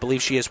line.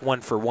 Believe she is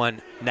 1 for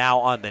 1 now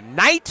on the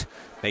night.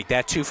 Make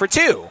that 2 for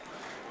 2.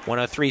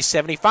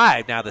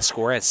 103-75 now the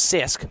score as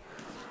Sisk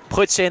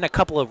puts in a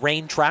couple of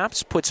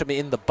raindrops, puts them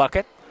in the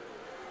bucket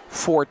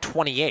for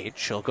 28.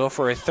 She'll go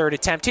for a third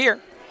attempt here.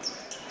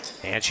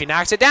 And she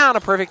knocks it down, a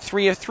perfect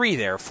 3 of 3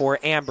 there for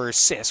Amber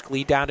Sisk.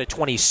 Lead down to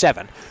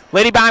 27.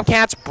 Lady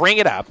Bobcats bring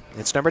it up.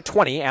 It's number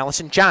 20,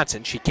 Allison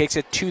Johnson. She kicks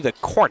it to the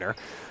corner.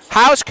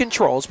 House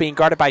controls, being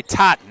guarded by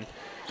Totten.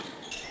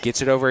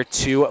 Gets it over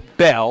to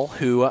Bell,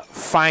 who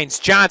finds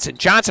Johnson.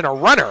 Johnson, a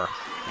runner,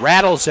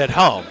 rattles it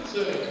home.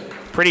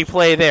 Pretty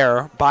play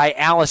there by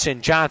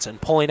Allison Johnson,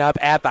 pulling up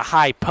at the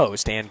high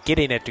post and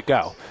getting it to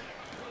go.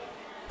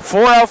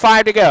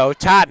 4:05 to go.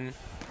 Totten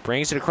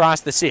brings it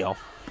across the seal.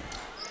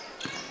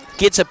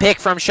 Gets a pick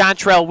from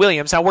Chantrell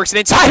Williams. Now works it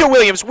inside of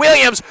Williams.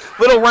 Williams,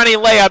 little running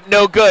layup,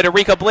 no good.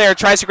 Erika Blair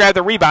tries to grab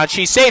the rebound.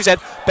 She saves it.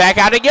 Back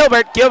out to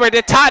Gilbert. Gilbert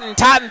to Totten.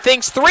 Totten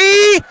thinks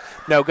 3.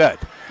 No good.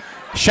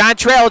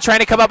 Chantrell trying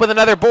to come up with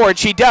another board.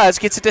 She does.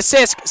 Gets it to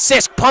Sisk.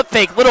 Sisk, pump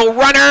fake. Little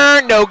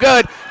runner. No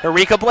good.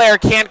 Erika Blair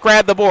can't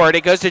grab the board.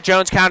 It goes to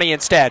Jones County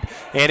instead.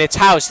 And it's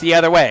House the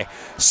other way.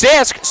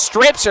 Sisk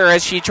strips her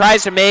as she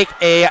tries to make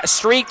a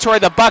streak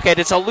toward the bucket.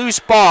 It's a loose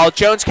ball.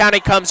 Jones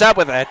County comes up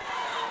with it.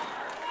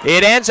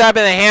 It ends up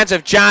in the hands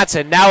of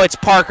Johnson. Now it's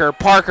Parker.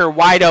 Parker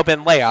wide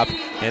open layup.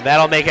 And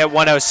that'll make it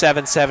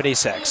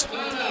 107-76.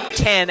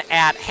 10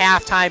 at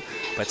halftime.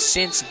 But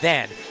since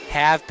then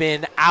have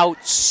been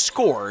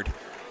outscored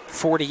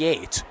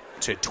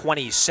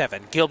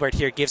 48-27. Gilbert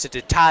here gives it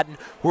to Totten.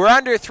 We're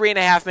under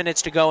 3.5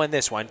 minutes to go in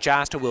this one.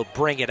 Josta will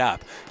bring it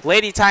up.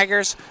 Lady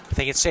Tigers, I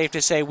think it's safe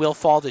to say, will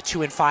fall to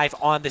 2-5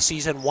 on the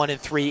season,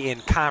 1-3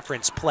 in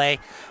conference play.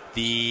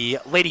 The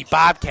Lady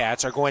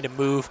Bobcats are going to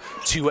move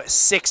to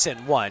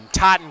 6-1.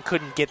 Totten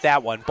couldn't get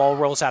that one. Ball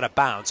rolls out of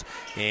bounds,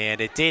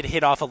 and it did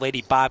hit off a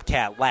Lady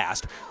Bobcat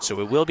last.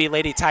 So it will be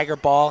Lady Tiger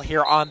ball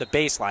here on the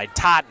baseline.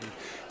 Totten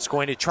is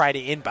going to try to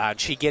inbound.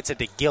 She gets it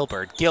to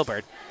Gilbert.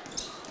 Gilbert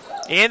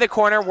in the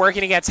corner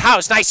working against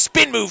House. Nice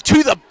spin move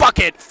to the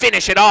bucket.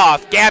 Finish it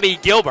off. Gabby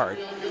Gilbert.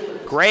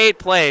 Great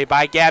play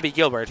by Gabby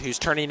Gilbert, who's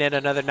turning in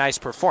another nice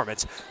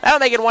performance. That'll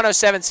make it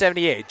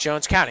 107-78.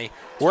 Jones County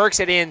works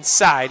it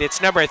inside. It's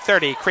number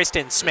 30,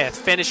 Kristen Smith,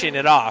 finishing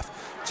it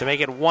off to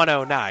make it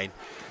 109.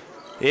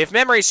 If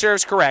memory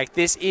serves correct,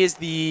 this is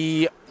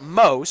the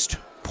most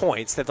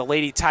points that the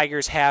Lady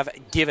Tigers have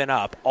given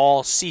up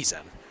all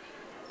season.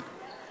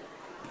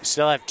 We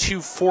still have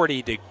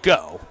 2:40 to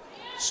go.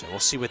 So we'll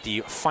see what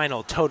the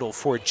final total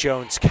for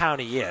Jones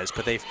County is.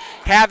 But they've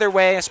had their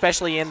way,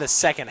 especially in the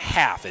second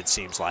half, it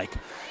seems like.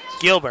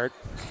 Gilbert.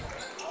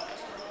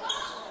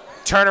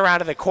 Turn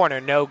around in the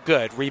corner, no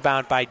good.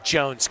 Rebound by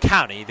Jones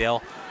County.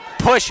 They'll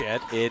push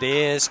it. It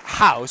is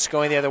House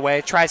going the other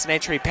way. Tries an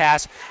entry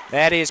pass.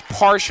 That is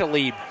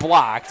partially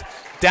blocked.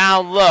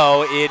 Down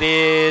low, it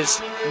is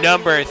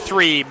number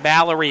 3,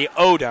 Mallory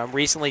Odom,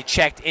 recently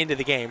checked into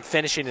the game,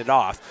 finishing it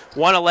off.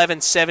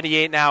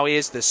 111-78 now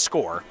is the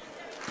score.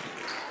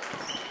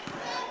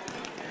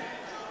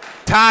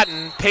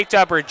 Totten picked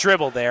up her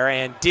dribble there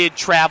and did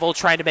travel,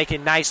 trying to make a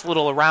nice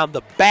little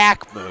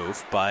around-the-back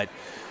move, but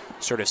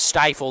sort of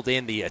stifled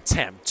in the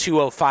attempt.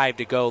 2:05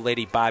 to go.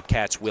 Lady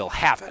Bobcats will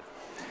have it.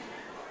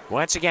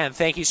 Once again,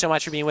 thank you so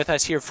much for being with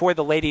us here for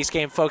the ladies'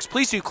 game, folks.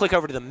 Please do click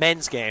over to the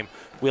men's game.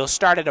 We'll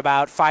start at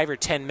about 5 or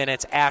 10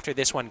 minutes after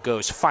this one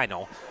goes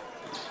final.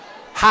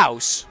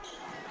 House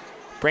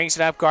brings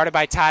it up, guarded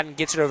by Totten,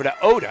 gets it over to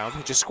Odom,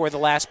 who just scored the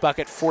last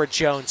bucket for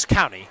Jones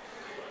County.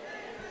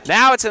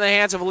 Now it's in the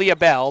hands of Aaliyah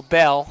Bell.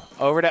 Bell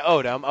over to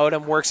Odom.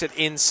 Odom works it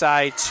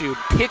inside to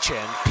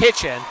Pitchin.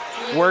 Pitchin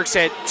works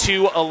it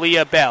to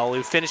Aaliyah Bell,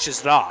 who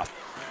finishes it off.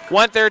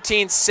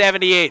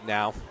 113-78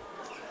 now.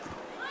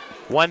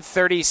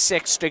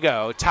 1:36 to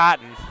go.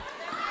 Totten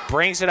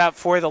brings it up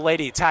for the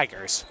Lady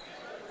Tigers.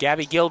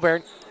 Gabby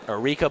Gilbert,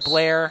 Erika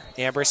Blair,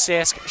 Amber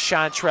Sisk,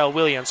 Chantrell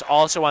Williams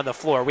also on the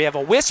floor. We have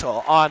a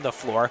whistle on the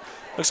floor.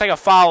 Looks like a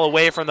foul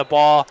away from the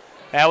ball.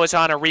 That was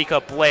on Erika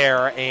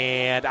Blair,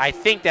 and I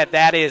think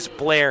that is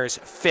Blair's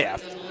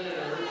 5th.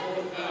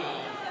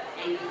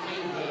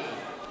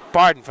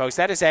 Pardon, folks,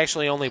 that is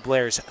actually only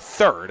Blair's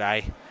 3rd.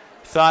 I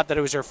thought that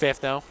it was her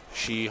 5th, though.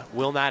 She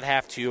will not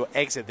have to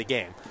exit the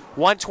game.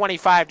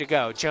 1:25 to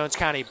go. Jones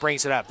County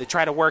brings it up. They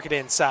try to work it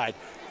inside.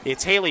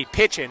 It's Haley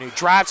Pitchin who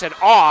drops it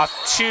off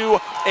to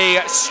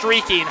a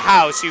streaking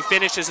House, who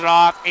finishes it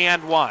off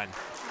and one.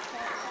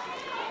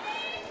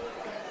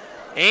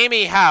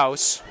 Amy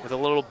House, with a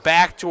little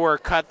backdoor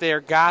cut there,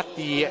 got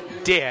the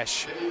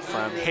dish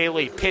from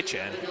Haley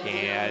Pitchin,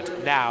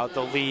 and now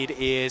the lead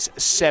is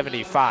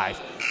 75.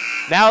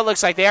 Now it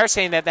looks like they are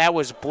saying that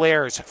was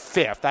Blair's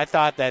 5th. I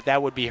thought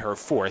that would be her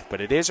 4th,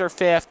 but it is her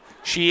 5th.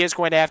 She is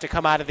going to have to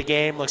come out of the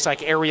game. Looks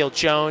like Ariel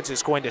Jones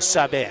is going to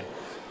sub in.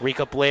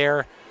 Erika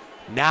Blair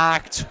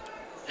knocked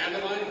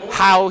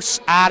House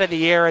out of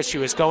the air as she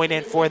was going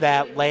in for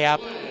that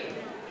layup.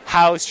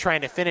 House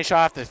trying to finish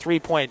off the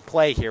three-point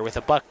play here with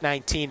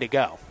 $1:19 to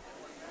go.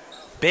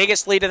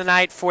 Biggest lead of the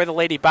night for the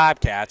Lady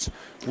Bobcats.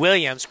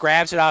 Williams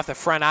grabs it off the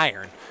front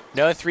iron.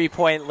 No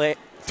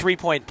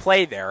three-point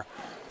play there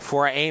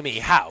for Amy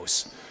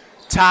House.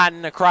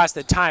 Totten across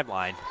the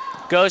timeline.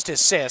 Goes to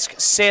Sisk.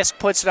 Sisk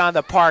puts it on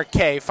the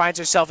parquet, finds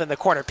herself in the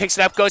corner, picks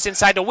it up, goes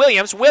inside to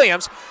Williams.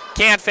 Williams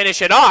can't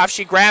finish it off.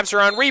 She grabs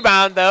her own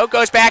rebound, though,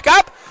 goes back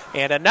up,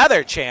 And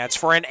another chance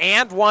for an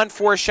and one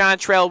for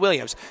Chantrell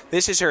Williams.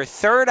 This is her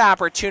third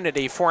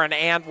opportunity for an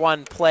and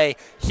one play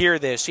here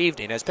this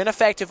evening. Has been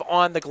effective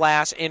on the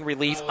glass in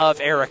relief of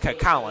Erica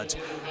Collins,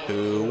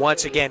 who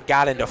once again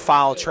got into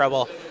foul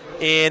trouble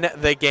in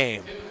the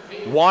game.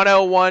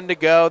 1:01 to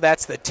go.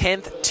 That's the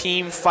 10th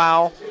team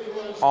foul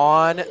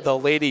on the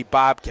Lady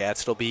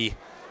Bobcats. It'll be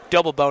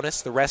double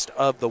bonus the rest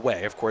of the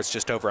way. Of course,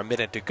 just over a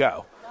minute to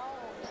go.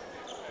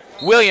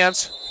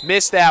 Williams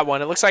missed that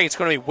one. It looks like it's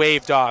going to be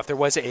waved off. There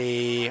was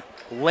a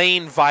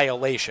lane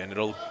violation.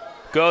 It'll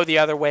go the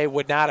other way,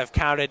 would not have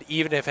counted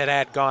even if it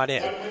had gone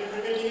in.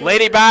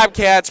 Lady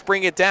Bobcats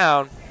bring it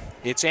down.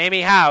 It's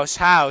Amy House.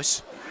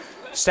 House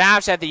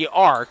stops at the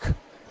arc,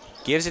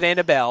 gives it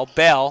into Bell.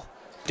 Bell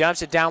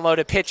dumps it down low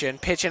to Pitchin.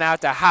 Pitchin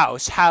out to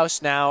House.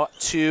 House now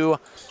to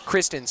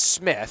Kristen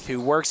Smith, who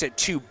works it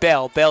to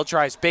Bell. Bell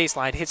drives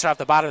baseline, hits it off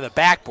the bottom of the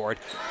backboard.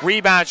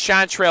 Rebound,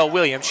 Chantrell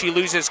Williams. She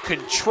loses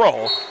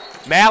control.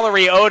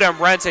 Mallory Odom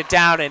runs it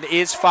down and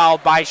is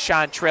fouled by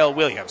Chantrell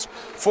Williams.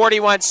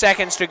 41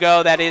 seconds to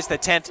go. That is the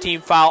 10th team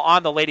foul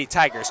on the Lady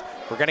Tigers.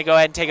 We're going to go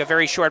ahead and take a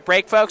very short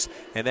break, folks,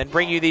 and then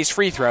bring you these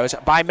free throws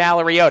by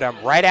Mallory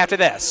Odom right after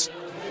this.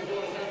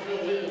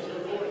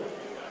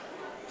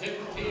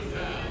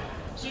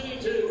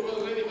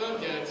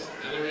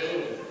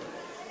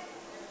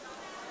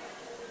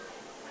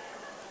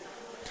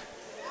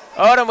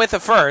 Odom with the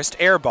first,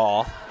 air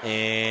ball,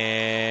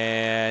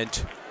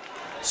 and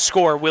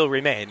score will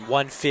remain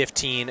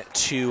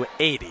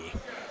 115-80.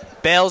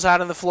 Bell's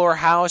out on the floor.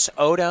 House,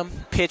 Odom,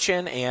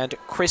 Pitchin, and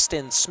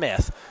Kristen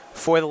Smith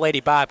for the Lady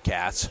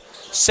Bobcats.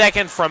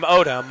 Second from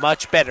Odom,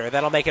 much better.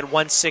 That'll make it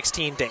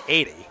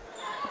 116-80.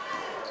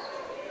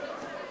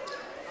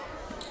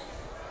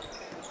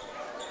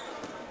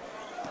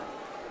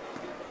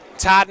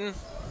 Totten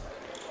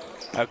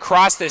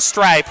across the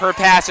stripe. Her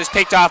pass is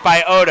picked off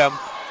by Odom.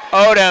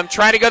 Odom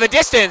trying to go the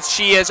distance.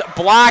 She is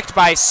blocked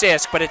by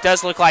Sisk, but it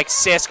does look like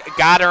Sisk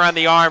got her on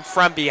the arm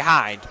from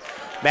behind.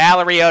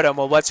 Mallory Odom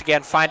will once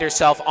again find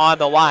herself on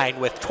the line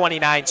with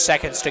 29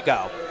 seconds to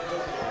go.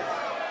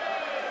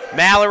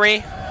 Mallory,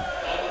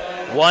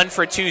 1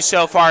 for 2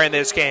 so far in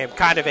this game.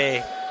 Kind of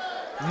a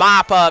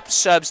mop-up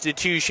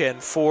substitution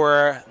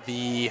for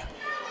the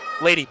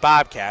Lady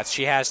Bobcats.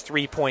 She has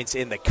 3 points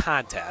in the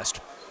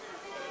contest.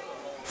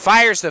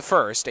 Fires the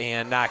first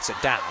and knocks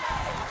it down.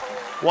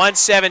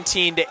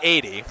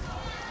 117-80.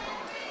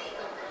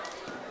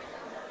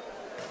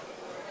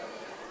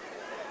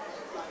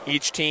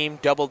 Each team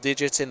double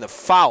digits in the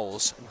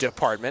fouls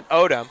department.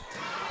 Odom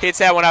hits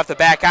that one off the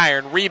back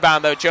iron.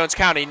 Rebound, though, Jones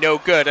County, no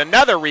good.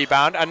 Another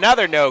rebound,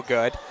 another no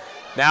good.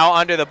 Now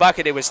under the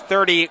bucket, it was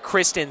 30,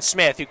 Kristen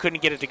Smith, who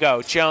couldn't get it to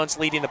go. Jones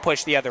leading the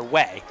push the other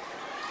way.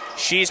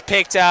 She's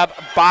picked up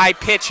by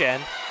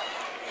Pitchin.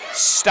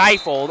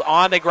 Stifled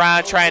on the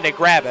ground trying to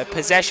grab it.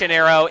 Possession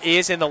arrow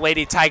is in the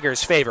Lady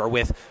Tigers' favor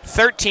with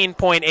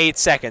 13.8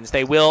 seconds.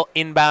 They will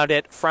inbound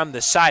it from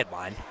the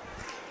sideline.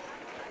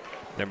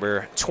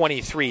 Number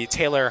 23,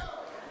 Taylor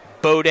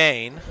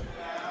Boudin,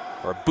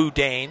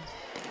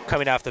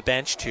 coming off the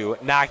bench to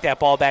knock that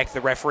ball back to the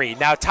referee.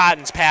 Now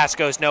Totten's pass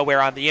goes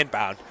nowhere on the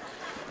inbound.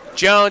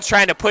 Jones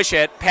trying to push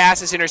it.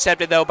 Pass is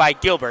intercepted, though, by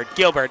Gilbert.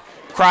 Gilbert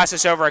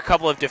crosses over a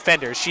couple of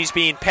defenders. She's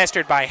being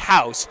pestered by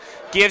House.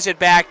 Gives it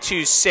back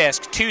to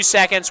Sisk. 2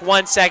 seconds,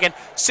 1 second.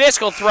 Sisk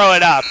will throw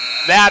it up.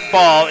 That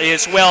ball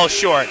is well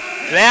short.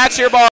 That's your ball.